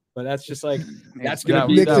of them. But that's just like, that's going to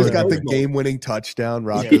be. Nick just got the game-winning touchdown.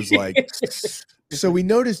 Rocco's like, so we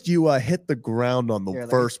noticed you hit the ground on the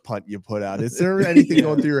first punt you put out. Is there anything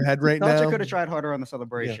going through your head right now? I could have tried harder on the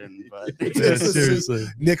celebration. But seriously.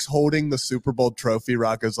 Nick's holding the Super Bowl trophy.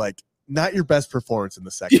 Rocco's like, not your best performance in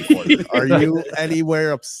the second quarter. Are you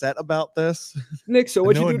anywhere upset about this? Nick, so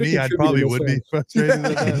what you do to me, I probably would be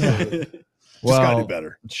frustrated. Well, just gotta do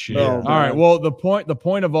better. All right. Well, the point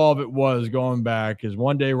of all of it was going back is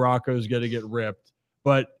one day Rocco's going to get ripped,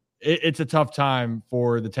 but it's a tough time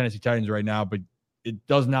for the Tennessee Titans right now, but it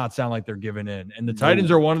does not sound like they're giving in. And the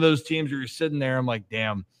Titans are one of those teams where you're sitting there. I'm like,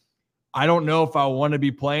 damn, I don't know if I want to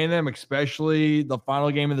be playing them, especially the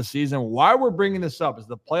final game of the season. Why we're bringing this up is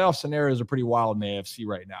the playoff scenarios are pretty wild in the AFC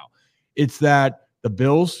right now. It's that the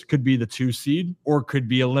Bills could be the 2 seed or could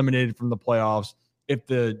be eliminated from the playoffs if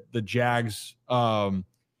the Jags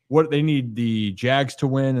what they need the Jags to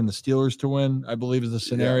win and the Steelers to win, I believe is the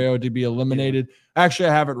scenario to be eliminated. Actually,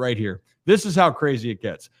 I have it right here. This is how crazy it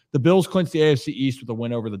gets. The Bills clinch the AFC East with a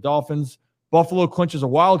win over the Dolphins. Buffalo clinches a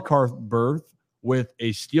wild card berth with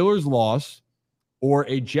a Steelers loss or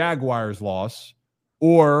a Jaguars loss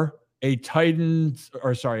or a Texans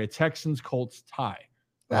Colts tie.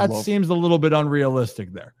 That seems a little bit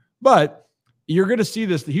unrealistic there. But you're going to see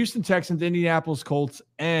this. The Houston Texans, Indianapolis Colts,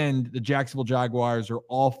 and the Jacksonville Jaguars are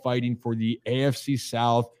all fighting for the AFC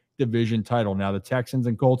South division title. Now, the Texans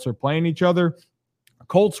and Colts are playing each other.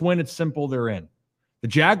 Colts win, it's simple, they're in. The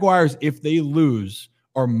Jaguars, if they lose,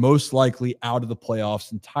 are most likely out of the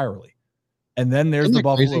playoffs entirely. And then there's the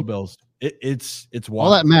Buffalo Bills. It's wild.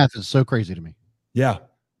 All that math is so crazy to me. Yeah.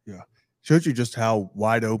 Shows you just how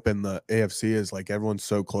wide open the AFC is. Like, everyone's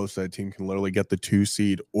so close that a team can literally get the 2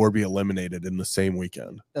 seed or be eliminated in the same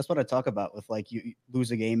weekend. That's what I talk about with, like, you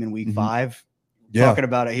lose a game in week 5. Talking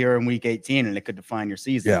about it here in week 18, and it could define your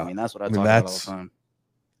season. I mean, that's what I talk about all the time.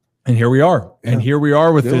 And here we are. And here we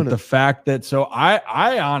are with it. The fact that, so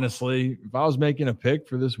I honestly, if I was making a pick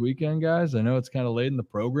for this weekend, guys, I know it's kind of late in the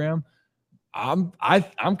program. I'm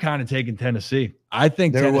kind of taking Tennessee. I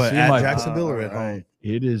think Tennessee at Jacksonville or at home?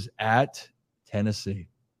 It is at Tennessee.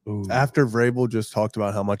 Ooh. After Vrabel just talked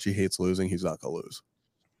about how much he hates losing, he's not going to lose.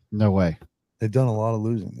 No way. They've done a lot of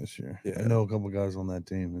losing this year. I know a couple of guys on that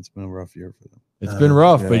team. It's been a rough year for them. It's been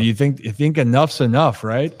rough, but you think enough's enough,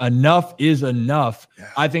 right? Enough is enough. Yeah.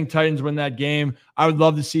 I think Titans win that game. I would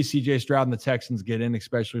love to see CJ Stroud and the Texans get in,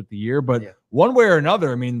 especially with the year. But one way or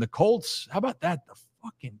another, I mean, the Colts, how about that? The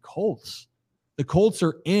fucking Colts. The Colts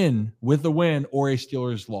are in with a win or a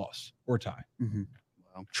Steelers loss or tie. Mm-hmm.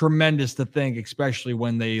 Wow. Tremendous to think, especially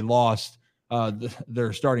when they lost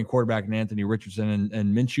their starting quarterback in Anthony Richardson,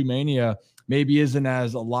 and Minshew Mania maybe isn't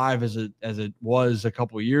as alive as it was a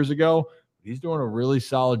couple of years ago. He's doing a really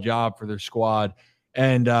solid job for their squad.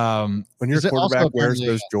 And when your quarterback wears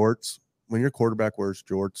those jorts,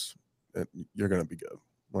 you're going to be good.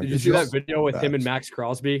 Did you see that video with him and Max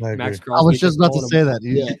Crosby? Max Crosby. I was just about to say that.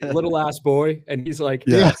 Yeah, little ass boy, and he's like,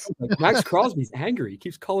 like, Max Crosby's angry. He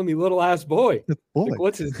keeps calling me little ass boy. Like,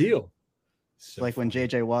 what's his deal? So like when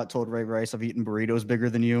JJ Watt told Ray Rice, "I've eaten burritos bigger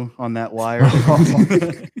than you" on that wire.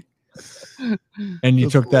 And you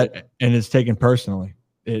took that, and it's taken personally.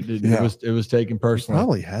 It was taken personally. He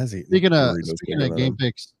probably has eaten. Speaking of game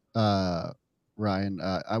picks, Ryan,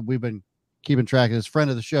 we've been keeping track of this. Friend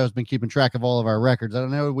of the show has been keeping track of all of our records. I don't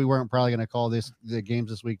know. We weren't probably going to call the games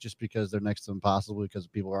this week just because they're next to impossible because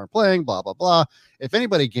people aren't playing. Blah blah blah. If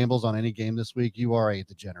anybody gambles on any game this week, you are a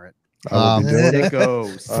degenerate. It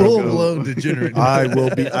goes full blown degenerate.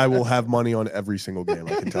 I will have money on every single game.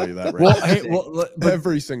 I can tell you that right.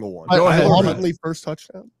 Every single one. Go ahead. First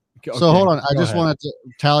touchdown. Okay, so hold on. I just wanted to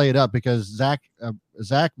tally it up because Zach,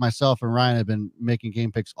 myself, and Ryan have been making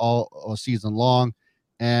game picks all season long,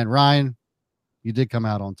 and Ryan, you did come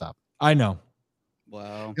out on top. I know.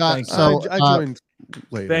 Wow. So I joined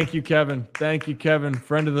later. Thank you, Kevin.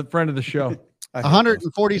 Friend of the show.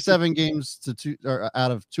 147 games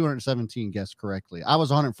out of 217 guessed correctly. I was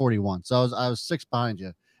 141, so I was 6 behind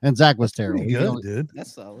you, and Zach was terrible. Good, dude.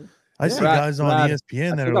 That's solid. I see guys on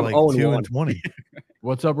ESPN that are like 2 and 20.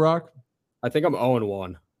 What's up, Rock? I think I'm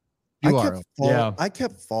 0-1. I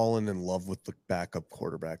kept falling in love with the backup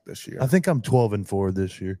quarterback this year. I think I'm 12-4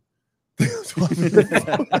 this year.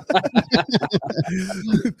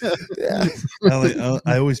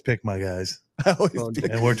 I always pick my guys. And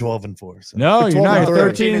we're 12-4. So. No, you're not.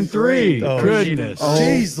 13-3. Oh, goodness.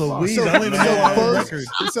 Jeez Louise. I don't even know our record.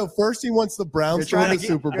 So first he wants the Browns to win the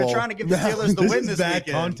Super Bowl. You're trying to give the Steelers the win this bad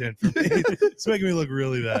weekend. content for me. It's making me look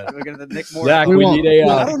really bad. We're gonna Nick Moore. Zach, we need a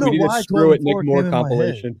screw it Nick 12-4 Moore came in my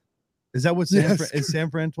compilation. Is that what is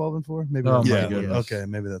San Fran 12-4? Maybe. Oh my goodness. Okay,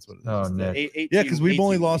 maybe that's what it is. Oh, Nick. Yeah, because we've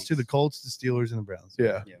only lost to the Colts, the Steelers, and the Browns.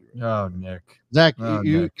 Yeah. Oh, Nick. Zach, Oh,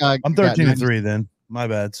 you Nick. I'm I'm 13-3 then. My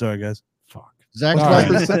bad. Sorry, guys. Fuck. Zach's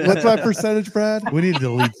What's my percentage, Brad? We need to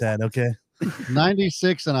delete that. Okay.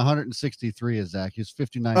 96 and 163 is Zach. He's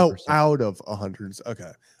 59%. Oh, out of 100.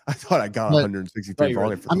 Okay. I thought I got 163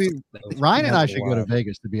 volume. I mean, Ryan and I should go to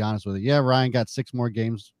Vegas, to be honest with you. Yeah, Ryan got 6 more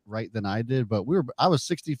games right than I did, but I was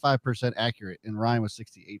 65% accurate and Ryan was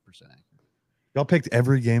 68% accurate. Y'all picked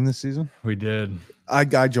every game this season? We did.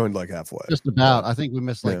 I joined like halfway. Just about. I think we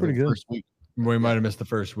missed like pretty the good. first week. We might have missed the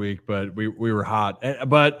first week, but we were hot.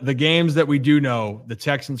 But the games that we do know, the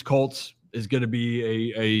Texans Colts is going to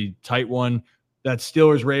be a tight one. That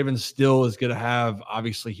Steelers Ravens still is going to have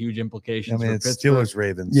obviously huge implications. I mean, for it's Pittsburgh. Steelers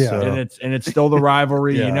Ravens. Yeah. So. And it's still the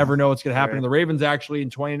rivalry. Yeah. You never know what's going to happen. And the Ravens actually in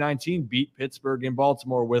 2019 beat Pittsburgh and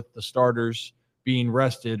Baltimore with the starters being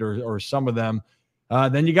rested or some of them.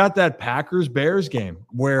 Then you got that Packers-Bears game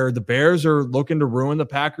where the Bears are looking to ruin the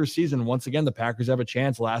Packers season. Once again, the Packers have a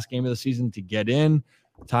chance last game of the season to get in.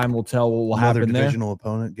 Time will tell what will Another happen there. divisional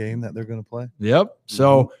opponent game that they're going to play. Yep.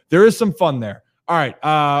 So there is some fun there. All right.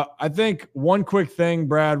 I think one quick thing,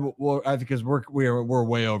 Brad, because we're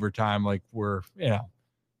way over time. Like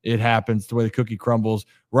it happens the way the cookie crumbles.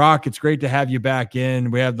 Rock, it's great to have you back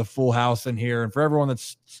in. We have the full house in here. And for everyone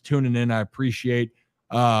that's tuning in, I appreciate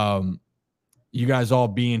you guys all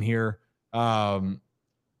being here. And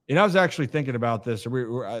I was actually thinking about this.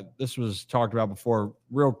 This was talked about before.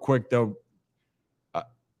 Real quick, though.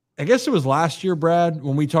 I guess it was last year, Brad,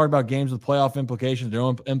 when we talked about games with playoff implications, their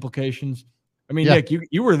own implications. I mean, Nick,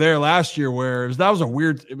 you were there last year where that was a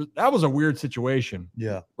weird situation.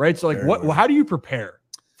 Yeah. Right. So how do you prepare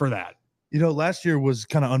for that? You know, last year was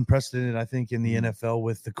kind of unprecedented, I think, in the NFL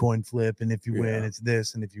with the coin flip. And if you win, it's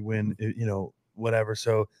this. And if you win, whatever.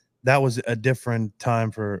 So that was a different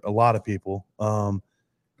time for a lot of people.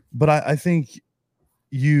 But I think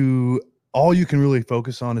all you can really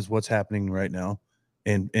focus on is what's happening right now.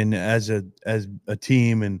 And as a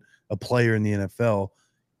team and a player in the NFL,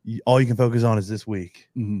 all you can focus on is this week.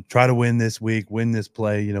 Mm-hmm. Try to win this week, win this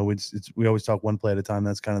play. You know, we always talk one play at a time.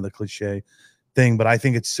 That's kind of the cliche thing, but I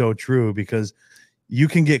think it's so true because you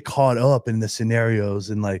can get caught up in the scenarios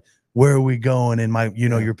and like, where are we going? And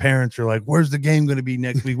your parents are like, where's the game going to be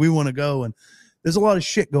next week? We want to go. And there's a lot of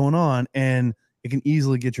shit going on, and it can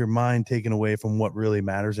easily get your mind taken away from what really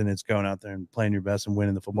matters. And it's going out there and playing your best and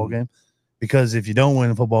winning the football game. Because if you don't win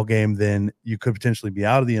a football game, then you could potentially be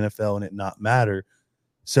out of the NFL and it not matter.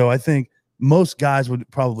 So I think most guys would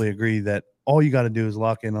probably agree that all you got to do is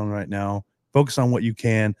lock in on right now, focus on what you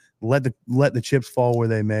can, let the chips fall where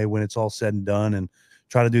they may when it's all said and done, and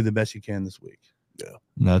try to do the best you can this week. Yeah.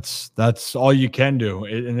 That's all you can do.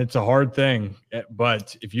 And it's a hard thing,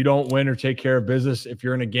 but if you don't win or take care of business, if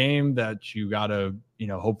you're in a game that you got to,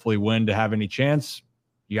 hopefully win to have any chance,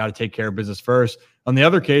 you got to take care of business first. On the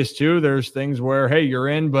other case too, there's things where, hey, you're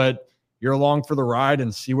in, but you're along for the ride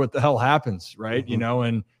and see what the hell happens. Right.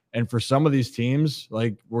 And for some of these teams,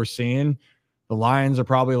 like we're seeing, the Lions are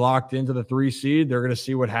probably locked into the 3 seed. They're going to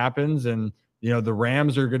see what happens. And, the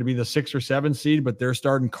Rams are going to be the 6 or 7 seed, but they're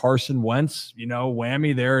starting Carson Wentz,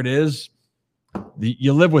 whammy. There it is.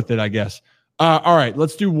 You live with it, I guess. All right,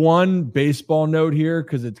 let's do one baseball note here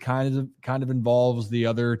because it kind of involves the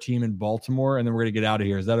other team in Baltimore, and then we're going to get out of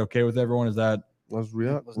here. Is that okay with everyone? Is that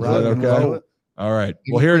okay? All right.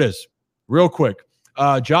 Well, here it is. Real quick.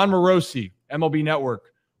 John Morosi, MLB Network,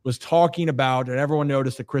 was talking about, and everyone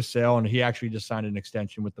noticed that Chris Sale, and he actually just signed an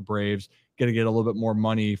extension with the Braves, going to get a little bit more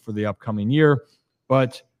money for the upcoming year.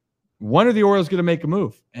 But when are the Orioles going to make a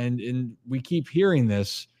move? And we keep hearing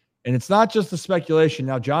this, and it's not just the speculation.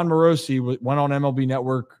 Now, John Morosi went on MLB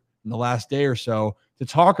Network in the last day or so to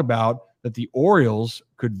talk about that the Orioles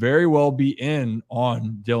could very well be in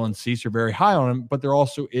on Dylan Cease or very high on him, but there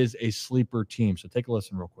also is a sleeper team. So take a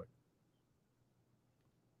listen real quick.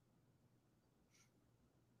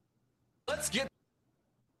 Let's get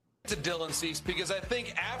to Dylan Cease because I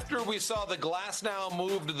think after we saw the Glasnow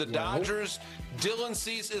move to the Dodgers, Dylan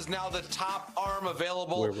Cease is now the top arm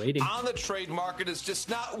available on the trade market. It's just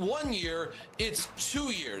not 1 year, it's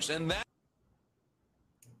 2 years. And that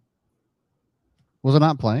was it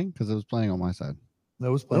not playing? Because it was playing on my side.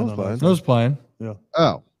 That was playing. It was playing. Yeah.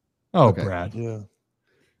 Oh, okay. Brad. Yeah.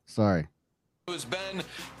 Sorry. Who's been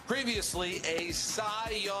previously a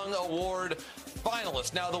Cy Young Award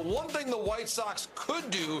finalist. Now, the one thing the White Sox could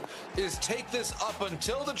do is take this up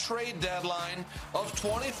until the trade deadline of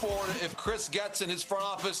 24 if Chris Getz and his front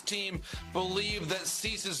office team believe that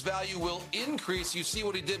Cease's value will increase. You see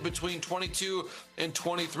what he did between 22 and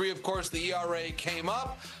 23. Of course, the ERA came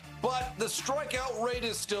up. But the strikeout rate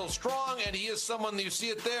is still strong, and he is someone, you see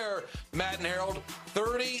it there, Matt and Harold,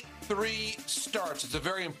 33 starts. It's a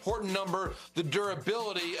very important number. The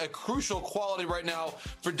durability, a crucial quality right now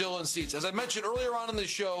for Dylan Cease. As I mentioned earlier on in the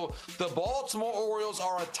show, the Baltimore Orioles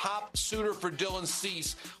are a top suitor for Dylan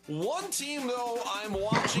Cease. One team, though, I'm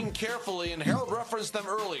watching carefully, and Harold referenced them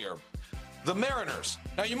earlier. The Mariners.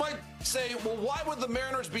 Now, you might say, well, why would the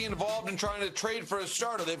Mariners be involved in trying to trade for a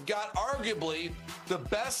starter? They've got arguably the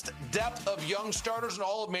best depth of young starters in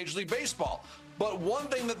all of Major League Baseball. But one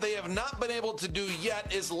thing that they have not been able to do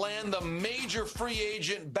yet is land the major free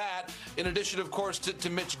agent bat, in addition, of course, to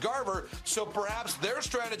Mitch Garver. So perhaps their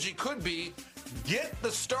strategy could be get the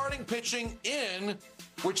starting pitching in,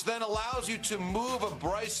 which then allows you to move a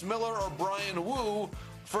Bryce Miller or Brian Wu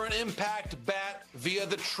for an impact bat via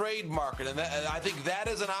the trade market. And I think that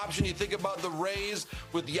is an option. You think about the Rays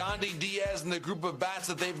with Yandy Diaz and the group of bats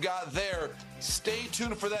that they've got there. Stay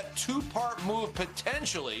tuned for that two-part move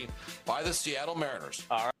potentially by the Seattle Mariners.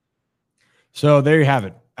 All right. So there you have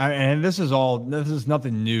it. And this is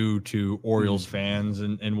nothing new to Orioles fans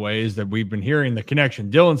in ways that we've been hearing the connection.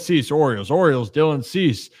 Dylan Cease, Orioles, Dylan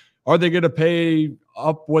Cease. Are they going to pay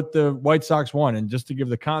up what the White Sox want? And just to give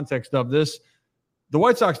the context of this, the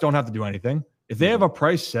White Sox don't have to do anything. If they have a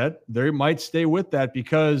price set, they might stay with that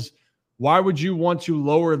because why would you want to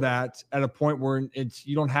lower that at a point where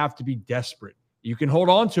you don't have to be desperate? You can hold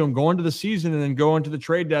on to them, go into the season, and then go into the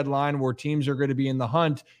trade deadline where teams are going to be in the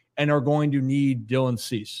hunt and are going to need Dylan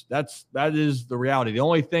Cease. That is the reality. The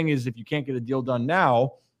only thing is if you can't get a deal done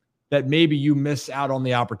now, that maybe you miss out on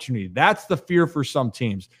the opportunity. That's the fear for some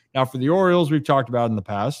teams. Now, for the Orioles, we've talked about in the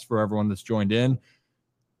past, for everyone that's joined in,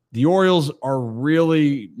 the Orioles are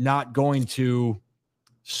really not going to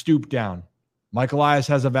stoop down. Mike Elias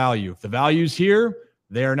has a value. If the value's here,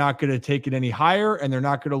 they're not going to take it any higher, and they're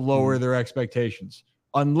not going to lower their expectations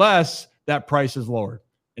unless that price is lowered.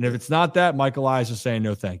 And if it's not that, Mike Elias is saying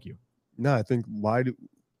no thank you. No, I think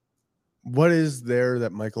what is there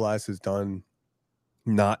that Mike Elias has done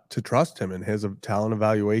not to trust him in his talent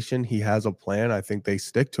evaluation? He has a plan. I think they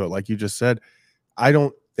stick to it. Like you just said, I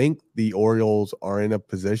don't think the Orioles are in a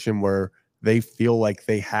position where they feel like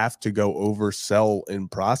they have to go oversell in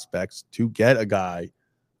prospects to get a guy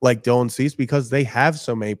like Dylan Cease because they have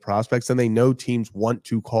so many prospects and they know teams want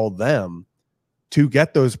to call them to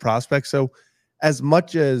get those prospects. So as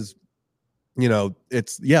much as, the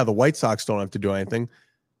White Sox don't have to do anything,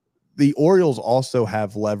 the Orioles also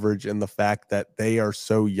have leverage in the fact that they are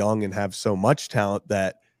so young and have so much talent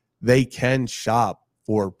that they can shop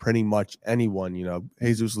for pretty much anyone.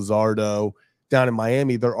 Jesus Luzardo, down in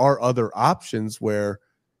Miami, there are other options where,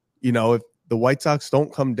 you know, if the White Sox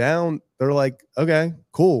don't come down, they're like, okay,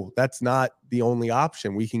 cool. That's not the only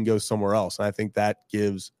option. We can go somewhere else. And I think that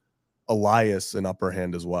gives Elias an upper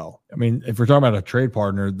hand as well. I mean, if we're talking about a trade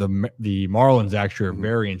partner, the Marlins actually are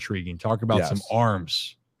very intriguing. Talk about some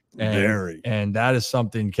arms. And that is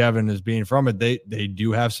something Kevin is being from it. They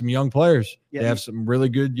do have some young players. Yeah, they have some really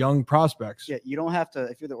good young prospects. Yeah, you don't have to,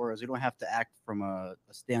 if you're the Orioles, you don't have to act from a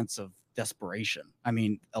stance of desperation. I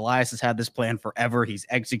mean, Elias has had this plan forever. He's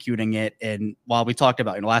executing it. And while we talked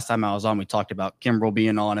about, last time I was on, we talked about Kimbrel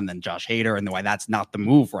being on and then Josh Hader and why that's not the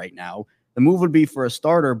move right now. The move would be for a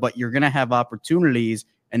starter, but you're going to have opportunities.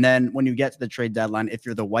 And then when you get to the trade deadline, if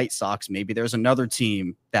you're the White Sox, maybe there's another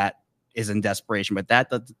team that is in desperation, but that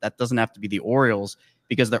doesn't have to be the Orioles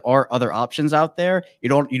because there are other options out there. You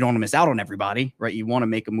don't want to miss out on everybody, right? You want to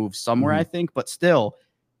make a move somewhere, I think, but still,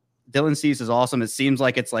 Dylan Cease is awesome. It seems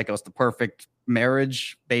like it's the perfect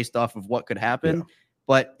marriage based off of what could happen. Yeah.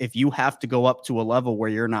 But if you have to go up to a level where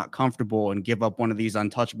you're not comfortable and give up one of these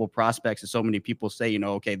untouchable prospects, and so many people say,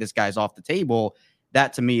 okay, this guy's off the table,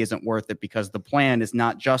 that to me isn't worth it because the plan is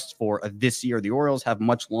not just for this year. The Orioles have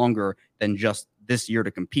much longer than just this year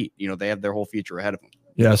to compete. They have their whole future ahead of them.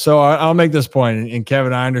 Yeah, so I'll make this point, and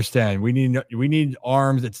Kevin, I understand. We need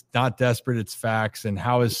arms. It's not desperate. It's facts. And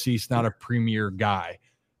how is Cease not a premier guy?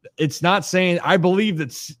 It's not saying I believe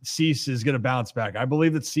that Cease is going to bounce back. I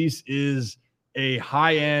believe that Cease is a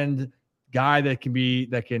high-end guy that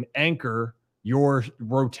can anchor your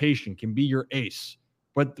rotation, can be your ace.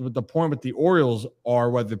 But the point with the Orioles are,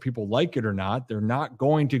 whether people like it or not, they're not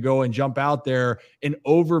going to go and jump out there and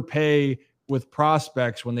overpay with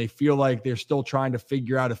prospects when they feel like they're still trying to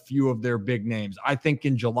figure out a few of their big names. I think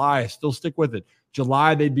in July, I still stick with it.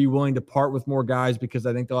 July, they'd be willing to part with more guys because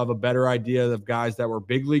I think they'll have a better idea of guys that were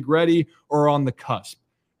big league ready or on the cusp.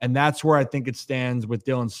 And that's where I think it stands with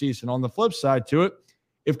Dylan Cease. And on the flip side to it,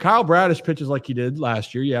 if Kyle Bradish pitches like he did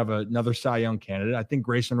last year, you have another Cy Young candidate. I think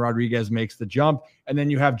Grayson Rodriguez makes the jump. And then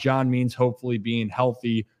you have John Means hopefully being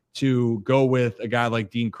healthy to go with a guy like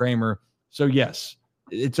Dean Kramer. So, yes,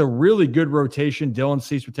 it's a really good rotation. Dylan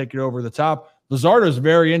Cease would take it over the top. Luzardo is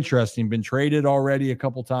very interesting. Been traded already a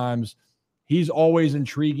couple times. He's always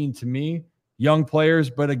intriguing to me. Young players.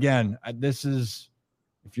 But, again,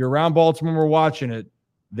 if you're around Baltimore, we're watching it.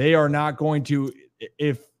 They are not going to –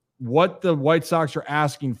 if what the White Sox are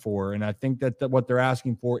asking for, and I think that what they're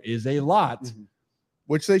asking for is a lot.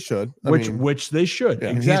 Which they should. Which they should. Yeah,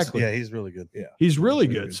 exactly. He's really good. Yeah. He's really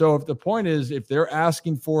good. So if the point is, if they're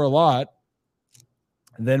asking for a lot,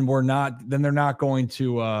 then they're not going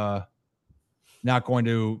to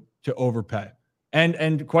overpay.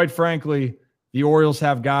 And quite frankly, the Orioles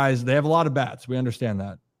have guys, they have a lot of bats. We understand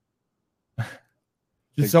that.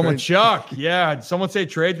 Did someone Chuck? Yeah. Did someone say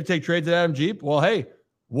trades? We take trades at Adam Jeep? Well, hey,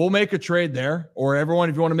 we'll make a trade there. Or everyone,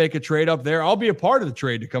 if you want to make a trade up there, I'll be a part of the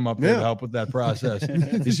trade to come up there to help with that process.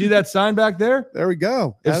 You see that sign back there? There we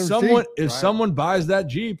go. If someone buys that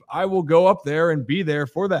Jeep, I will go up there and be there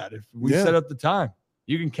for that. If we set up the time,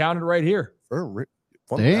 you can count it right here.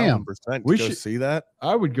 Damn. We should see that.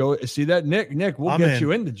 I would go see that. Nick, we'll get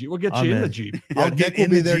you in the Jeep. We'll get you in the Jeep. I'll get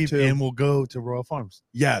in the Jeep and we'll go to Royal Farms.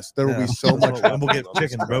 Yes, there will be so much. And we'll get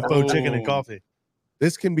chicken, chicken and coffee.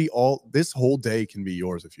 This whole day can be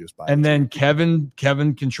yours if you aspire. And then Kevin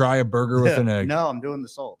can try a burger with an egg. No, I'm doing the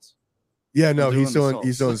salts. Yeah, no, he's doing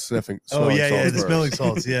sniffing. The smelling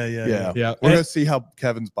salts. Yeah. We're gonna see how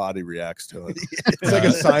Kevin's body reacts to it. It's like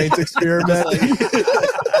a science experiment.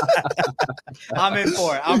 I'm in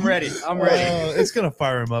for it. I'm ready. It's gonna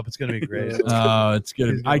fire him up. It's gonna be great. It's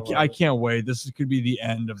gonna. I can't wait. This could be the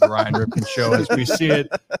end of the Ryan Ripken Show as we see it.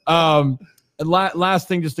 Last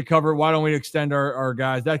thing just to cover, why don't we extend our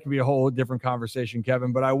guys? That could be a whole different conversation,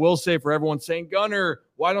 Kevin. But I will say for everyone saying, Gunnar,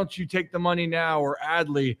 why don't you take the money now? Or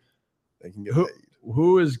Adley, they can get paid.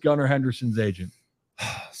 Who is Gunnar Henderson's agent?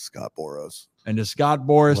 Scott Boras. And does Scott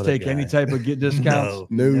Boras take any type of discounts?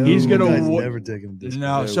 No. He's going to never take him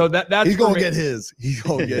discounts. No. So that's he's going to get his. He's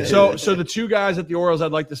going to get his. So the two guys at the Orioles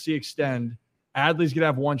I'd like to see extend. Adley's going to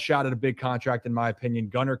have one shot at a big contract, in my opinion.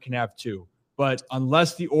 Gunnar can have two. But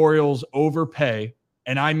unless the Orioles overpay,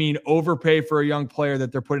 and I mean overpay for a young player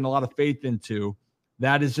that they're putting a lot of faith into,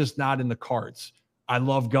 that is just not in the cards. I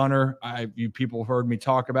love Gunnar. You people heard me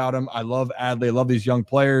talk about him. I love Adley. I love these young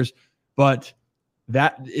players. But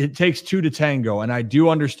that it takes two to tango. And I do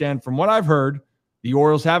understand from what I've heard, the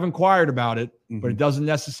Orioles have inquired about it, but it doesn't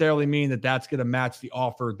necessarily mean that that's going to match the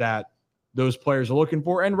offer that those players are looking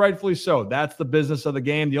for, and rightfully so. That's the business of the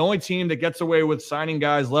game. The only team that gets away with signing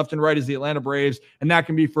guys left and right is the Atlanta Braves, and that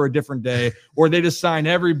can be for a different day, or they just sign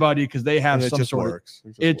everybody because they have some sort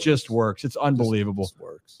of – it just works. It's unbelievable. It just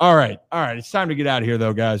works. All right. It's time to get out of here,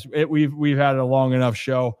 though, guys. We've had a long enough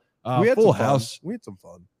show. We had full some house. We had some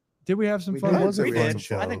fun. Did we have some fun? It was a fun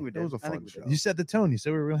show. I think we did. It was a fun show. You set the tone. You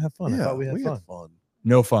said we were going to have fun. Yeah, I thought we had we fun. had fun.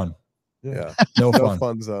 No fun. Yeah. No fun. No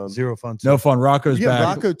fun zone. Zero fun. No fun. Rocco's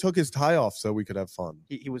back. Rocco took his tie off so we could have fun.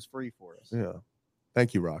 He was free for us. Yeah.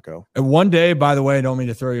 Thank you, Rocco. And one day, by the way, I don't mean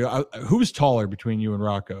to throw you out. Who's taller between you and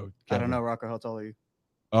Rocco? I don't know, Rocco. How tall are you?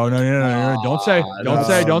 Oh, no. Don't say. Don't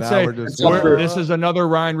say. This is another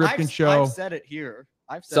Ryan Ripken show. I've said it here.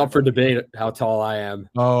 It's up for debate how tall I am.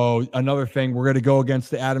 Oh, another thing. We're going to go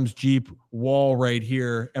against the Adams Jeep wall right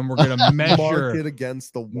here, and we're going to measure. Mark it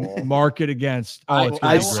against the wall. Mark it against. Oh, it's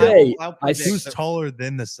I say. Who's taller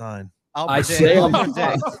than the sign? I say I'm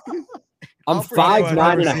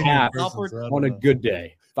 5'9.5" on a good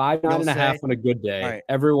day. 5'9.5" on a good day. Right.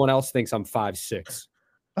 Everyone else thinks I'm 5'6".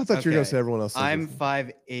 I thought you were going to say everyone else. I'm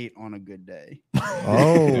 5'8" on a good day.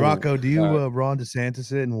 Oh, Rocco, do you Ron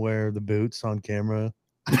DeSantis it and wear the boots on camera?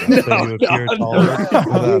 So you appear taller.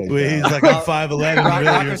 He's like, I'm 5'11".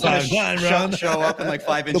 Really, you're 5'9", Ron. Show up in like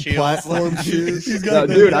 5-inch heels. Platform shoes. He's got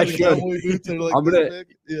dude, I should. Like I'm gonna.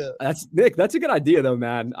 Yeah. That's Nick. That's a good idea though,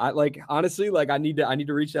 man. I like honestly, like I need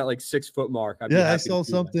to reach that like 6 foot mark. I saw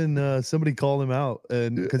something. Somebody called him out,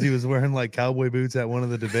 and because he was wearing like cowboy boots at one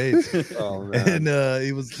of the debates. Oh man. And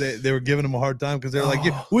he was. They were giving him a hard time because they're like,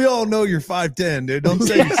 we all know you're 5'10", dude. Don't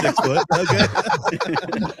say you're 6 foot. Okay.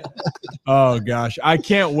 Oh gosh, I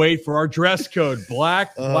can't wait for our dress code: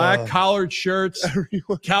 black collared shirts,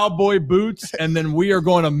 cowboy boots, and then we are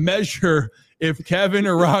going to measure if Kevin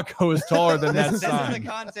or Rocco is taller than that sign. This is the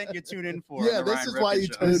content you tune in for. Yeah, this is why you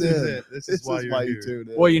tune in. This is why you tune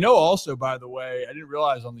in. Well, also, by the way, I didn't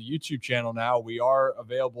realize on the YouTube channel now we are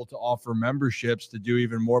available to offer memberships to do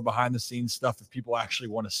even more behind the scenes stuff. If people actually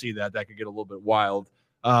want to see that, that could get a little bit wild.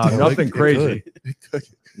 Nothing crazy.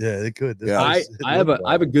 Yeah, they could. I have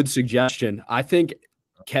a good suggestion. I think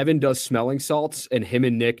Kevin does smelling salts, and him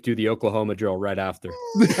and Nick do the Oklahoma drill right after.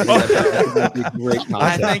 That'd be great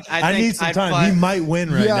content. I need some time. He might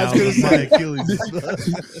win right now. I was gonna say,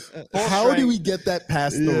 how do we get that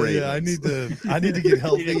past the Ravens? Yeah, I need to get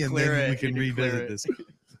healthy, and then we can revisit this.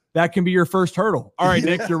 That can be your first hurdle. All right,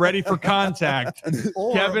 Nick, you're ready for contact.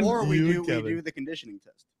 Kevin, or we do the conditioning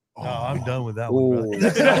test. Oh, I'm done with that one.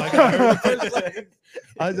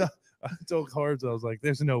 I told Cards, I was like,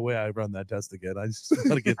 there's no way I run that test again. I just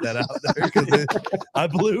got to get that out there because I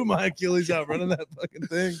blew my Achilles out running that fucking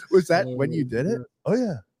thing. Was that when you did it? Oh,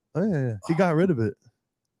 yeah. He got rid of it.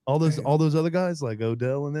 All those other guys like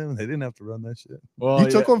Odell and them, they didn't have to run that shit. Well, you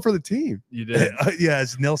took one for the team. You did. Yeah,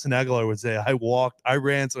 as Nelson Aguilar would say, I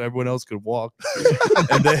ran so everyone else could walk.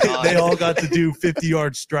 And they all got to do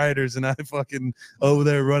 50-yard striders, and I fucking over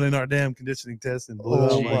there running our damn conditioning test and blew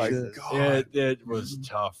out my shit. God. It was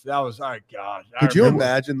tough. That was, my God. Could you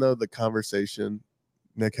imagine, though, the conversation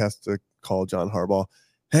Nick has to call John Harbaugh?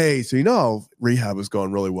 Hey, so rehab was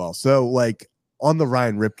going really well. So, like, on the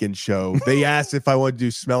Ryan Ripken show, they asked if I wanted to do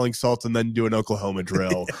smelling salts and then do an Oklahoma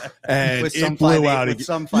drill. And it blew out again.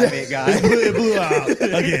 Some 5'8" guy. It blew out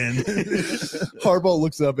again. Harbaugh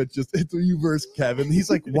looks up at it's you versus Kevin. He's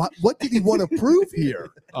like, what did he want to prove here?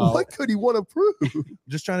 What could he want to prove?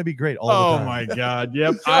 Just trying to be great all the time. Oh, my God.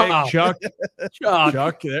 Yep. Chuck.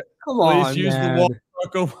 Come on, please use the wall.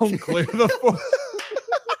 Chuck won't clear the floor.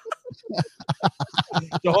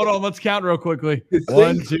 So hold on, let's count real quickly.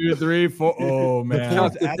 1, 2, 3, 4. Oh man!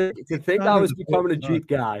 To think I was becoming a Jeep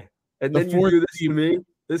guy, and then you do this to me.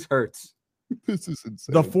 This hurts. This is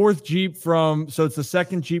insane. The fourth Jeep so it's the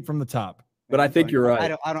second Jeep from the top. But I think you're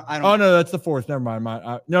right. I don't. Oh no, that's the fourth. Never mind.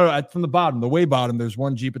 No, from the bottom, the way bottom. There's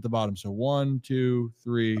one Jeep at the bottom. So 1, 2,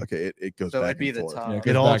 3. Okay, it goes. So back it'd be and the forth. top.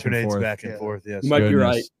 It alternates back and forth. Yes, you might be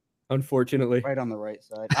right. Unfortunately, right on the right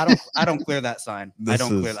side. I don't clear that sign.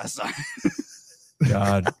 Clear that sign.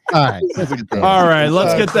 God. All right.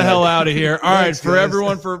 Let's get the hell out of here. All right. For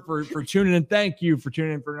everyone for tuning in, thank you for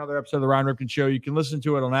tuning in for another episode of the Ryan Ripken Show. You can listen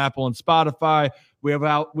to it on Apple and Spotify. We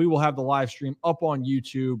will have the live stream up on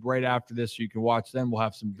YouTube right after this, so you can watch them. We'll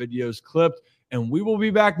have some videos clipped, and we will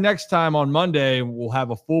be back next time on Monday. We'll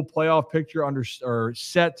have a full playoff picture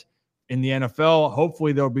set in the NFL.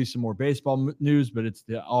 Hopefully there'll be some more baseball news, but it's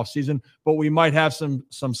the off season. But we might have some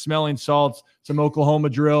smelling salts, some Oklahoma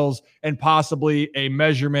drills, and possibly a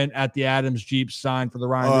measurement at the Adams Jeep sign for the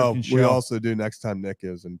Ryan Ripken Show. We also do next time Nick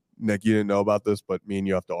is, and Nick, you didn't know about this, but me and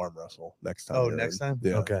you have to arm wrestle next time. Oh, next time?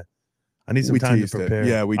 Yeah. Okay. I need some time to prepare.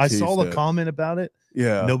 Yeah, I saw the comment about it.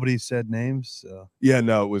 Yeah. Nobody said names. So. Yeah,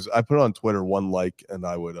 no, it was. I put it on Twitter, 1 like, and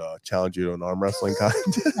I would challenge you to an arm wrestling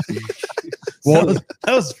contest. Well,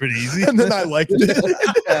 that was pretty easy. And then I liked it.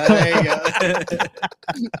 There you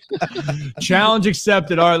go. Challenge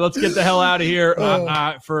accepted. All right, let's get the hell out of here.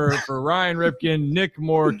 For Ryan Ripken, Nick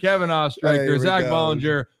Moore, Kevin Oestreicher, Zach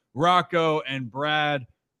Bollinger, Rocco, and Brad.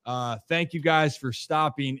 Thank you guys for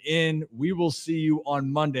stopping in. We will see you on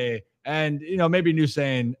Monday. And, maybe a new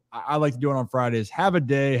saying, I like to do it on Fridays. Have a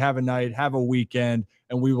day, have a night, have a weekend,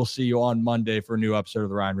 and we will see you on Monday for a new episode of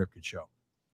the Ryan Ripken Show.